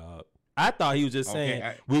you, dog. I thought he was just saying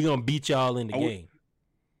we're gonna beat y'all in the game.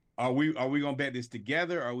 Are we gonna bet this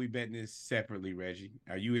together, or are we betting this separately, Reggie?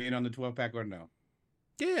 Are you in on the 12-pack or no?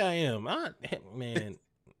 Yeah, I am. Man,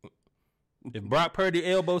 if Brock Purdy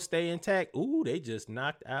elbow stay intact, they just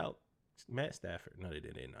knocked out Matt Stafford. No, they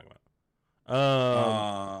didn't. They knocked him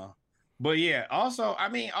out. But yeah, also,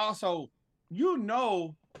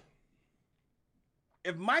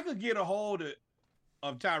 if Michael get a hold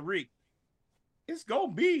of Tyreek, it's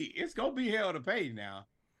gonna be hell to pay now.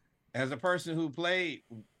 As a person who played,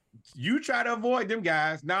 you try to avoid them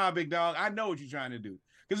guys. Nah, big dog, I know what you're trying to do.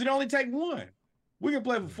 Because it only take one. We can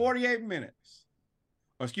play for 48 minutes.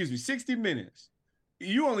 Or 60 minutes.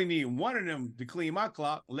 You only need one of them to clean my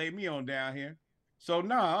clock, lay me on down here. So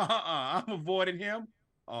I'm avoiding him.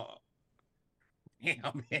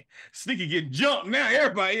 Yeah, man. Sneaky getting jumped now.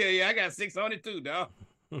 Everybody, yeah, I got 6 on it too, dog.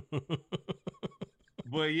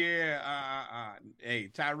 But yeah, hey,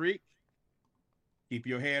 Tyreek, keep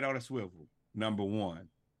your head on a swivel. Number one.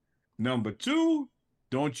 Number two,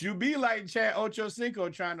 don't you be like Chad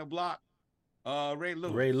Ochocinco trying to block Ray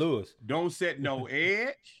Lewis. Don't set no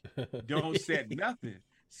edge. Don't set nothing.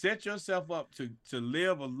 Set yourself up to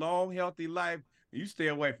live a long, healthy life. You stay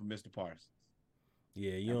away from Mr. Parsons.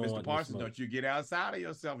 Yeah, you don't want Mr. Parsons, don't you get outside of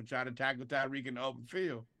yourself and try to tackle Tyreek in the open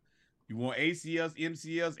field. You want ACLs,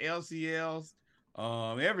 MCLs,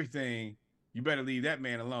 LCLs, everything. You better leave that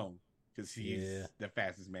man alone because he's the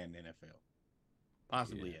fastest man in the NFL.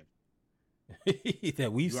 Possibly ever.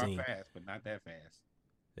 That we've seen. You are fast, but not that fast.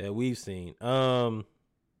 That we've seen.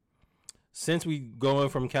 Since we going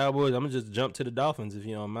from Cowboys, I'm gonna just jump to the Dolphins if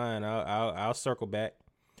you don't mind. I'll circle back.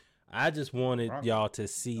 I just wanted y'all to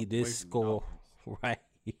see this score right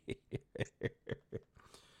here.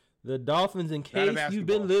 The Dolphins, in case you've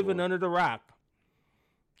been living under the rock.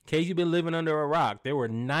 There were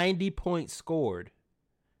 90 points scored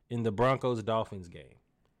in the Broncos-Dolphins game.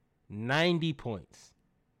 90 points.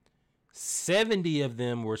 70 of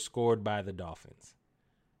them were scored by the Dolphins.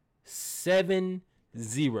 7-0.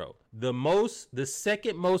 The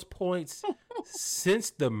second most points since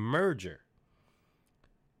the merger.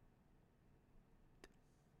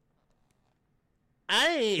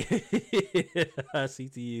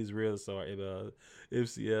 CTE is real sorry about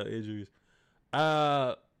MCL injuries.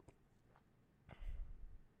 I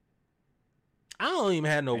don't even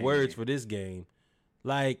have no words for this game.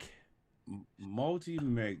 Like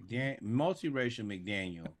multiracial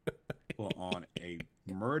McDaniel put on a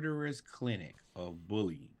murderous clinic of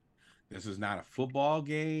bullying. This is not a football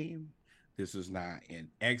game. This is not an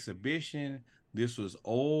exhibition. This was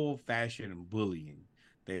old-fashioned bullying.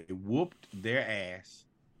 They whooped their ass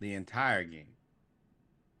the entire game.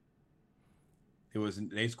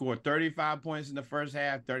 They scored 35 points in the first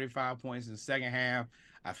half, 35 points in the second half.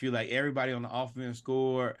 I feel like everybody on the offense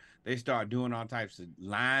scored. They start doing all types of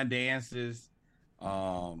line dances.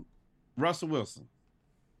 Russell Wilson.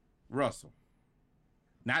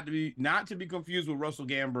 Not to be confused with Russell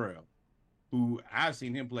Gambrell, who I've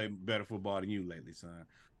seen him play better football than you lately, son.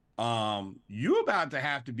 You about to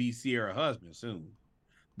have to be Sierra's husband soon.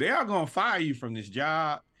 They are going to fire you from this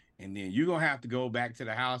job, and then you're going to have to go back to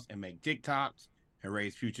the house and make TikToks and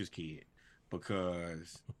raise Future's kid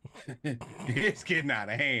because it's getting out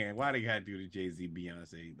of hand. Why they got to do the Jay-Z,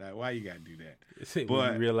 Beyonce? Like, why you got to do that?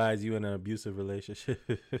 But you realize you in an abusive relationship.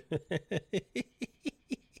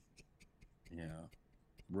 Yeah.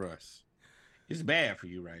 Russ, it's bad for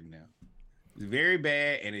you right now. It's very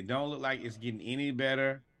bad, and it don't look like it's getting any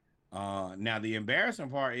better. Now, the embarrassing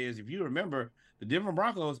part is, if you remember, the Denver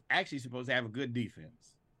Broncos actually supposed to have a good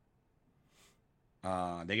defense.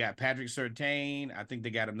 They got Patrick Surtain. I think they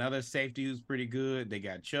got another safety who's pretty good. They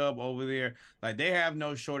got Chubb over there. Like, they have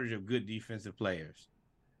no shortage of good defensive players.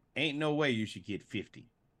 Ain't no way you should get 50.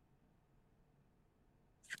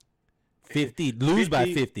 50, lose 50. By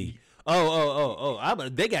 50. Oh.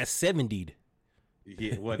 They got 70'd.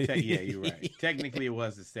 Yeah, well, you're right. Technically, it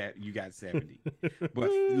was you got 70,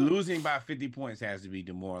 but losing by 50 points has to be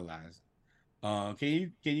demoralizing.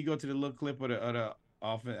 Can you go to the little clip of the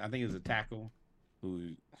offense? I think it was a tackle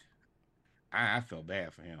who I felt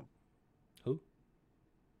bad for him. Who?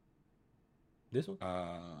 This one?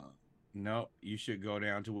 No, you should go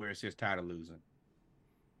down to where it says tired of losing.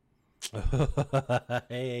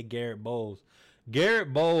 Hey, Garrett Bowles.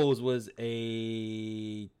 Garrett Bowles was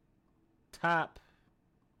a top.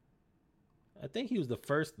 I think he was the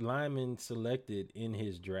first lineman selected in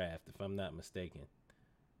his draft, if I'm not mistaken.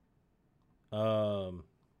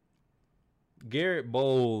 Garrett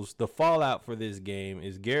Bowles, the fallout for this game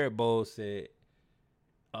is Garrett Bowles said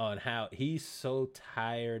on how he's so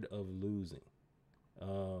tired of losing.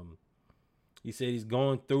 He said he's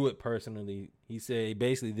going through it personally. He said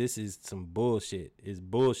basically this is some bullshit. It's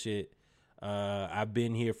bullshit. I've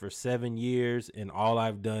been here for 7 years and all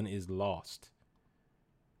I've done is lost.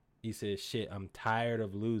 He said, shit, I'm tired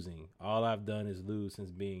of losing. All I've done is lose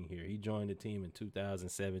since being here. He joined the team in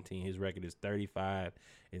 2017. His record is 35-66.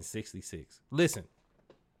 Listen,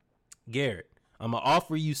 Garrett, I'm going to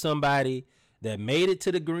offer you somebody that made it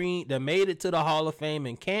to the Hall of Fame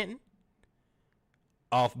in Canton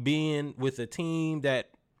off being with a team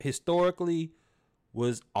that historically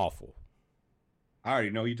was awful. I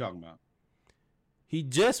already know who you're talking about. He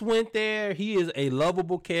just went there. He is a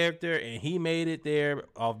lovable character, and he made it there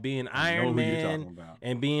off being Iron Man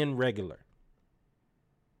and being regular.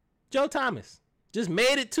 Joe Thomas just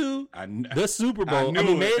made it to the Super Bowl.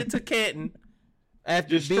 Made it to Canton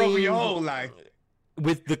after just being your whole life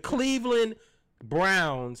with the Cleveland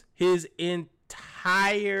Browns his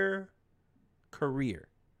entire career.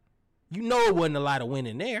 You know it wasn't a lot of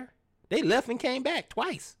winning there. They left and came back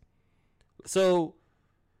twice. So,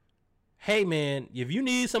 hey, man, if you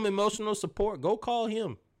need some emotional support, go call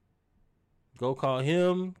him. Go call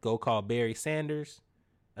him. Go call Barry Sanders.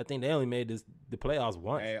 I think they only made the playoffs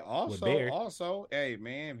once. Hey, also, hey,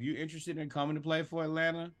 man, if you're interested in coming to play for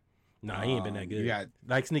Atlanta. Nah, he ain't been that good.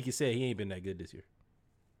 Like Sneaky said, he ain't been that good this year.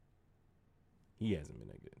 He hasn't been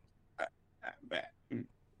that good.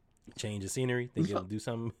 Change the scenery. Think he'll do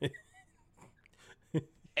something.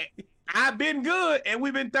 I've been good, and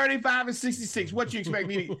we've been 35-66. What you expect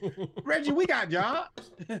me to... Reggie, we got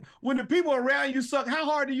jobs. When the people around you suck, how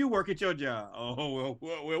hard do you work at your job? Oh,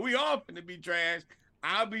 well we all finna be trash.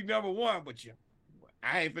 I'll be number one, but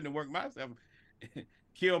I ain't finna work myself.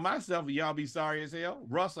 Kill myself, and y'all be sorry as hell.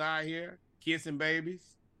 Russell out here, kissing babies.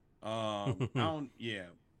 Look,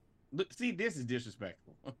 see, this is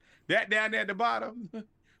disrespectful. That down there at the bottom...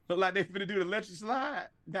 Look like they finna do the electric slide.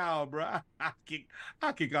 No, bro. I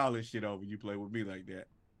kick all this shit over. You play with me like that.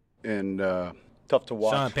 And tough to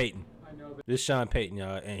watch. Sean Payton. This is Sean Payton,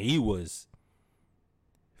 y'all, and he was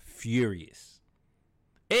furious.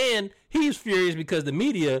 And he's furious because the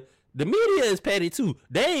media is petty too.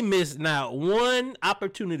 They ain't missed not one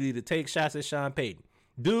opportunity to take shots at Sean Payton.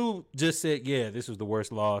 Dude just said, yeah, this was the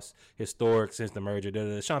worst loss historic since the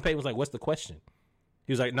merger. Sean Payton was like, what's the question?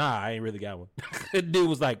 He was like, nah, I ain't really got one. The dude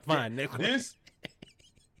was like, fine. This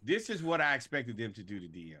is what I expected them to do to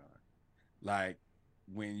Dion. Like,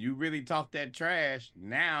 when you really talk that trash,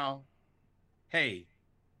 now, hey,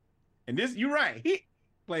 and this, you're right. He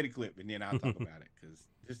play the clip, and then I'll talk about it, because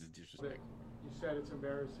this is disrespectful. You said it's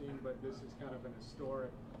embarrassing, but this is kind of an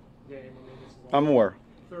historic game. I mean, this is I'm aware.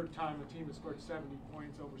 Third time the team has scored 70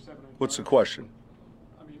 points over 700. What's the question?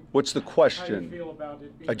 What's the question? How do you feel about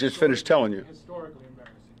it being I just finished telling you. Historically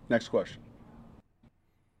embarrassing. Next question.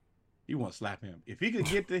 You want to slap him. If he could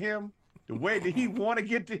get to him the way that he want to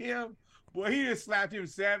get to him, boy, he just slapped him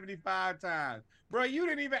 75 times. Bro, you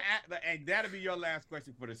didn't even act, and that'll be your last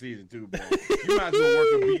question for the season too, bro. You might as well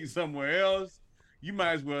work a beat somewhere else. You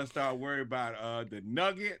might as well start worrying about the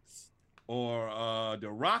Nuggets or the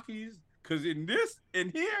Rockies, because in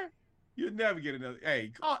here, you'll never get another.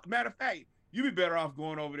 Hey, matter of fact, you'd be better off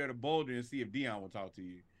going over there to Boulder and see if Dion will talk to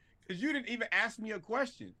you. Because you didn't even ask me a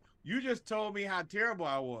question. You just told me how terrible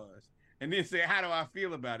I was. And then said, how do I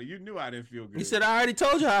feel about it? You knew I didn't feel good. He said, I already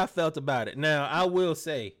told you how I felt about it. Now, I will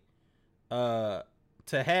say, to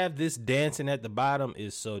have this dancing at the bottom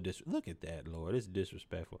is so look at that, Lord. It's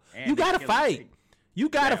disrespectful. And you got to fight. You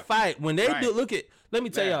got to fight. When they do, let me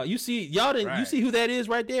tell y'all, you see who that is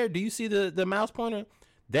right there? Do you see the mouse pointer?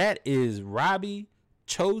 That is Robbie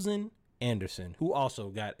Chosen Anderson, who also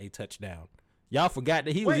got a touchdown. Y'all forgot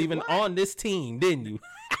that he was even on this team, didn't you?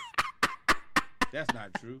 That's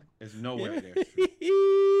not true. There's no way that's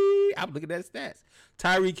true. I'm looking at stats.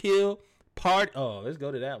 Tyreek Hill, let's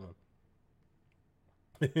go to that one.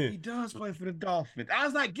 He does play for the Dolphins. I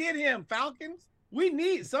was like, get him, Falcons. We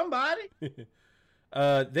need somebody.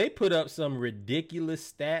 They put up some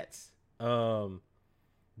ridiculous stats.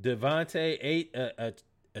 Devontae ate a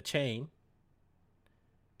chain.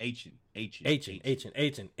 18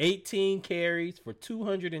 carries for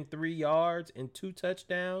 203 yards and 2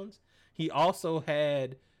 touchdowns. He also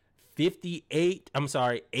had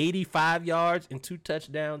 85 yards and 2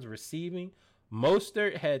 touchdowns receiving.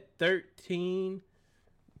 Mostert had 13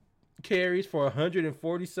 carries for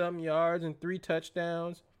 140 something yards and 3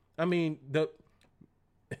 touchdowns. I mean,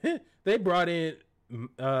 they brought in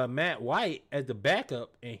Matt White as the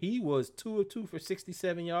backup, and he was 2 of 2 for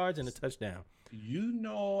 67 yards and a touchdown. You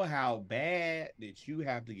know how bad that you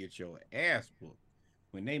have to get your ass whooped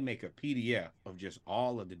when they make a PDF of just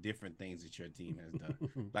all of the different things that your team has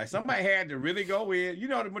done. Like somebody had to really go in. You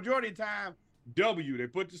know, the majority of the time, they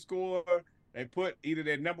put the score, they put either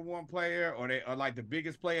their number one player or they are like the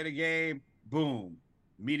biggest player of the game. Boom,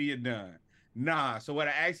 media done. Nah. So what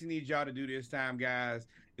I actually need y'all to do this time, guys,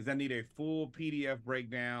 is I need a full PDF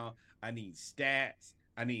breakdown. I need stats.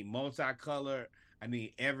 I need multicolor. I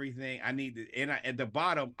need everything. At the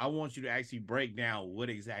bottom, I want you to actually break down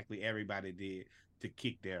what exactly everybody did to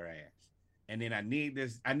kick their ass. And then I need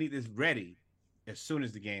this ready as soon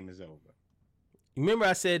as the game is over. Remember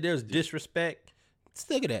I said there's disrespect? Let's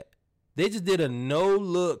look at that. They just did a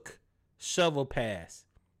no-look shovel pass.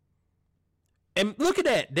 And look at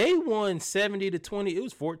that. They won 70-20. It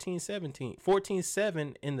was 14-17.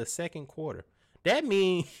 14-7 in the second quarter. That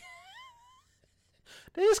means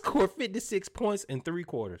they scored 56 points in 3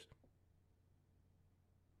 quarters.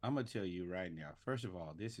 I'm going to tell you right now. First of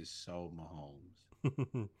all, this is so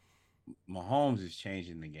Mahomes. Mahomes is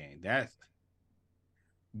changing the game.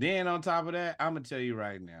 Then on top of that, I'm going to tell you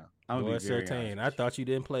right now. Surtain. I thought you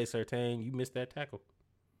didn't play, Surtain. You missed that tackle.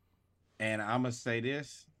 And I'm going to say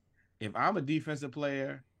this. If I'm a defensive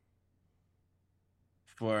player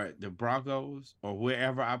for the Broncos or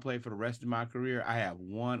wherever I play for the rest of my career, I have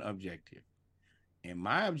one objective. And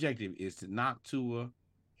my objective is to knock Tua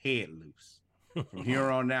head loose. From here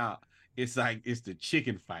on out, it's like it's the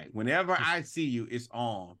chicken fight. Whenever I see you, it's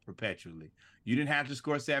on perpetually. You didn't have to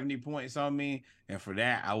score 70 points on me, and for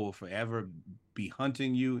that, I will forever be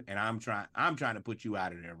hunting you. And I'm trying to put you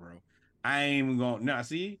out of there, bro. I ain't even gonna. Nah,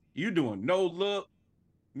 see, you doing no look.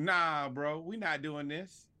 Nah, bro, we not doing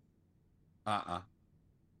this.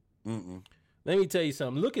 Mm-mm. Let me tell you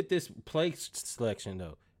something. Look at this play selection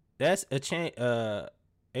though. That's a chain. I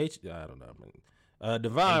don't know.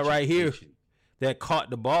 Devon right here that caught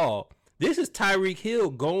the ball. This is Tyreek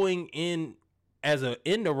Hill going in as an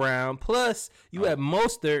end around. Plus, you have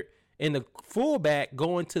Mostert and the fullback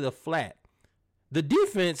going to the flat. The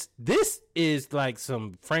defense. This is like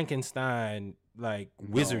some Frankenstein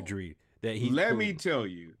wizardry that he. Let me tell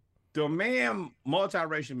you, the man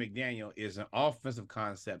multiracial McDaniel is an offensive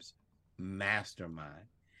concepts mastermind.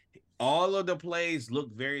 All of the plays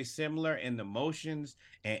look very similar in the motions,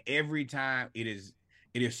 and every time it is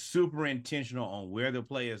super intentional on where the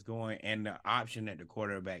play is going and the option that the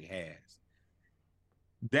quarterback has.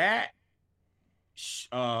 That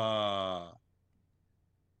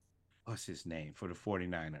what's his name for the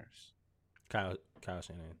 49ers? Kyle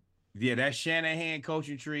Shanahan. Yeah, that Shanahan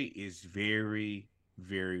coaching tree is very,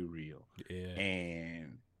 very real. Yeah.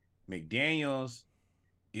 And McDaniels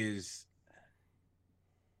is,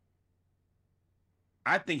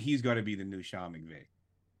 I think he's going to be the new Sean McVay.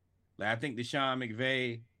 I think the Sean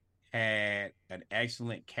McVay had an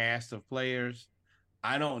excellent cast of players.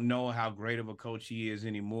 I don't know how great of a coach he is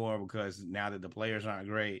anymore because now that the players aren't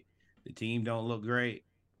great, the team don't look great.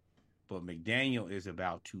 But McDaniel is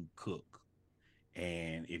about to cook.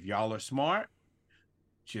 And if y'all are smart,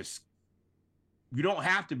 you don't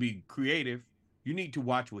have to be creative. You need to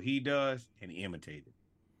watch what he does and imitate it.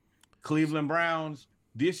 Cleveland Browns,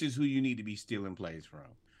 this is who you need to be stealing plays from.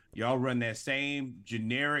 Y'all run that same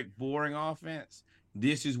generic, boring offense.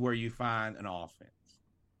 This is where you find an offense.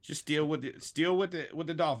 Just steal what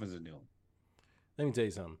the Dolphins are doing. Let me tell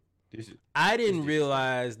you something. I didn't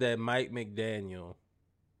realize that Mike McDaniel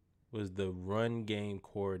was the run game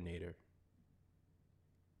coordinator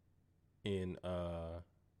in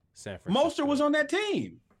San Francisco. Mostert was on that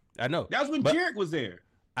team. I know. That's when Jarrett was there.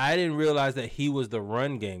 I didn't realize that he was the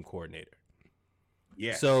run game coordinator.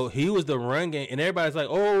 Yeah. So he was the run game, and everybody's like,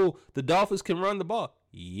 "Oh, the Dolphins can run the ball."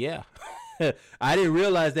 Yeah. I didn't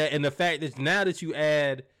realize that, and the fact that now that you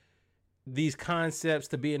add these concepts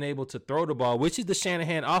to being able to throw the ball, which is the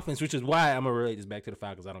Shanahan offense, which is why I'm gonna relate this back to the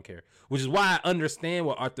Falcons. I don't care. Which is why I understand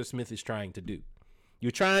what Arthur Smith is trying to do.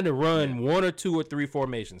 You're trying to run 1 or 2 or 3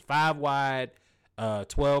 formations, 5 wide,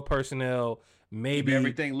 12 personnel, maybe keep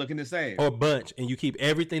everything looking the same, or bunch, and you keep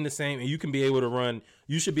everything the same, and you can be able to run.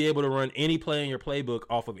 You should be able to run any play in your playbook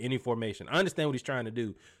off of any formation. I understand what he's trying to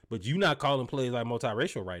do, but you're not calling plays like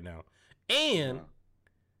multiracial right now. And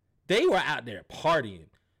they were out there partying.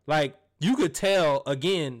 Like, you could tell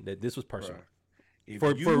again that this was personal. If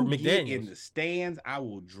for you McDaniels get in the stands, I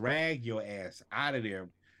will drag your ass out of there.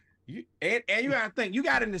 And you gotta think, you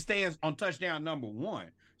got in the stands on touchdown number 1.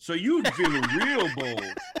 So you feeling real bold.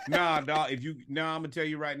 Nah, dog. I'm gonna tell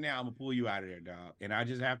you right now, I'm gonna pull you out of there, dog. And I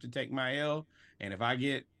just have to take my L. And if I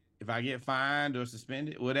get fined or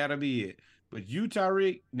suspended, well, that'll be it. But you,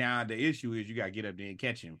 Tyreek, now the issue is you gotta get up there and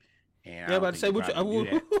catch him. And yeah, about to say what you how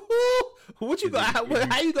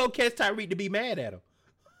you gonna catch Tyreek to be mad at him?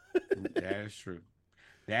 That is true.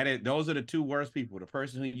 Those are the two worst people: the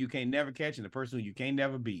person who you can't never catch and the person who you can't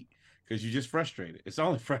never beat. Because you're just frustrated. It's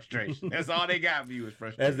only frustration. That's all they got for you is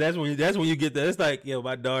frustration. That's when you get that. It's like,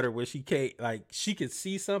 my daughter, where she can't, like, she can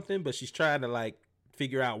see something, but she's trying to, like,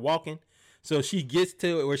 figure out walking. So she gets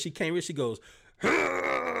to it where she can't reach. She goes,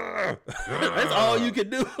 that's all you can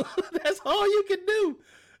do. That's all you can do.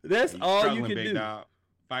 That's all you can do. Dog.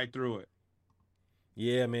 Fight through it.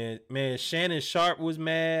 Yeah, man. Shannon Sharp was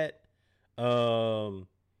mad.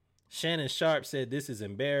 Shannon Sharp said this is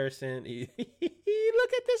embarrassing.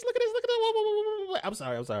 Look at this. I'm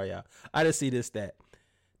sorry, y'all. I didn't see this stat.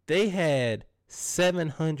 They had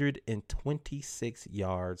 726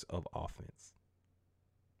 yards of offense.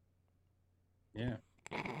 Yeah.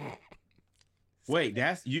 Wait,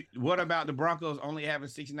 that's you. What about the Broncos only having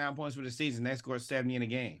 69 points for the season? They scored 70 in a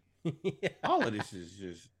game. Yeah. All of this is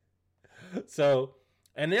just so.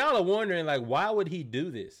 And y'all are wondering, like, why would he do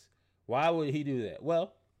this? Why would he do that?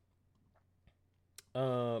 Well,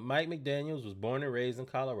 Mike McDaniels was born and raised in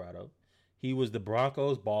Colorado. He was the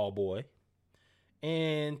Broncos ball boy.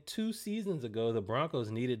 And 2 seasons ago, the Broncos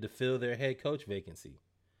needed to fill their head coach vacancy.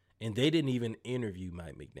 And they didn't even interview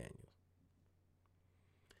Mike McDaniels.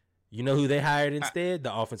 You know who they hired instead?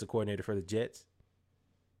 The offensive coordinator for the Jets.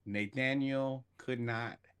 Nathaniel could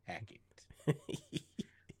not hack it.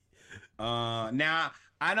 Now,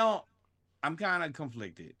 I'm kind of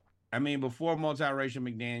conflicted. I mean, before multiracial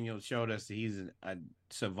McDaniel showed us that he's a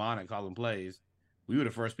savant at calling plays, we were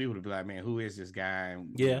the first people to be like, man, who is this guy?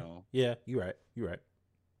 And, yeah, you're right.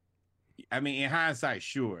 I mean, in hindsight,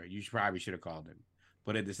 sure, you probably should have called him.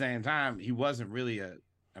 But at the same time, he wasn't really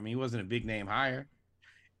he wasn't a big name hire.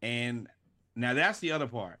 And now that's the other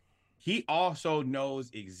part. He also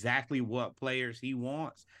knows exactly what players he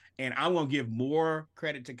wants. And I'm going to give more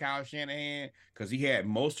credit to Kyle Shanahan because he had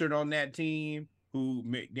Mostert on that team, who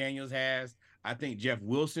McDaniels has. I think Jeff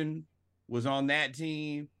Wilson was on that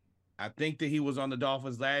team. I think that he was on the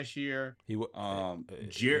Dolphins last year.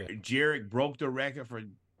 Jarek broke the record for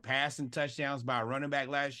passing touchdowns by a running back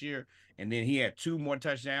last year, and then he had 2 more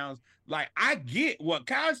touchdowns. Like, I get what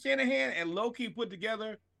Kyle Shanahan and Loki put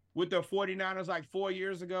together with the 49ers like 4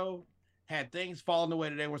 years ago, had things falling the way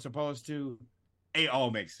that they were supposed to. It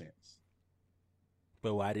all makes sense.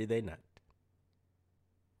 But why did they not?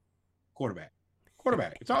 Quarterback.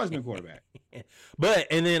 It's always been quarterback.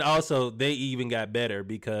 And then also they even got better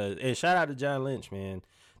because, and shout out to John Lynch, man.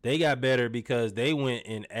 They got better because they went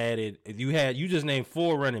and added, you just named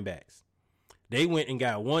 4 running backs. They went and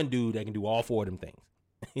got one dude that can do all 4 of them things.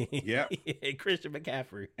 Yeah. Christian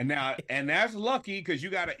McCaffrey. And that's lucky because you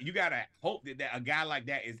gotta hope that a guy like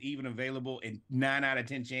that is even available, and 9 out of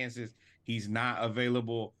 10 chances he's not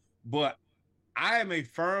available. But I am a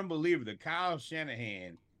firm believer that Kyle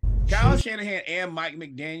Shanahan and Mike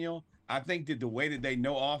McDaniel, I think that the way that they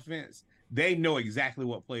know offense, they know exactly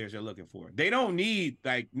what players they're looking for. They don't need,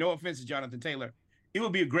 like, no offense to Jonathan Taylor, it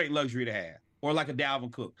would be a great luxury to have, or like a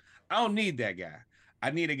Dalvin Cook. I don't need that guy.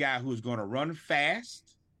 I need a guy who's going to run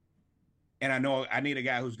fast, and I need a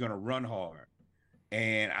guy who's going to run hard.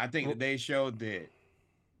 And I think that they showed that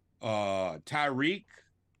Tyreek,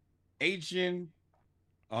 Achane,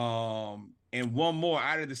 and one more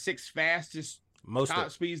out of the 6 fastest top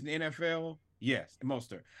speeds in the NFL. Yes,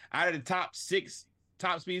 Mostert. Out of the top 6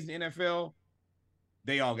 top speeds in the NFL,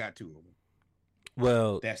 they all got 2 of them.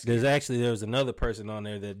 Well, there was another person on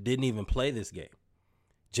there that didn't even play this game.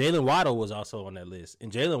 Jalen Waddle was also on that list.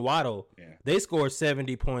 And Jalen Waddle, they scored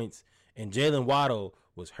 70 points, and Jalen Waddle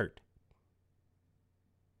was hurt.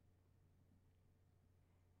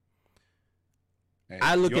 Hey,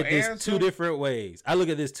 I look at this 2 different ways.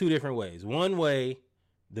 One way,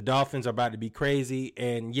 the Dolphins are about to be crazy.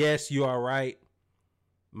 And yes, you are right.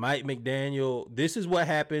 Mike McDaniel, this is what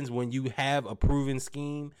happens when you have a proven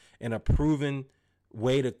scheme and a proven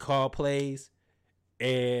way to call plays,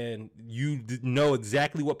 and you know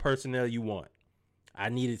exactly what personnel you want. I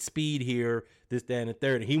needed speed here, this, that, and the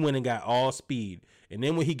third. And he went and got all speed. And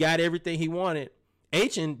then when he got everything he wanted,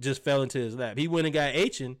 Achin just fell into his lap. He went and got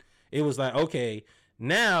Achin. It was like, okay,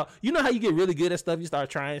 now, you know how you get really good at stuff? You start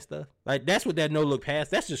trying stuff. Like, that's what that no-look pass,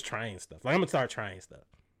 that's just trying stuff. Like, I'm going to start trying stuff.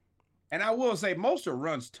 And I will say, Mostert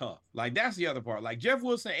runs tough. Like, that's the other part. Like, Jeff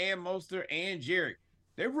Wilson and Mostert and Jarek,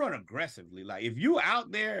 they run aggressively. Like, if you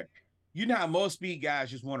out there, you know how most speed guys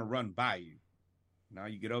just want to run by you. Now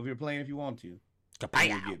you get over your plane if you want to. You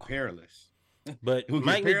get perilous. But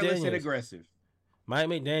Mike perilous and aggressive. Mike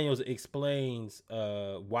McDaniels explains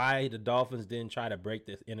why the Dolphins didn't try to break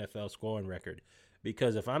the NFL scoring record.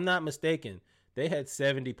 Because if I'm not mistaken, they had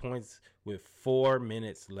 70 points with 4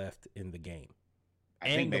 minutes left in the game.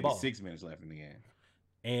 I think maybe 6 minutes left in the game.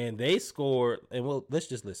 And they scored, and well, let's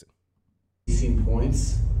just listen. Chasing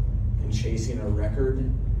points and chasing a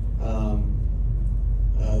record,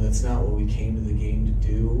 that's not what we came to the game to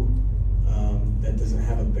do. That doesn't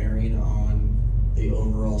have a bearing on the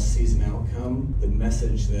overall season outcome. The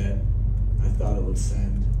message that I thought it would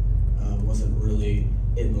send wasn't really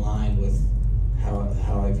in line with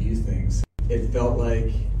how I view things. It felt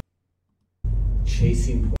like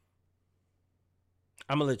chasing points.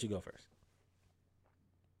 I'm going to let you go first.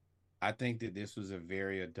 I think that this was a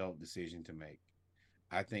very adult decision to make.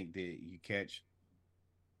 I think that you catch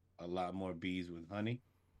a lot more bees with honey.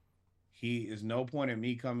 He is no point in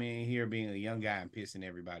me coming in here being a young guy and pissing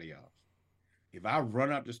everybody off. If I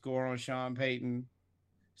run up the score on Sean Payton,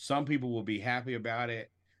 some people will be happy about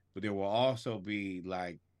it, but there will also be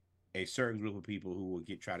like a certain group of people who will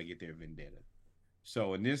try to get their vendetta.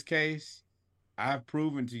 So in this case, I've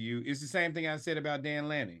proven to you, it's the same thing I said about Dan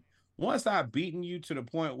Lanning. Once I've beaten you to the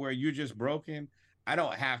point where you're just broken, I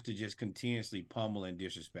don't have to just continuously pummel and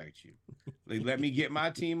disrespect you. Like, let me get my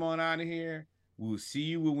team on out of here. We'll see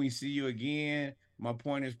you when we see you again. My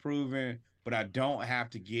point is proven, but I don't have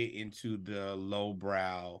to get into the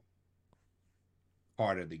lowbrow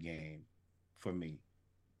part of the game for me.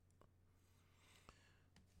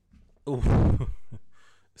 Ooh.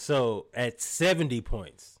 So at 70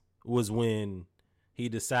 points was when he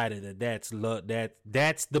decided that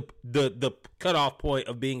that's the cutoff point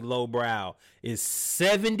of being lowbrow is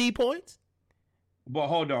 70 points. But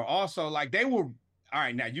hold on, also like they were all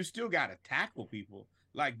right. Now you still got to tackle people.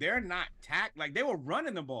 Like they're not like they were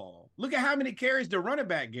running the ball. Look at how many carries the running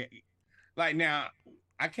back get. Like now,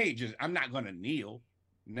 I'm not gonna kneel.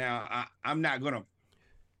 Now I'm not gonna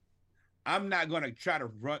try to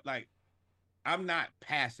run. Like I'm not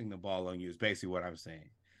passing the ball on you. Is basically what I'm saying.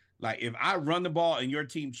 Like, if I run the ball and your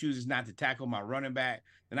team chooses not to tackle my running back,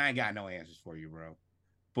 then I ain't got no answers for you, bro.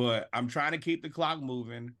 But I'm trying to keep the clock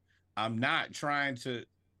moving. I'm not trying to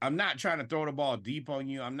throw the ball deep on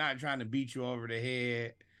you. I'm not trying to beat you over the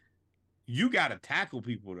head. You got to tackle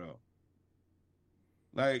people, though.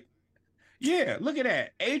 Like, yeah, look at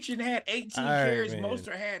that. Achin had 18 carries.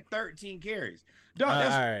 Mostert had 13 carries. Dog,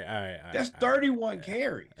 that's 31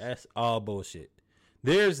 carries. That's all bullshit.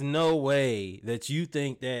 There's no way that you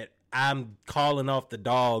think that I'm calling off the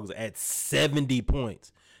dogs at 70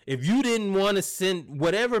 points. If you didn't want to send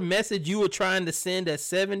whatever message you were trying to send at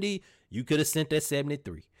 70, you could have sent at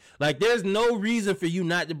 73. Like, there's no reason for you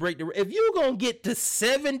not to break the... If you're going to get to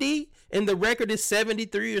 70 and the record is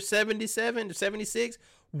 73 or 77 or 76,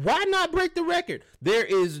 why not break the record? There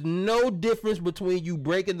is no difference between you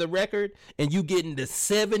breaking the record and you getting to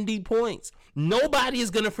 70 points. Nobody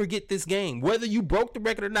is going to forget this game. Whether you broke the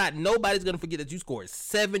record or not, nobody's going to forget that you scored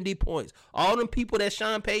 70 points. All them people that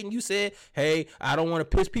Sean Payton, you said, hey, I don't want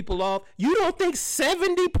to piss people off. You don't think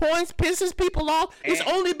 70 points pisses people off? It's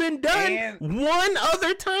only been done one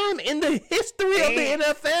other time in the history of the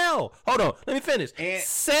NFL. Hold on. Let me finish.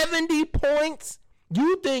 70 points?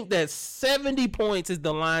 You think that 70 points is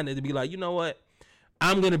the line to be like, you know what?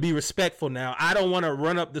 I'm going to be respectful now. I don't want to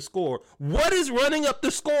run up the score. What is running up the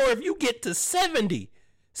score if you get to 70?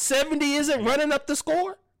 70 isn't running up the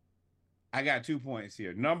score? I got 2 points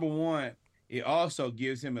here. Number one, it also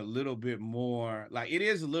gives him a little bit more, like it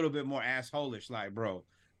is a little bit more asshole-ish. Like, bro,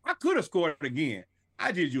 I could have scored again.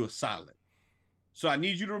 I did you a solid. So I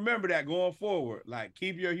need you to remember that going forward. Like,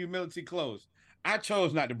 keep your humility close. I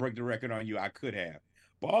chose not to break the record on you. I could have.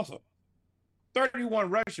 But also, 31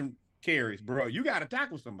 rushing carries, bro. You got to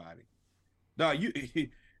tackle somebody. No,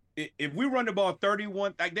 if we run the ball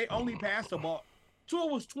 31, like they only passed the ball. Tua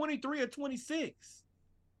was 23 or 26.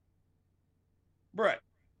 Bro,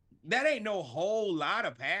 that ain't no whole lot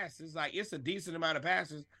of passes. Like, it's a decent amount of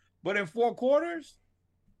passes. But in 4 quarters,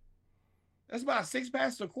 that's about 6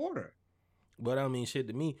 passes a quarter. But I mean, shit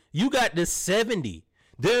to me. You got the 70.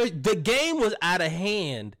 The game was out of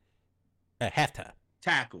hand at halftime.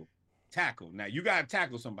 Tackle. tackle. Now you gotta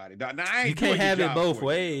tackle somebody. Now I ain't You can't doing your have it job both for you.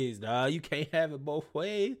 ways, dog. You can't have it both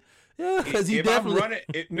ways. Yeah, because you If definitely. I'm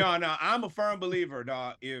running, no, I'm a firm believer,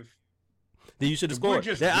 dog. If Then you should have if we're scored.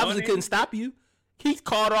 just They obviously running- couldn't stop you. He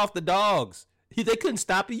called off the dogs. They couldn't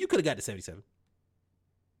stop you. You could have got to 77.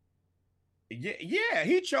 yeah,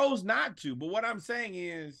 he chose not to. But what I'm saying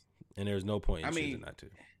is, And there's no point in I choosing mean- not to.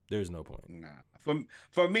 There's no point. nah.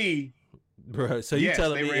 For me, Bro, so you Yes,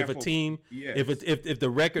 telling they me ran if a for- team, yes. if the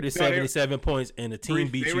record is No, they- 77 points and the team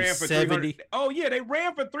beats they you ran for 70, 300. Oh yeah, they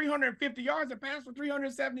ran for 350 yards and passed for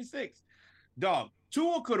 376. Dog,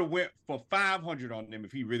 Tua could have went for 500 on them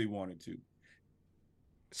if he really wanted to.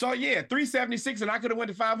 So yeah, 376, and I could have went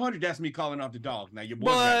to 500. That's me calling off the dogs. Now your boy,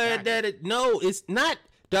 but no, it's not.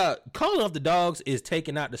 Calling off the dogs is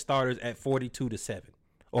taking out the starters at 42-7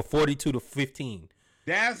 or 42-15.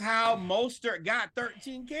 that's how Mostert got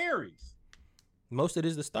 13 carries. Most of it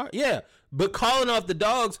is the start. Yeah, but calling off the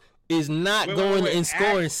dogs is not Wait, going wait. and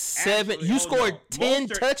scoring Actually, you hold scored on. 10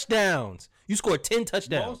 Mostert- touchdowns. You scored 10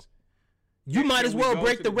 touchdowns. Most- You might Can as we well go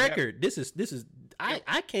break to the the record. This is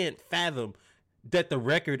I can't fathom that the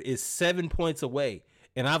record is 7 points away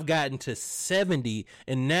and I've gotten to 70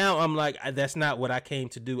 and now I'm like that's not what I came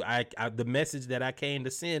to do. I the message that I came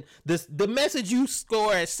to send, the message you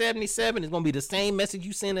score at 77 is going to be the same message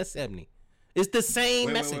you send at 70. It's the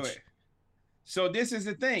same message. Wait. So this is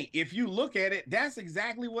the thing. If you look at it, that's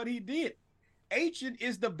exactly what he did. Achen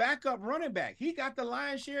is the backup running back. He got the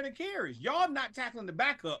lion's share of the carries. Y'all not tackling the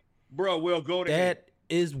backup, bro. We'll go to him. That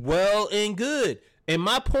is well and good. And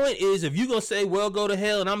my point is, if you're going to say, well, go to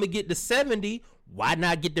hell and I'm going to get to 70, why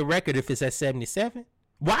not get the record if it's at 77?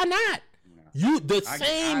 Why not?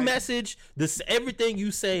 Message, everything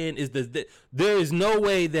you saying is there is no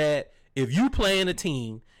way that if you play in a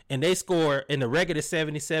team and they score and the record is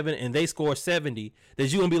 77 and they score 70, that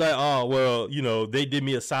you're going to be like, oh, well, they did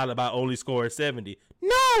me a solid by only scoring 70.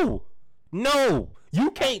 No.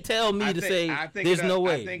 You can't tell me there's no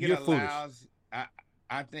way. You're foolish.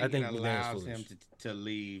 I think it allows him to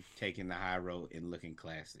leave taking the high road and looking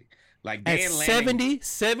classy. Like At Dan Lanning,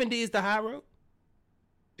 70 is the high road?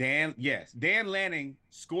 Dan Lanning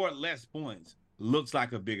scored less points, looks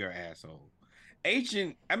like a bigger asshole.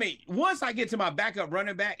 Once I get to my backup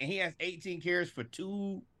running back and he has 18 carries for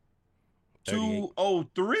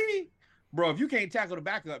 203, bro, if you can't tackle the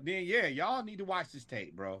backup, then yeah, y'all need to watch this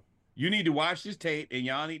tape, bro. You need to watch this tape and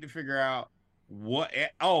y'all need to figure out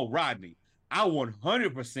Rodney, I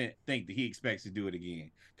 100% think that he expects to do it again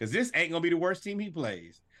because this ain't going to be the worst team he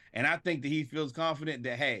plays. And I think that he feels confident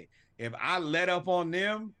that, hey, if I let up on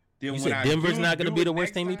them, then you said Denver's not going to be the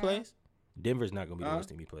worst team he plays? Denver's not going to be the worst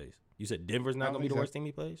team he plays. You said Denver's not going to be the worst team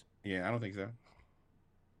he plays? Yeah, I don't think so.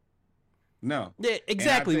 No. Yeah,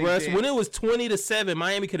 exactly, Russ. When it was 20-7,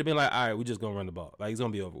 Miami could have been like, all right, we're just going to run the ball. Like, it's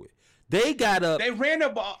going to be over with. They got up. They ran the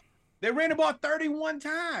ball 31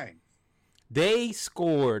 times. They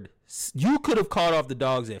scored. You could have caught off the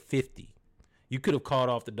dogs at 50. You could have caught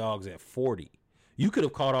off the dogs at 40. You could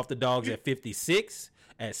have caught off the dogs at 56,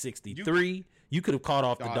 at 63. You could have caught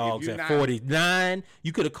off the dogs at 49.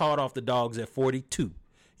 You could have caught off the dogs at 42.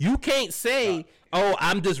 You can't say,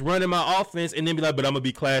 I'm just running my offense and then be like, but I'm going to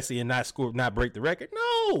be classy and not break the record.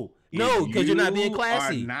 No, because you're not being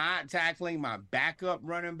classy. If you are not tackling my backup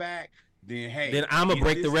running back, then I'm going to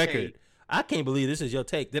break the record. I can't believe this is your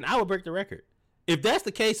take. Then I will break the record. If that's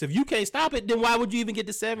the case, if you can't stop it, then why would you even get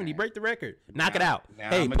to 70? Break the record. Knock it out.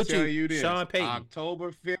 Hey, I'm gonna tell you this. Sean Payton.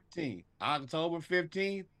 October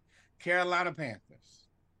 15th, Carolina Panthers.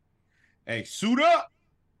 Hey, suit up.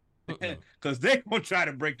 Because they're going to try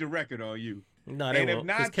to break the record on you. No, they won't.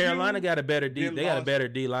 Because Carolina got a better D. They got a better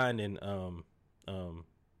D line than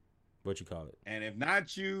what you call it. And if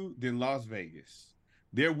not you, then Las Vegas.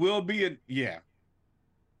 There will be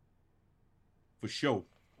for sure.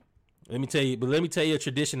 Let me tell you a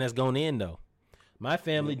tradition that's going in though. My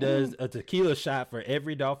family does a tequila shot for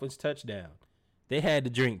every Dolphins touchdown. They had to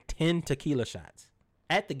drink 10 tequila shots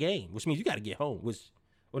at the game, which means you got to get home.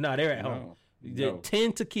 They're at home. No.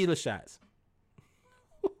 10 tequila shots.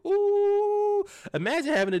 Ooh,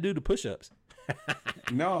 imagine having to do the push-ups.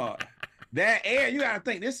 No, that air, you got to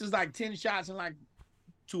think this is like 10 shots in like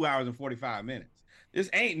 2 hours and 45 minutes. This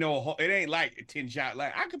ain't it ain't like 10 shots.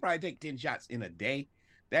 Like I could probably take 10 shots in a day.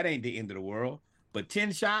 That ain't the end of the world. But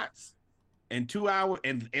 10 shots in 2 hours,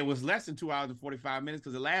 and it was less than 2 hours and 45 minutes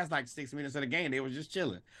because the last like 6 minutes of the game, they was just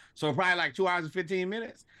chilling. So probably like 2 hours and 15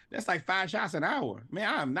 minutes. That's like 5 shots an hour. Man,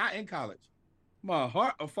 I am not in college. My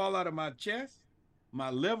heart will fall out of my chest. My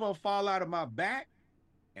liver will fall out of my back.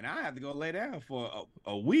 And I have to go lay down for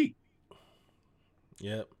a week.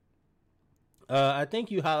 Yep. I think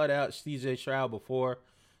you hollered out CJ Stroud before,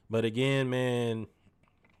 But again, man,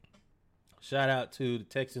 shout out to the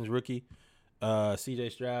Texans rookie, C.J.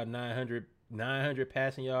 Stroud, 900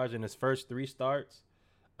 passing yards in his first 3 starts.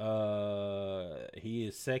 He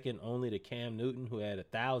is second only to Cam Newton, who had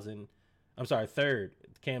 1,000. I'm sorry, third,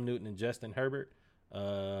 Cam Newton and Justin Herbert.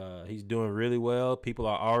 He's doing really well. People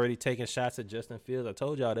are already taking shots at Justin Fields. I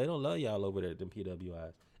told y'all they don't love y'all over there at them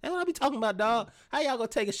PWIs. That's what I be talking about, dog. How y'all gonna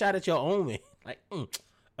take a shot at your own man?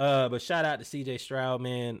 But shout out to CJ Stroud,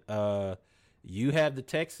 man. You have the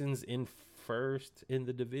Texans in first in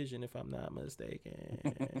the division, if I'm not mistaken.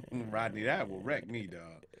 Rodney, that will wreck me,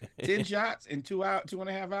 dog. 10 shots in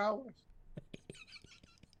 2.5 hours.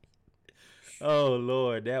 Oh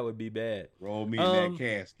Lord, that would be bad. Roll me in that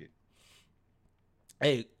casket.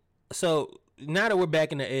 Hey, so now that we're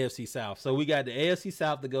back in the AFC South, so we got the AFC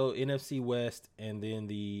South to go, NFC West, and then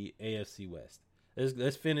the AFC West.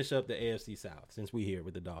 Let's finish up the AFC South since we're here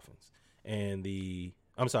with the Dolphins and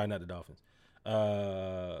I'm sorry, not the Dolphins.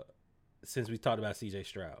 Since we talked about CJ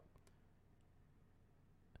Stroud,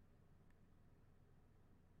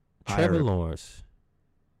 Trevor Lawrence.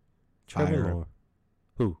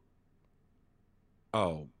 Who?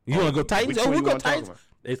 Oh, you want to go Titans? Oh, we'll go Titans.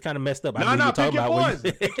 It's kind of messed up. No, pick your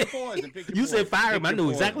poison. Pick your poison. You said fire him. I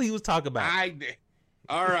knew exactly who he was talking about.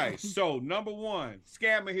 All right. So number 1,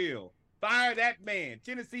 Scammer Hill. Fire that man.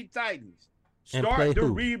 Tennessee Titans. Start the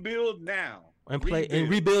rebuild now. And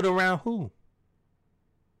rebuild around who?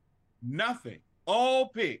 Nothing. All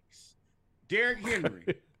picks. Derrick Henry.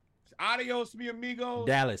 Adios, mi amigos.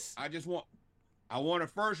 Dallas. I want a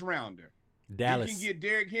first rounder. Dallas. You can get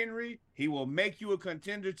Derrick Henry. He will make you a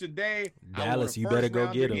contender today. Dallas, you better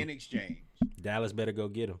go get him. In exchange. Dallas better go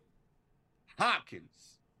get him.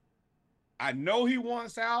 Hopkins. I know he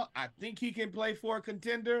wants out. I think he can play for a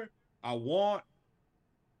contender. I want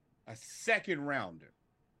a second rounder.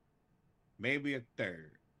 Maybe a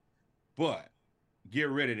third. But get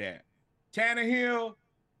rid of that. Tannehill,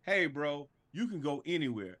 hey, bro, you can go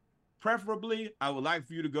anywhere. Preferably, I would like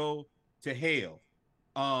for you to go to hell.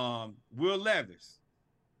 Will Levis,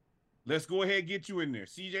 let's go ahead and get you in there.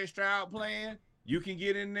 CJ Stroud playing, you can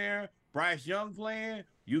get in there. Bryce Young playing,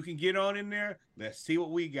 you can get on in there. Let's see what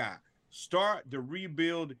we got. Start the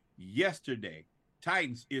rebuild yesterday.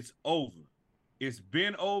 Titans, it's over. It's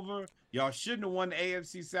been over. Y'all shouldn't have won the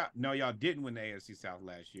AFC South. No, y'all didn't win the AFC South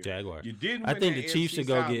last year. Jaguars. You didn't. I think the Chiefs AFC should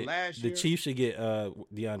go South get last the year. Chiefs should get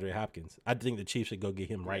DeAndre Hopkins. I think the Chiefs should go get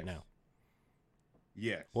him right now.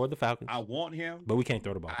 Yes. Or the Falcons. I want him. But we can't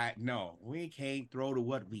throw the ball. No, we can't throw to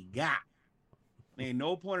what we got. Ain't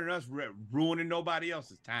no point in us ruining nobody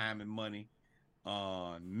else's time and money.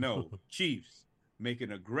 No. Chiefs make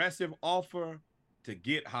an aggressive offer to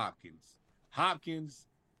get Hopkins. Hopkins,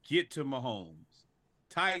 get to Mahomes.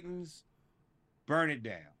 Titans, burn it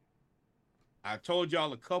down. I told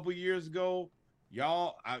y'all a couple years ago,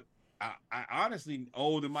 y'all, I honestly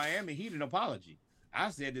owe the Miami Heat an apology. I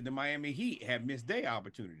said that the Miami Heat have missed their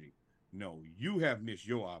opportunity. No, you have missed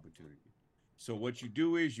your opportunity. So what you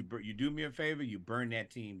do is you do me a favor, you burn that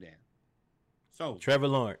team down. So Trevor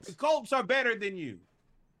Lawrence. The Colts are better than you.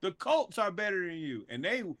 The Colts are better than you. And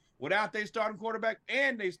they, without their starting quarterback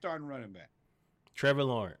and they starting running back. Trevor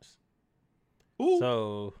Lawrence. Ooh.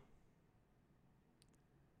 So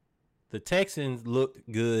the Texans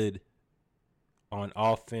looked good on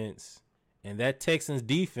offense, and that Texans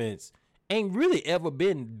defense ain't really ever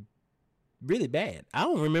been really bad. I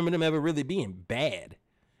don't remember them ever really being bad.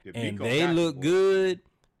 And they look good.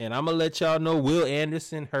 And I'm going to let y'all know Will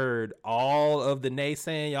Anderson heard all of the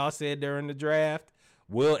naysaying y'all said during the draft.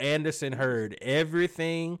 Will Anderson heard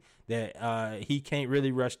everything, that he can't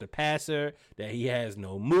really rush the passer, that he has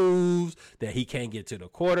no moves, that he can't get to the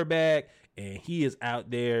quarterback, and he is out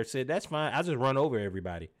there. Said, that's fine. I'll just run over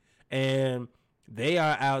everybody. And they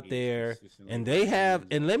are out there, and they have,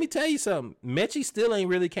 and let me tell you something, Mechie still ain't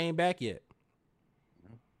really came back yet.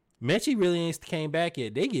 Mechie really ain't came back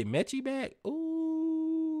yet. They get Mechie back.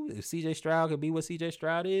 Ooh, if CJ Stroud could be what CJ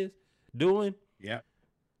Stroud is doing. Yep.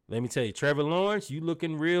 Let me tell you, Trevor Lawrence, you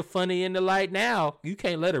looking real funny in the light now. You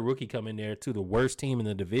can't let a rookie come in there to the worst team in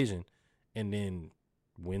the division and then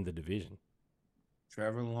win the division.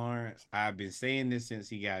 Trevor Lawrence, I've been saying this since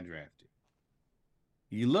he got drafted.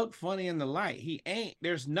 You look funny in the light. He ain't.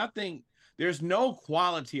 There's no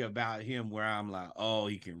quality about him where I'm like, oh,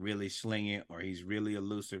 he can really sling it or he's really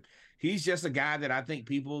elusive. He's just a guy that I think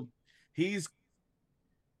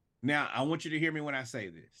now I want you to hear me when I say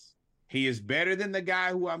this. He is better than the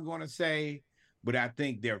guy who I'm going to say, but I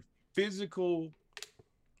think their physical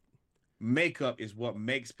makeup is what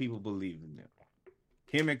makes people believe in them.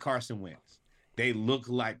 Him and Carson Wentz, they look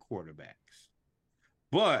like quarterbacks.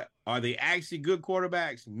 But are they actually good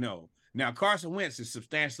quarterbacks? No. Now, Carson Wentz is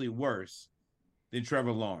substantially worse than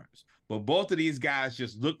Trevor Lawrence. But both of these guys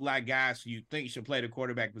just look like guys who you think should play the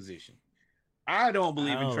quarterback position. I don't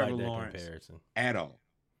believe in Trevor Lawrence comparison at all.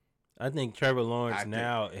 I think Trevor Lawrence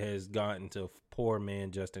now has gotten to poor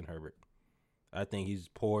man Justin Herbert. I think he's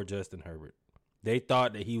poor Justin Herbert. They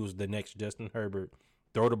thought that he was the next Justin Herbert.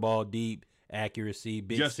 Throw the ball deep, accuracy,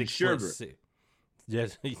 big Justin 6 foot.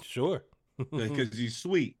 Just sure. Because he's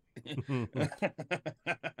sweet.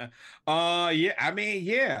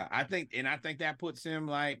 I think that puts him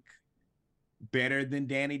like better than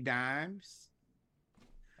Danny Dimes.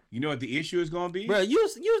 You know what the issue is going to be? Bro, you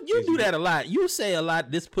do that a lot. You say a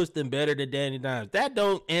lot, this puts them better than Danny Dimes. That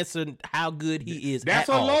don't answer how good he is. That's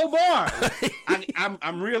at a all. low bar.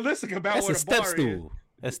 I'm realistic about That's what a step bar stool. is.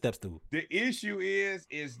 That's step stool. The issue is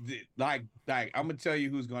like I'm gonna tell you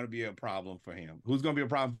who's going to be a problem for him. Who's going to be a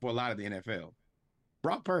problem for a lot of the NFL?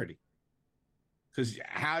 Brock Purdy. Because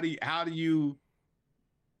how do you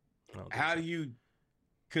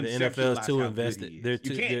the NFL is too invested. Yes,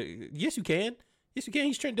 you can. Yes, you can.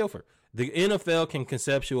 He's Trent Dilfer. The NFL can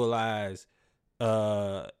conceptualize.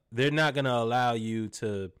 They're not going to allow you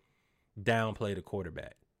to downplay the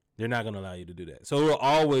quarterback. They're not going to allow you to do that. So it will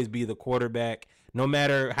always be the quarterback, no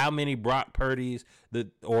matter how many Brock Purdy's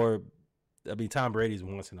Tom Brady's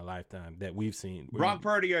once in a lifetime that we've seen. Brock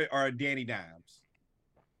Purdy or Danny Dimes.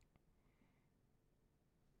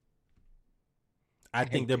 I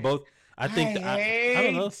think they're both. I don't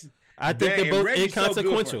know. I think they're both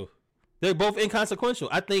inconsequential. They're both inconsequential.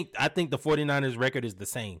 I think the 49ers record is the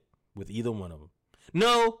same with either one of them.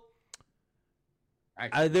 No.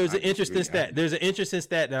 There's an interesting stat. There's an interesting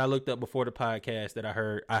stat that I looked up before the podcast that I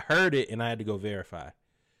heard. I heard it and I had to go verify.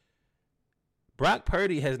 Brock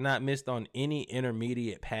Purdy has not missed on any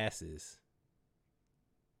intermediate passes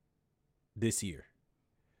this year,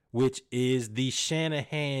 which is the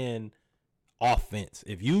Shanahan offense.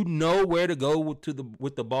 If you know where to go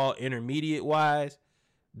with the ball intermediate wise,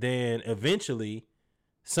 then eventually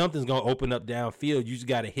something's going to open up downfield. You just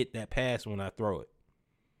got to hit that pass when I throw it,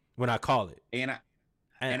 when I call it. And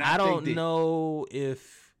I don't know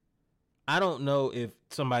if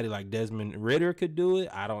somebody like Desmond Ridder could do it.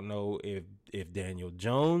 I don't know if Daniel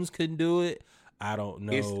Jones could do it. I don't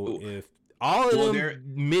know if all of them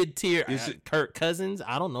mid-tier, Kirk Cousins,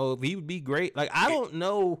 I don't know if he would be great. Like, I don't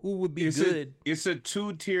know who would be good. It's a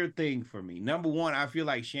two-tier thing for me. Number one, I feel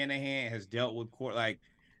like Shanahan has dealt with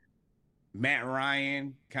Matt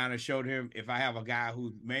Ryan kind of showed him, if I have a guy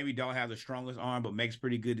who maybe don't have the strongest arm but makes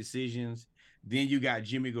pretty good decisions, then you got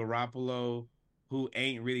Jimmy Garoppolo, who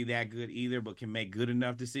ain't really that good either but can make good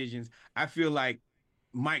enough decisions. I feel like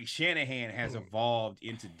Mike Shanahan has evolved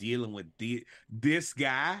into dealing with this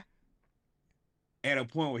guy at a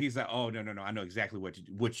point where he's like, oh, no, I know exactly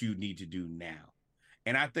what you need to do now.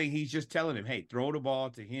 And I think he's just telling him, hey, throw the ball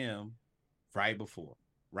to him right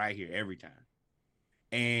here, every time.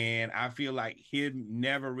 And I feel like him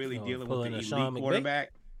never really dealing with the elite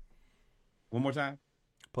quarterback. One more time.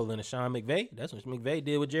 Pulling a Sean McVay. That's what McVay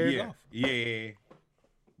did with Jared Goff. Yeah.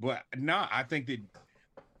 But no, I think that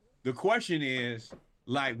the question is,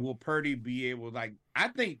 like, will Purdy be able, I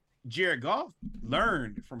think Jared Goff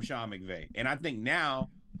learned from Sean McVay. And I think now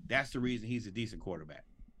that's the reason he's a decent quarterback.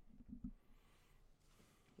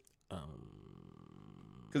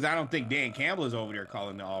 Because I don't think Dan Campbell is over there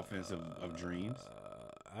calling the offense of dreams.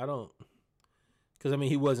 I don't. Because,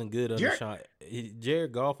 he wasn't good under Sean.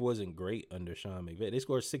 Jared Goff wasn't great under Sean McVay. They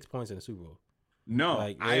scored 6 points in the Super Bowl. No,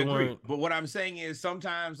 I agree. But what I'm saying is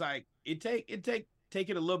sometimes, it take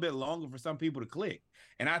it a little bit longer for some people to click.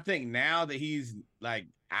 And I think now that he's,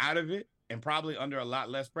 out of it and probably under a lot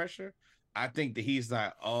less pressure, I think that he's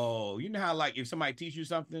like, oh, you know how, if somebody teach you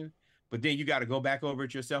something, but then you got to go back over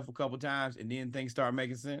it yourself a couple times and then things start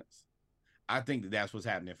making sense? I think that that's what's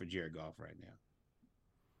happening for Jared Goff right now.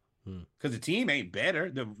 Because the team ain't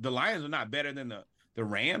better. The Lions are not better than the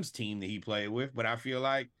Rams team that he played with, but I feel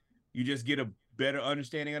like you just get a better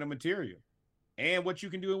understanding of the material and what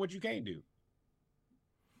you can do and what you can't do.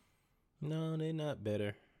 No, they're not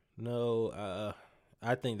better. No,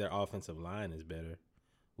 I think their offensive line is better,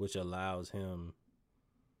 which allows him.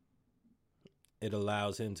 It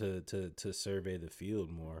allows him to survey the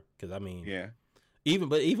field more. Because yeah.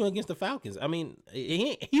 Even against the Falcons,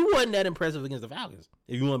 he wasn't that impressive against the Falcons.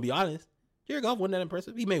 If you want to be honest, Jared Goff wasn't that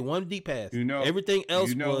impressive. He made one deep pass. Everything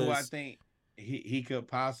else. Who I think he could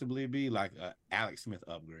possibly be, like a Alex Smith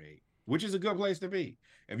upgrade, which is a good place to be.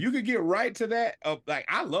 If you could get right to that,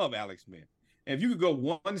 I love Alex Smith. If you could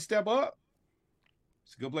go one step up,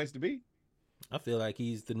 it's a good place to be. I feel like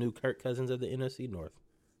he's the new Kirk Cousins of the NFC North,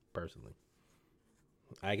 personally.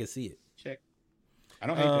 I can see it. Check. I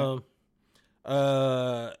don't hate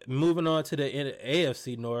that. Moving on to the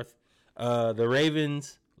AFC North, the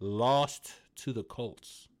Ravens lost to the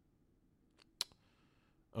Colts.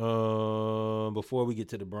 Before we get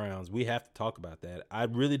to the Browns, we have to talk about that. I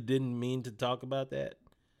really didn't mean to talk about that,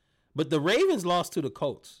 but the Ravens lost to the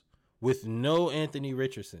Colts with no Anthony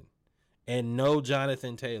Richardson and no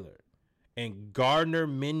Jonathan Taylor and Gardner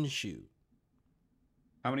Minshew.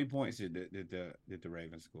 How many points did the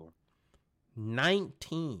Ravens score?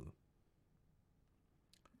 19.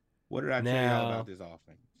 What did I tell y'all about this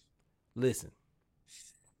offense? Listen,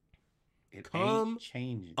 It come ain't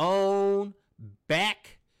changing. on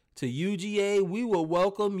back to UGA. We will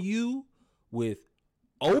welcome you with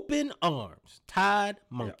open arms. Todd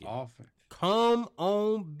Monkey. Offense. Come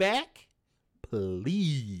on back,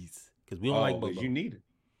 please. Because we don't like Bobo. You need it.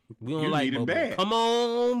 We don't You like need him Bobo. bad. Come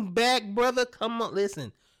on back, brother. Come on.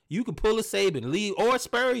 Listen, you can pull a Saban, leave, or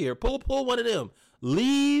Spurrier. Pull one of them.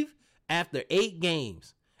 Leave after 8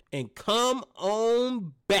 games and come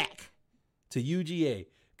on back to UGA.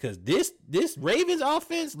 Because this Ravens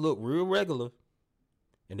offense looked real regular.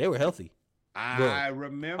 And they were healthy. I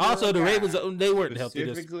remember. Also, the Ravens, they weren't healthy.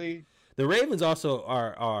 Specifically, The Ravens also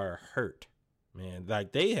are hurt, man.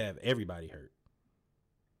 Like, they have everybody hurt.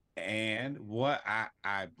 and what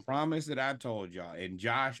I promised that I told y'all, and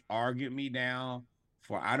Josh argued me down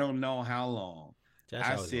for I don't know how long. Josh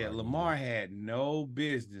I always said argues Lamar me. had no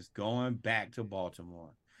business going back to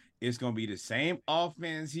Baltimore. It's going to be the same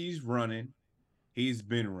offense he's running. He's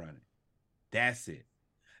been running. That's it.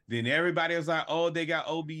 Then everybody was like, oh, they got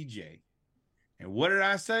OBJ. And what did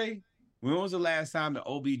I say? When was the last time the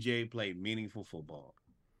OBJ played meaningful football?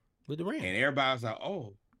 With the Rams. And everybody was like,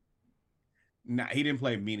 oh. Nah, he didn't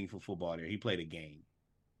play meaningful football there. He played a game.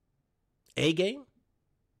 A game?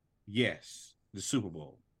 Yes, the Super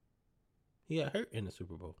Bowl. He got hurt in the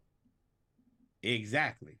Super Bowl.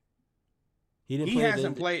 Exactly. He didn't. He play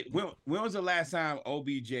hasn't played. When was the last time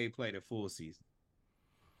OBJ played a full season?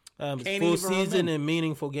 Can't Full even season remember. and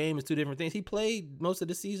meaningful game is two different things. He played most of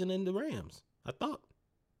the season in the Rams, I thought.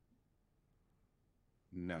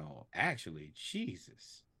 No, actually,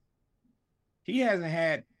 Jesus. He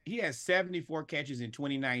had 74 catches in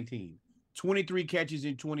 2019, 23 catches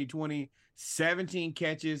in 2020, 17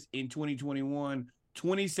 catches in 2021,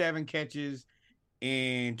 27 catches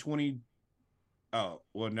in 20. Oh,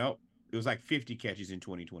 well, no. It was like 50 catches in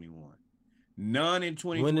 2021. None in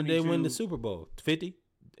 2022. When did they win the Super Bowl? 50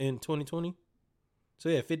 in 2020? So,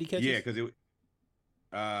 yeah, 50 catches? Yeah, because it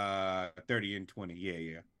 30 and 20.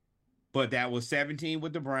 Yeah. But that was 17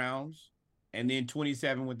 with the Browns and then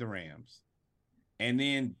 27 with the Rams. And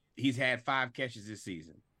then he's had 5 catches this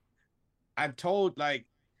season. I told, like,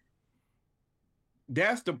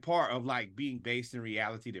 that's the part of, like, being based in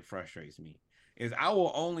reality that frustrates me. Is I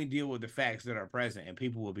will only deal with the facts that are present, and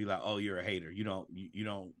people will be like, "Oh, you're a hater. You don't."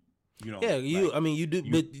 Yeah, you. Like, you do.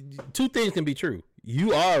 But two things can be true.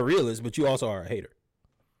 You are a realist, but you also are a hater.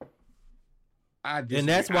 And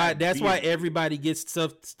that's why everybody gets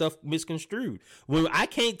stuff misconstrued. When I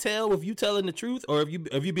can't tell if you telling the truth or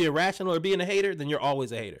if you being rational or being a hater, then you're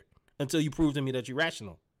always a hater until you prove to me that you're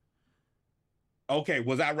rational. Okay,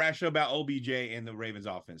 was I rational about OBJ and the Ravens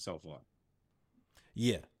offense so far?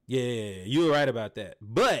 Yeah, you were right about that.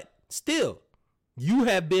 But still, you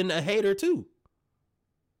have been a hater too.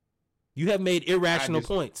 You have made irrational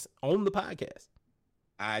points on the podcast.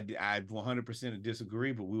 I 100%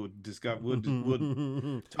 disagree, but we will discuss. We'll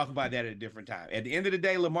talk about that at a different time. At the end of the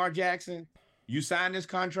day, Lamar Jackson, you signed this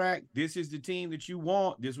contract. This is the team that you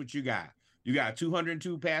want. This is what you got. You got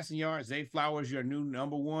 202 passing yards. Zay Flowers, your new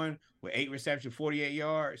number 1 with 8 receptions, 48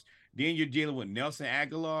 yards. Then you're dealing with Nelson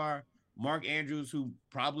Aguilar, Mark Andrews, who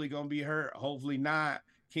probably going to be hurt, hopefully not.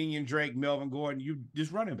 Kenyon Drake, Melvin Gordon, you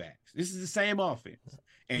just running backs. This is the same offense.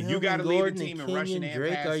 And you got to lead the team in rushing and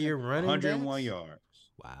Drake passing, are your running 101 backs? yards.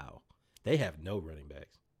 Wow. They have no running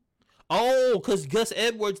backs. Oh, because Gus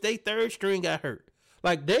Edwards, they third string got hurt.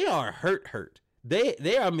 Like, they are hurt.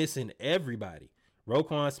 They are missing everybody.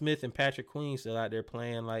 Roquan Smith and Patrick Queen still out there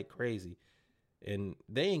playing like crazy. And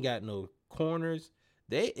they ain't got no corners.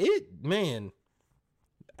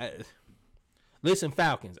 Listen,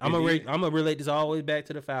 Falcons. I'm gonna relate this all the way back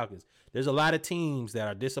to the Falcons. There's a lot of teams that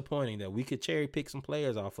are disappointing that we could cherry pick some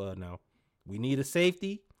players off of now. We need a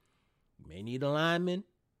safety. We may need a lineman.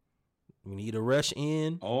 We need a rush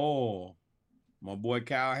in. Oh, my boy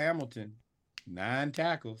Kyle Hamilton, 9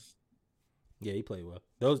 tackles. Yeah, he played well.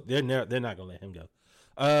 They're not gonna let him go.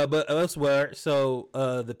 But elsewhere, so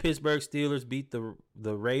the Pittsburgh Steelers beat the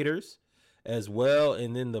Raiders as well,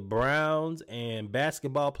 and then the Browns and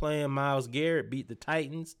basketball playing Myles Garrett beat the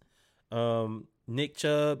Titans. Nick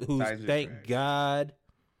Chubb, who's Titans are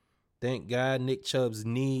thank God, Nick Chubb's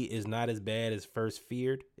knee is not as bad as first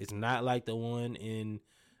feared. It's not like the one in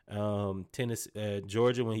Tennessee,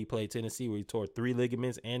 Georgia when he played Tennessee, where he tore 3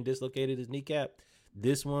 ligaments and dislocated his kneecap.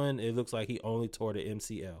 This one, it looks like he only tore the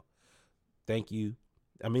MCL. Thank you.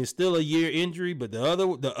 I mean, it's still a year injury, but the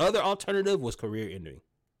other alternative was career ending.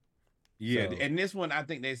 Yeah, so, and this one, I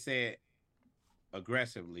think they said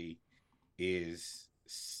aggressively is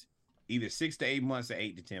either 6 to 8 months or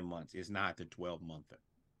 8 to 10 months. It's not the 12-monther.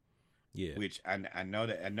 Yeah, which I know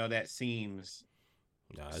that seems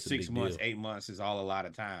 6 months, 8 months is all a lot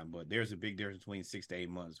of time, but there's a big difference between 6 to 8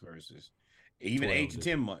 months versus even 8 to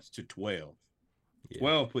 10 months to 12. Yeah.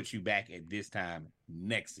 12 puts you back at this time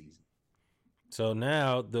next season. So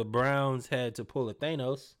now the Browns had to pull a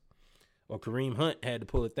Thanos, or Kareem Hunt had to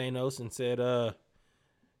pull a Thanos and said,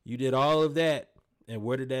 you did all of that, and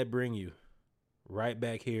where did that bring you? Right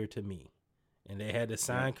back here to me. And they had to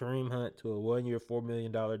sign Kareem Hunt to a 1-year, $4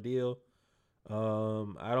 million deal.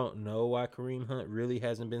 I don't know why Kareem Hunt really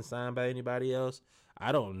hasn't been signed by anybody else.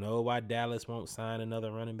 I don't know why Dallas won't sign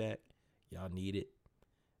another running back. Y'all need it.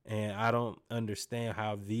 And I don't understand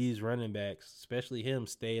how these running backs, especially him,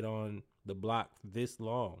 stayed on the block this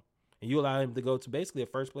long. And you allow him to go to basically a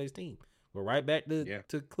first-place team. Go right back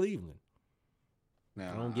to Cleveland.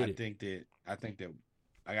 Now, I don't get it. I think that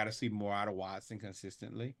I got to see more out of Watson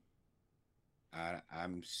consistently.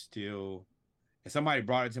 I'm still, and somebody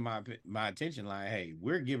brought it to my attention, like, hey,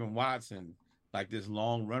 we're giving Watson like this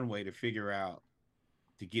long runway to figure out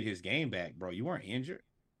to get his game back, bro. You weren't injured,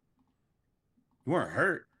 you weren't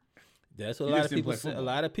hurt. That's what a lot of people said. A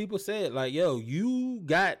lot of people said, like, yo, you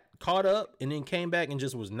got caught up and then came back and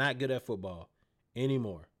just was not good at football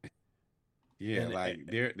anymore. Yeah, and, like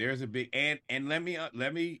there's a big and let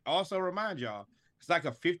me also remind y'all, it's like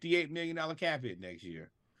a $58 million cap hit next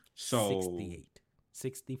year. So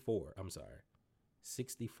 64. I'm sorry,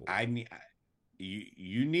 64.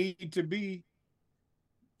 You need to be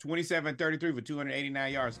 27-33 for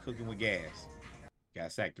 289 yards cooking with gas.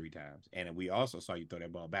 Got sacked 3 times, and we also saw you throw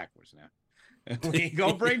that ball backwards. Now we ain't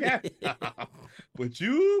gonna bring that, but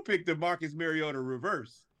you picked the Marcus Mariota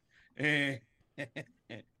reverse, and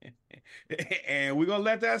we're gonna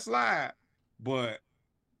let that slide. But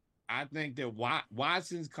I think that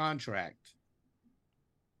Watson's contract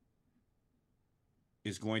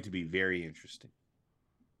is going to be very interesting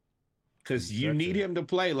because you need him to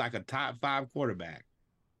play like a top 5 quarterback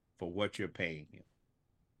for what you're paying him.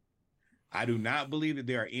 I do not believe that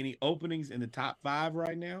there are any openings in the top 5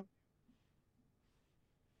 right now.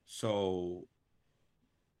 So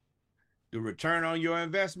the return on your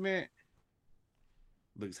investment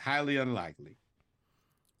looks highly unlikely.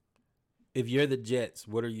 If you're the Jets,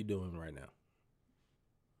 what are you doing right now?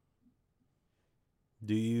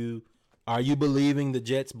 Are you believing the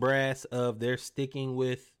Jets brass of they're sticking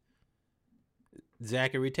with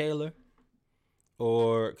Zachary Taylor?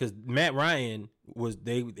 Or because Matt Ryan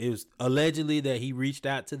it was allegedly that he reached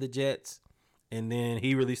out to the Jets and then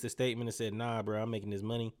he released a statement and said, nah, bro, I'm making this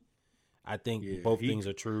money. I think both things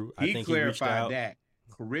are true. I think clarified he reached out. That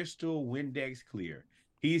crystal Windex clear.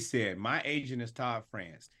 He said, my agent is Todd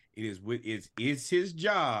France. It's his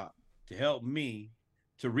job to help me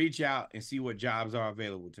to reach out and see what jobs are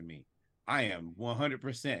available to me. I am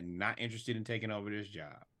 100% not interested in taking over this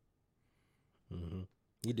job. Mm-hmm.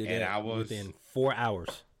 He did that within 4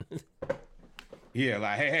 hours. Yeah,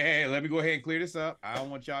 like, hey, let me go ahead and clear this up. I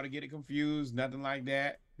don't want y'all to get it confused, nothing like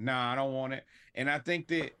that. Nah, I don't want it. And I think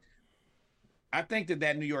that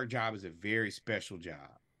New York job is a very special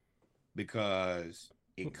job because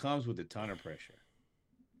it comes with a ton of pressure.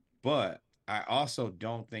 But I also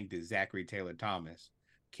don't think that Zachary Taylor Thomas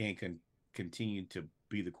can continue to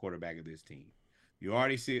be the quarterback of this team. You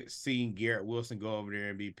already seen Garrett Wilson go over there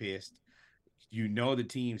and be pissed. You know the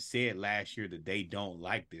team said last year that they don't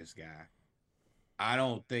like this guy. I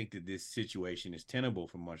don't think that this situation is tenable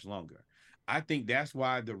for much longer. I think that's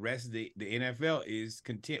why the rest of the NFL is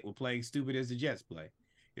content with playing stupid as the Jets play.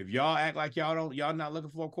 If y'all act like y'all not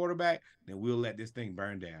looking for a quarterback, then we'll let this thing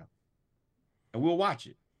burn down. And we'll watch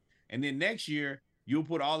it. And then next year, you'll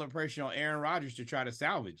put all the pressure on Aaron Rodgers to try to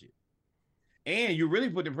salvage it. And you really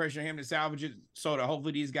put the pressure on him to salvage it so that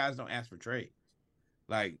hopefully these guys don't ask for trades.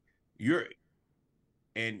 Like,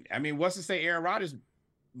 and I mean, what's to say Aaron Rodgers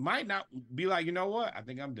might not be like, you know what? I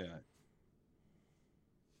think I'm done.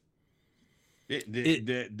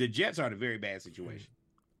 The Jets are in a very bad situation.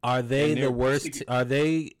 Are they the worst? Are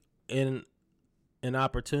they in an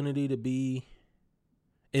opportunity to be,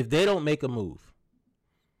 if they don't make a move,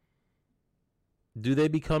 do they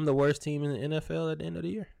become the worst team in the NFL at the end of the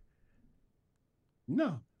year?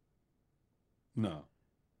 No. No.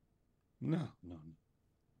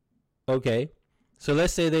 Okay. So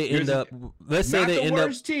let's say they end up. Let's say they end up. Not the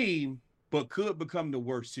worst team, but could become the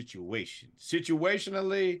worst situation.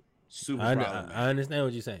 Situationally, super problematic. I understand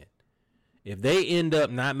what you're saying. If they end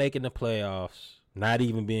up not making the playoffs, not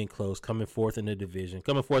even being close, coming fourth in the division.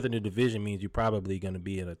 Coming fourth in the division means you're probably going to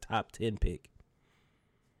be in a top 10 pick.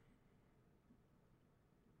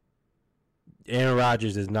 Aaron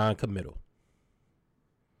Rodgers is non-committal.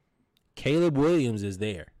 Caleb Williams is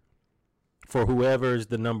there for whoever's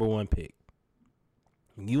the number one pick.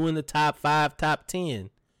 You in the top 5, top 10,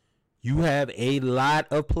 you have a lot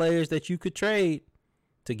of players that you could trade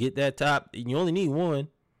to get that top. You only need one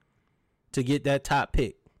to get that top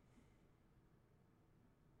pick.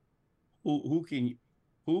 Who can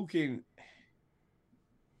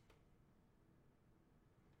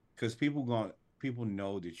because people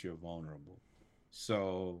know that you're vulnerable,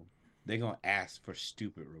 so they're gonna ask for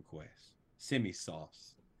stupid requests. Send me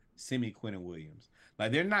Sauce, send me Quentin Williams.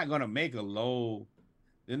 Like, they're not gonna make a low.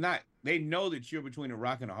 They know that you're between a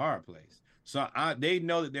rock and a hard place, so they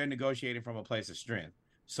know that they're negotiating from a place of strength.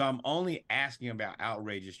 So I'm only asking about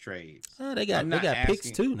outrageous trades. They got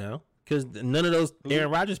picks too now, because none of those Aaron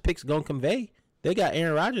Rodgers picks gonna convey. They got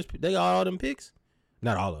Aaron Rodgers. They got all them picks.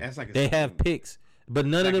 Not all of them. They have picks, but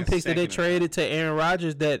none of them picks that they traded to Aaron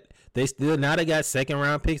Rodgers that they still now they got second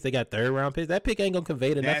round picks. They got third round picks. That pick ain't gonna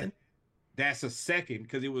convey to nothing. That's a second,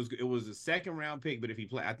 because it was a second round pick. But if he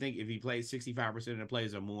played 65% of the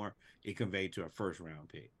plays or more, it conveyed to a first round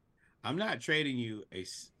pick. I'm not trading you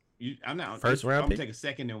I'm not first round pick. I'm gonna take a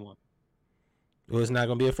second and one. Well, it's not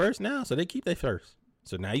gonna be a first now, so they keep their first.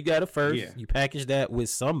 So now you got a first. Yeah. You package that with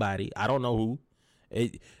somebody. I don't know who.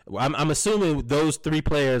 I'm assuming those three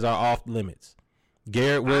players are off limits: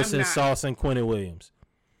 Garrett Wilson, Sauce, and Quentin Williams.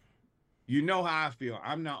 You know how I feel.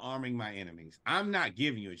 I'm not arming my enemies. I'm not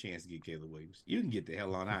giving you a chance to get Caleb Williams. You can get the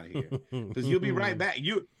hell on out of here, because you'll be right back.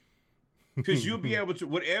 Because you'll be able to,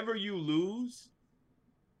 whatever you lose,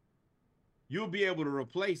 you'll be able to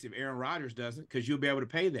replace if Aaron Rodgers doesn't, because you'll be able to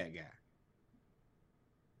pay that guy.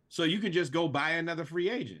 So you can just go buy another free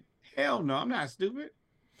agent. Hell no, I'm not stupid.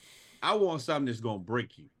 I want something that's going to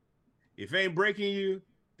break you. If it ain't breaking you,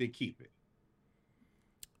 then keep it.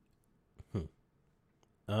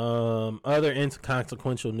 Other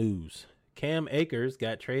inconsequential news. Cam Akers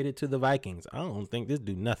got traded to the Vikings. I don't think this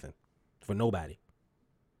do nothing for nobody.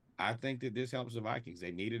 I think that this helps the Vikings.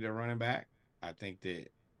 They needed a running back. I think that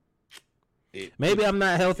maybe I'm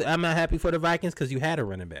not healthy. I'm not happy for the Vikings because you had a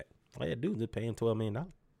running back. All you do is pay him $12 million.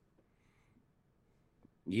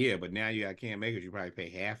 Yeah, but now you got Cam Akers. You probably pay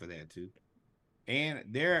half of that too. And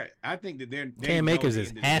I think that Cam Akers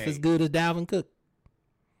is half as good as Dalvin Cook.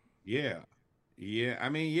 Yeah. I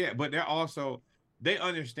mean, yeah, but they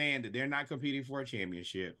understand that they're not competing for a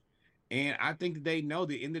championship. And I think that they know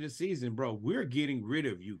the end of the season, bro, we're getting rid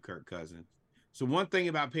of you, Kirk Cousins. So one thing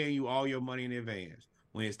about paying you all your money in advance,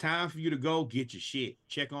 when it's time for you to go, get your shit.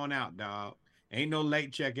 Check on out, dog. Ain't no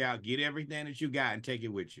late checkout. Get everything that you got and take it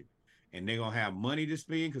with you. And they're going to have money to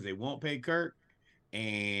spend because they won't pay Kirk.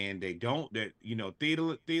 And they don't,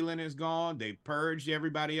 Thielen is gone. They purged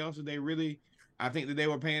everybody else that I think that they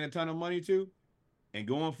were paying a ton of money to. And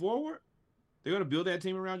going forward, they're going to build that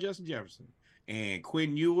team around Justin Jefferson. And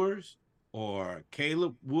Quinn Ewers or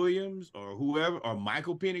Caleb Williams or whoever, or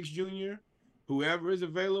Michael Penix Jr., whoever is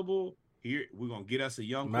available, here we're going to get us a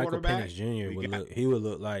young quarterback. Michael Penix Jr. would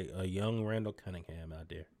look like a young Randall Cunningham out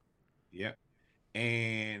there. Yep.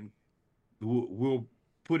 And we'll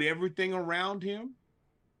put everything around him.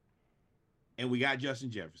 And we got Justin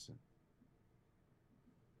Jefferson.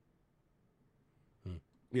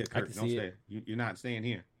 Yeah, Kirk, don't stay. You're not staying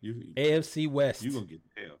here. AFC West. You're going to get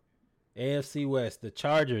the hell. AFC West. The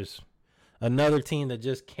Chargers, another team that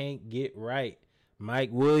just can't get right. Mike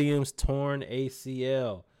Williams, torn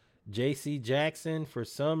ACL. J.C. Jackson, for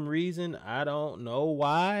some reason, I don't know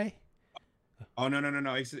why. Oh,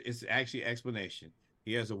 no. It's actually explanation.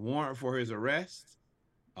 He has a warrant for his arrest.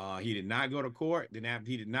 He did not go to court. Then after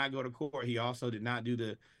he did not go to court, he also did not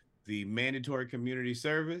do the mandatory community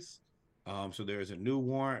service. So there's a new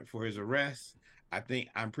warrant for his arrest.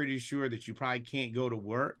 I'm pretty sure that you probably can't go to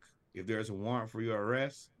work if there's a warrant for your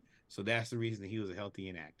arrest. So that's the reason that he was healthy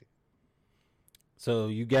and active. So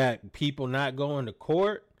you got people not going to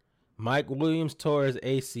court. Mike Williams tore his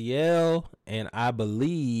ACL, and I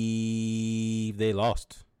believe they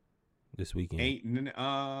lost this weekend.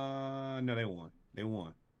 No, they won. They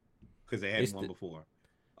won because they hadn't won before.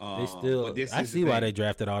 They still. I see why they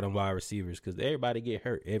drafted all them wide receivers, because everybody get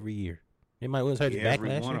hurt every year. They might was hurt back last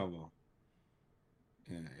year. Every one of them.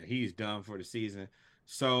 Yeah, he's done for the season.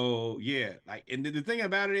 So yeah, like, and the thing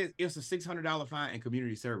about it is, it's a $600 fine and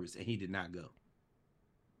community service, and he did not go.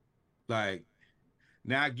 Like,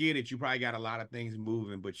 now I get it. You probably got a lot of things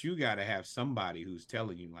moving, but you got to have somebody who's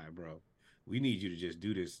telling you, like, bro, we need you to just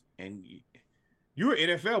do this. And you're an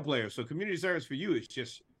NFL player, so community service for you is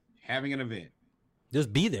just having an event.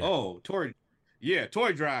 Just be there. Oh, toy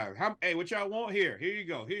drive. Hey, what y'all want here? Here you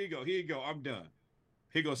go. I'm done.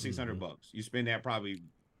 Here goes $600. You spend that probably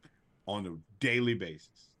on a daily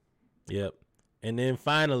basis. Yep. And then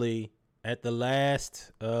finally, at the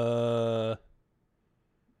last, the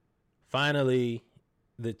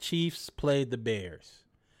Chiefs played the Bears.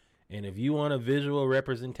 And if you want a visual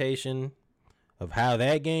representation of how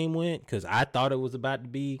that game went, because I thought it was about to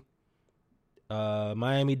be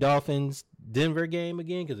Miami Dolphins Denver game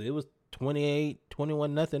again, because it was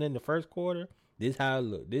 21-0 in the first quarter. This is how it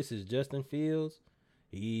looked. This is Justin Fields.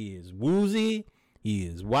 He is woozy. He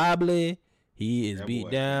is wobbly. He is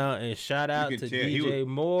beat down. And shout out to DJ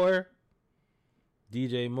Moore.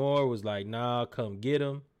 DJ Moore was like, nah, come get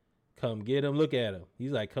him. Come get him. Look at him.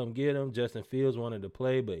 He's like, come get him. Justin Fields wanted to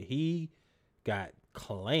play, but he got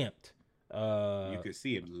clamped. You could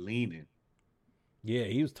see him leaning. Yeah,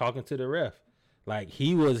 he was talking to the ref. Like,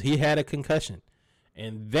 he had a concussion.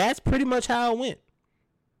 And that's pretty much how it went.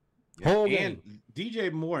 Yeah, and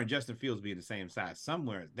DJ Moore and Justin Fields being the same size,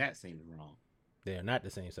 somewhere that seems wrong. They're not the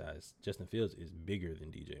same size. Justin Fields is bigger than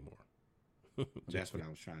DJ Moore. That's what I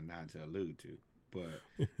was trying not to allude to. But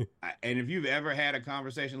and if you've ever had a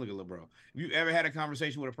conversation, look at LeBron. If you've ever had a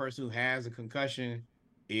conversation with a person who has a concussion,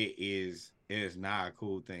 it is not a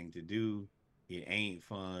cool thing to do. It ain't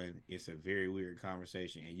fun. It's a very weird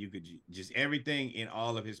conversation, and you could just everything in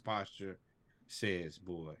all of his posture says,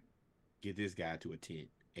 "Boy, get this guy to a tent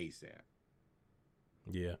ASAP."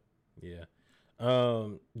 Yeah.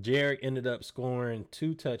 Jarek ended up scoring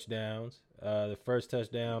 2 touchdowns. The first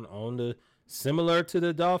touchdown on the similar to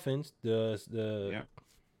the Dolphins, the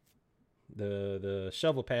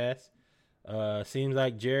shovel pass. Seems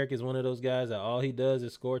like Jarek is one of those guys that all he does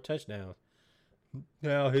is score touchdowns.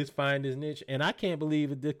 Now he's find his niche, and I can't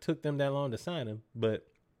believe it took them that long to sign him. But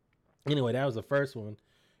anyway, that was the first one,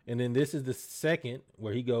 and then this is the second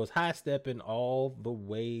where he goes high stepping all the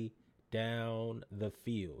way down the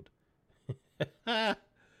field. He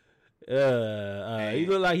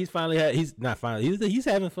looked like he's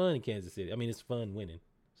having fun in Kansas City. I mean, it's fun winning.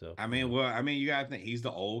 So I mean, you gotta think he's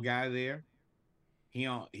the old guy there. He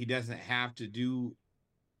doesn't have to do,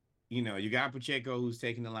 you got Pacheco who's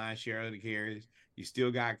taking the lion's share of the carries. You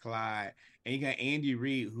still got Clyde, and you got Andy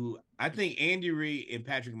Reid, who I think Andy Reid and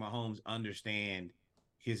Patrick Mahomes understand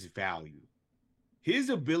his value. His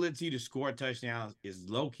ability to score touchdowns is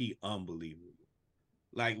low-key unbelievable.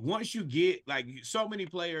 Like, once you get, like, so many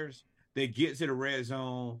players that get to the red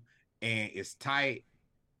zone and it's tight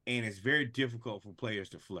and it's very difficult for players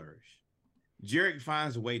to flourish. Jarek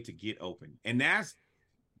finds a way to get open. And that's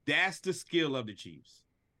the skill of the Chiefs.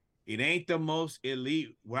 It ain't the most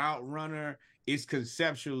elite route runner. It's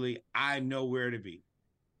conceptually, I know where to be.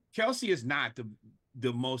 Kelsey is not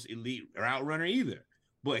the most elite route runner either,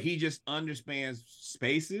 but he just understands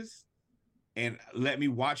spaces and let me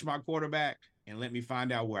watch my quarterback and let me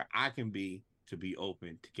find out where I can be to be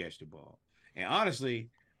open to catch the ball. And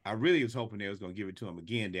honestly, I really was hoping they was going to give it to him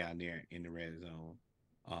again down there in the red zone.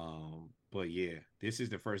 But yeah, this is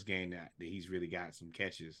the first game that he's really got some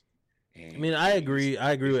catches. And I mean, I agree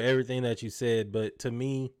with everything that you said, but to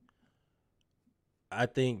me, I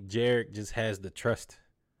think Jarek just has the trust.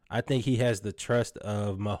 I think he has the trust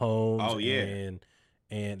of Mahomes. Oh yeah,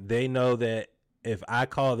 and they know that if I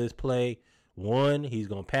call this play, 1, he's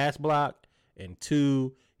going to pass block, and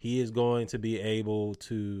 2, he is going to be able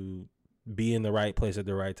to be in the right place at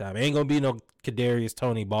the right time. Ain't going to be no Kadarius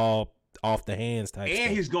Toney ball off the hands type. And stuff.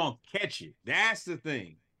 He's going to catch it. That's the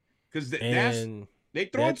thing. Because they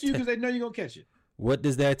throw it to you because they know you're going to catch it. What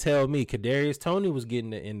does that tell me? Kadarius Toney was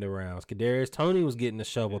getting the end rounds. Kadarius Toney was getting the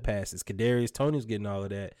shovel passes. Kadarius Toney was getting all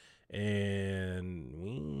of that.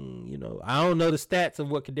 And I don't know the stats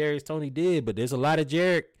of what Kadarius Toney did, but there's a lot of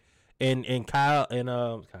Jarek and Travis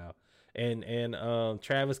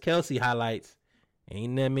Kelce highlights.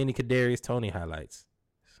 Ain't that many Kadarius Toney highlights.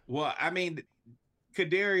 Well, I mean,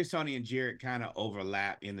 Kadarius Toney and Jarek kind of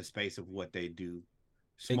overlap in the space of what they do.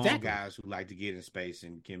 Small guys who like to get in space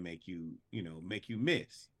and can make you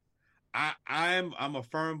miss. I'm a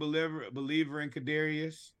firm believer in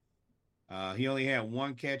Kadarius. He only had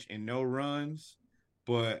 1 catch and no runs,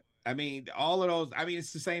 but I mean, all of those. I mean,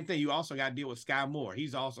 it's the same thing. You also got to deal with Sky Moore.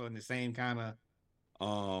 He's also in the same kind of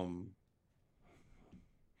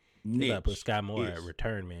You got to put Sky Moore at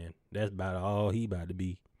return man. That's about all he about to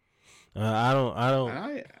be. I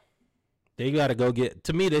don't. They got to go get.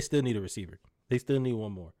 To me, they still need a receiver. They still need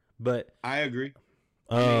one more. But I agree.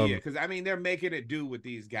 Because they're making it do with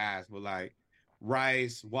these guys, but like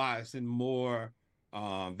Rice, Watson, Moore,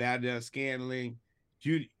 Valdez, Scantling,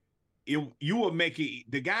 you will make it.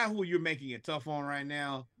 The guy who you're making it tough on right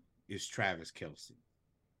now is Travis Kelce,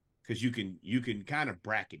 because you can kind of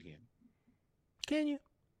bracket him. Can you?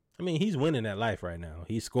 I mean, he's winning that life right now.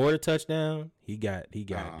 He scored a touchdown. He got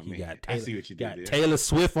Taylor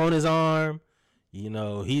Swift on his arm. You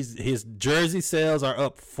know, his jersey sales are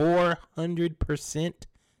up 400%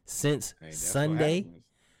 since Sunday.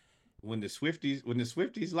 When the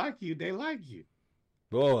Swifties like you, they like you.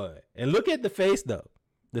 Boy, and look at the face though.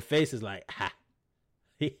 The face is like, ha.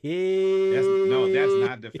 That's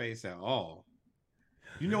not the face at all.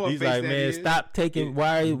 You know what? He's face like, that man, is? stop taking.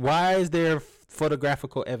 Why is there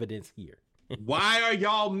photographical evidence here? Why are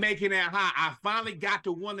y'all making that high? I finally got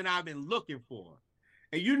the one that I've been looking for.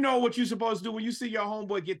 And you know what you're supposed to do when you see your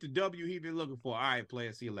homeboy get the W he been looking for. All right,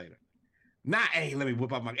 player, see you later. Hey, let me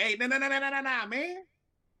whip up my. Hey, no, man.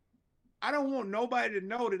 I don't want nobody to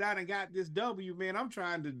know that I done got this W, man. I'm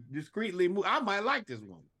trying to discreetly move. I might like this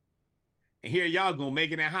one. And here y'all gonna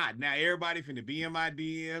making it hot. Now everybody finna be in my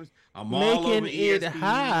DMs. I'm all over Making it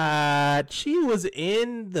hot. She was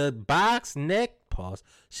in the box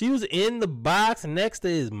She was in the box next to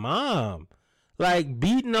his mom. Like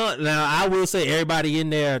beating on. Now I will say everybody in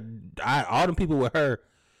there, all them people with her.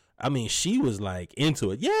 I mean, she was like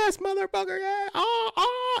into it. Yes, motherfucker. Yeah.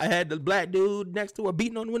 I had the black dude next to her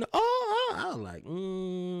beating on the window. I was like,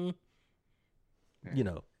 you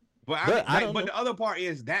know. But the other part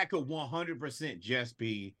is that could 100% just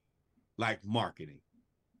be like marketing.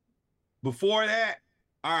 Before that,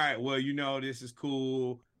 all right, well, you know, this is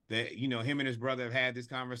cool. That, you know, him and his brother have had this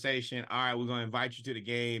conversation. All right, we're going to invite you to the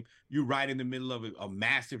game. You're right in the middle of a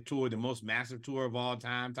massive tour, the most massive tour of all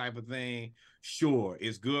time type of thing. Sure,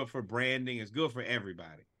 it's good for branding. It's good for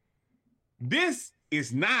everybody. This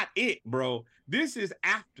is not it, bro. This is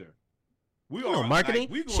after. We are marketing.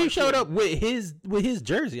 Like, she showed up with his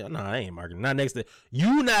jersey. No, I ain't marketing. Not next to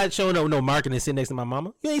you. Not showing up with no marketing. Sitting next to my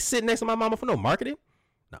mama. You ain't sitting next to my mama for no marketing.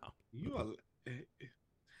 No. You are.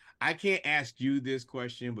 I can't ask you this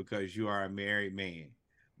question because you are a married man.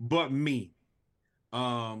 But me,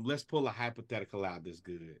 let's pull a hypothetical out that's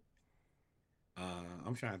good.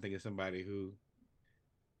 I'm trying to think of somebody who.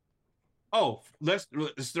 Oh, let's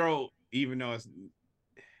throw. Even though it's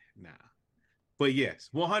But yes,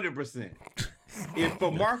 100%. If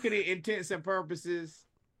for marketing intents and purposes,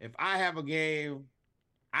 if I have a game,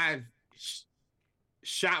 I've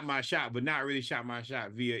shot my shot, but not really shot my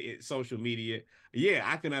shot via social media. Yeah,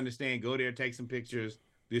 I can understand. Go there, take some pictures.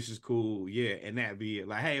 This is cool. Yeah, and that be it.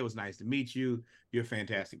 Like, hey, it was nice to meet you. You're a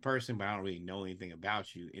fantastic person, but I don't really know anything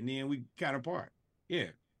about you. And then we kind of part. Yeah,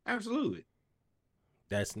 absolutely.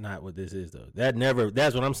 That's not what this is, though.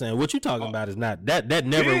 That's what I'm saying. What you talking about is not that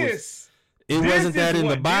never was. It wasn't that in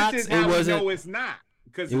the box. It wasn't. No, it's not.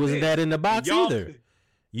 It wasn't that in the box either.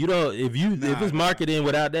 You don't. If it's marketing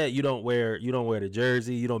without that, you don't wear the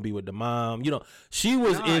jersey. You don't be with the mom. You don't. She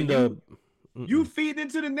was in the. You feed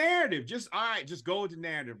into the narrative. Just go with the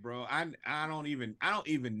narrative, bro. I don't even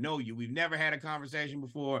know you. We've never had a conversation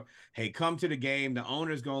before. Hey, come to the game. The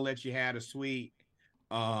owner's gonna let you have a suite.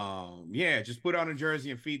 Just put on a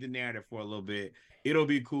jersey and feed the narrative for a little bit. It'll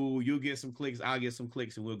be cool. You'll get some clicks. I'll get some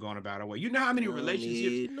clicks, and we're going about our way. You know how many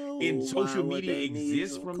relationships in social media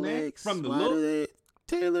exist from that? From the look.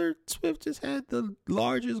 Taylor Swift just had the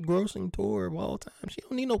largest grossing tour of all time. She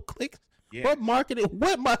don't need no clicks. Yes. What marketing? You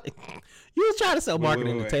was trying to sell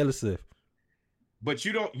marketing to Taylor Swift. But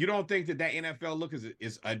you don't think that NFL look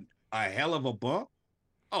is a hell of a bump?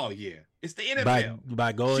 Oh yeah, it's the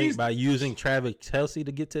NFL. By using Travis Kelce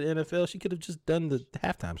to get to the NFL, she could have just done the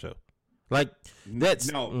halftime show. Like that's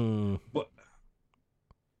but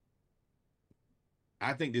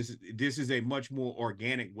I think this is a much more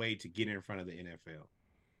organic way to get in front of the NFL.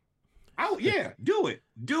 Oh yeah, do it,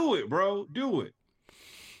 bro, do it.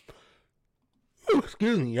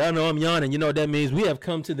 Excuse me, y'all know I'm yawning. You know what that means? We have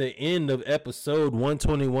come to the end of episode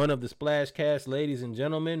 121 of the Splash Cast, ladies and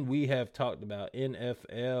gentlemen. We have talked about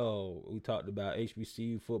NFL, we talked about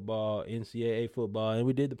HBCU football, NCAA football, and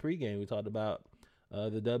we did the pregame. We talked about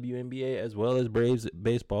the WNBA as well as Braves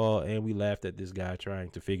baseball, and we laughed at this guy trying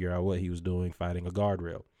to figure out what he was doing fighting a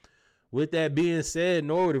guardrail. With that being said,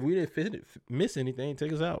 Norwood, if we didn't miss anything,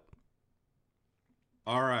 take us out.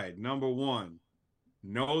 All right, number one,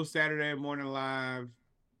 no Saturday Morning Live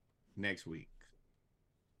next week.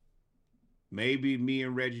 Maybe me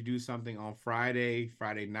and Reggie do something on Friday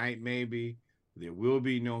night maybe. There will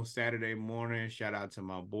be no Saturday morning. Shout out to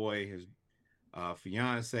my boy. His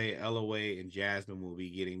fiance, LOA, and Jasmine will be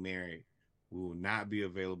getting married. We will not be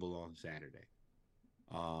available on Saturday.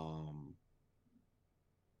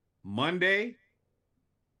 Monday,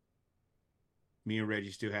 me and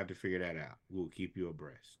Reggie still have to figure that out. We'll keep you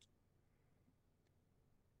abreast.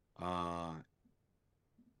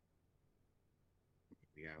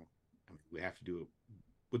 We have to do it.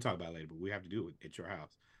 We'll talk about it later, but we have to do it at your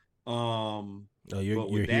house.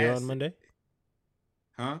 You're here on Monday?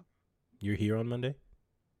 Huh? You're here on Monday?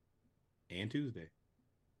 And Tuesday.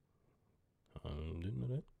 Didn't know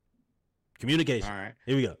that. Communication. All right.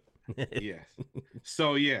 Here we go. Yes.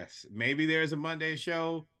 So, yes, maybe there's a Monday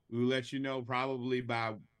show. We'll let you know probably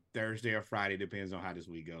by Thursday or Friday. Depends on how this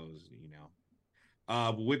week goes, you know.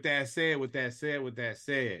 But with that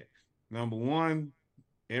said, number one,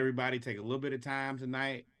 everybody take a little bit of time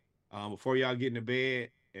tonight before y'all get into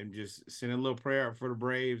bed and just send a little prayer for the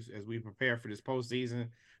Braves as we prepare for this postseason.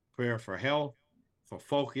 Prayer for health, for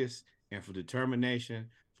focus, and for determination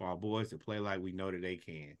for our boys to play like we know that they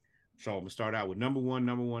can. So I'm going to start out with number one,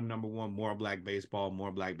 more black baseball,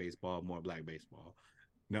 more black baseball, more black baseball.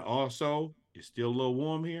 Now, also, it's still a little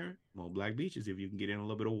warm here. More black beaches if you can get in a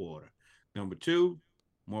little bit of water. Number two,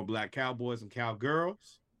 more black cowboys and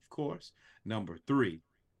cowgirls, of course. Number three,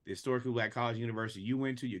 the historically black college university you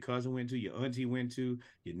went to, your cousin went to, your auntie went to,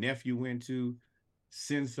 your nephew went to,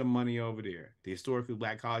 send some money over there. The historically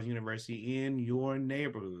black college university in your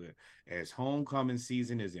neighborhood. As homecoming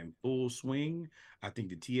season is in full swing, I think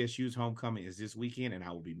the TSU's homecoming is this weekend, and I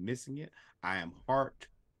will be missing it. I am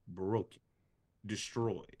heartbroken,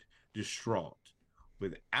 destroyed, distraught,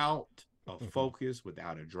 without a focus,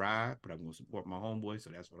 without a drive, but I'm going to support my homeboy, so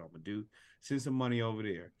that's what I'm going to do. Send some money over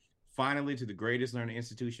there. Finally, to the greatest learning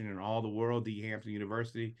institution in all the world, the Hampton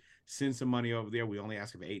University, send some money over there. We only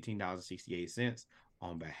ask for $18.68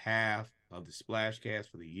 on behalf of the Splashcast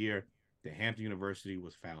for the year that Hampton University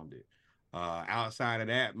was founded. Outside of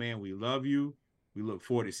that, man, we love you. We look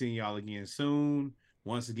forward to seeing y'all again soon.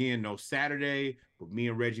 Once again, no Saturday, but me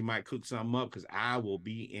and Reggie might cook something up because I will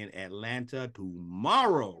be in Atlanta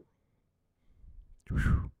tomorrow.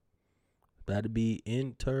 That'd be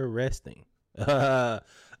interesting.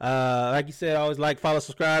 Like you said, always like, follow,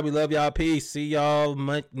 subscribe. We love y'all. Peace. See y'all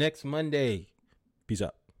next Monday. Peace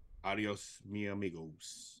out. Adios, mi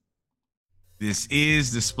amigos. This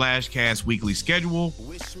is the Splashcast weekly schedule.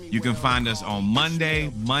 You can find us on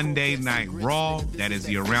Monday Night Raw. That is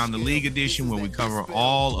the Around the League edition where we cover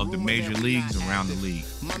all of the major leagues around the league.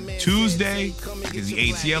 Tuesday is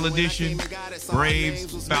the ATL edition.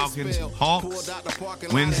 Braves, Falcons, Hawks.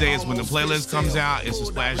 Wednesday is when the playlist comes out. It's a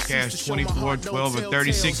Splashcast 24, 12, or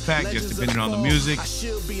 36 pack, just depending on the music.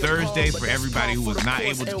 Thursday, for everybody who was not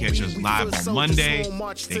able to catch us live on Monday,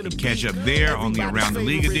 they can catch up there on the Around the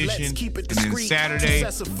League edition. And then Saturday,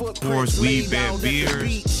 of course, We Bet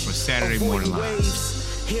Beers for Saturday Morning Live.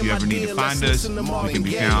 If you ever need to find us, we can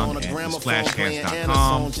be found at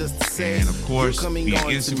thesplashcast.com and, of course, via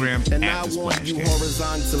Instagram at thesplashcast.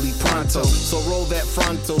 Horizontally pronto, so roll that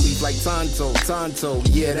frontal leaf like Tonto,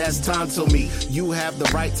 yeah, that's Tonto me. You have the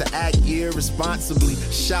right to act irresponsibly.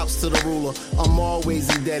 Shouts to the ruler, I'm always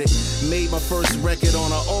indebted. Made my first record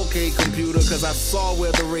on an OK computer cause I saw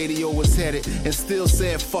where the radio was headed and still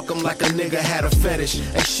said fuck 'em like a nigga had a fetish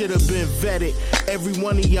and should have been vetted. Every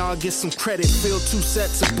one of y'all get some credit, fill 2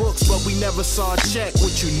 sets of books, but we never saw a check.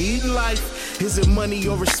 What you need in life, is it money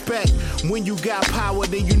or respect? When you got power,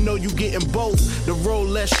 then you know you getting both. The road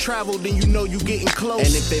less traveled, then you know you getting close.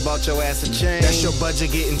 And if they bought your ass a chain, that's your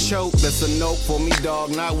budget getting choked. That's a note for me,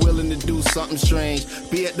 dog, not willing to do something strange.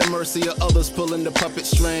 Be at the mercy of others pulling the puppet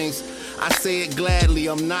strings. I say it gladly,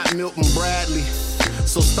 I'm not Milton Bradley,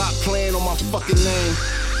 so stop playing on my fucking name.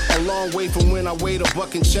 A long way from when I weighed a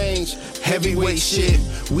buck and change. Heavyweight shit,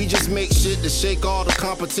 we just make shit to shake all the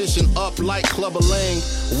competition up like Clubber Lang.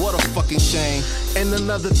 What a fucking shame. And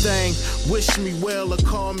another thing, wish me well or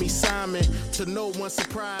call me Simon. To no one's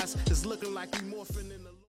surprise, it's looking like we morphing in the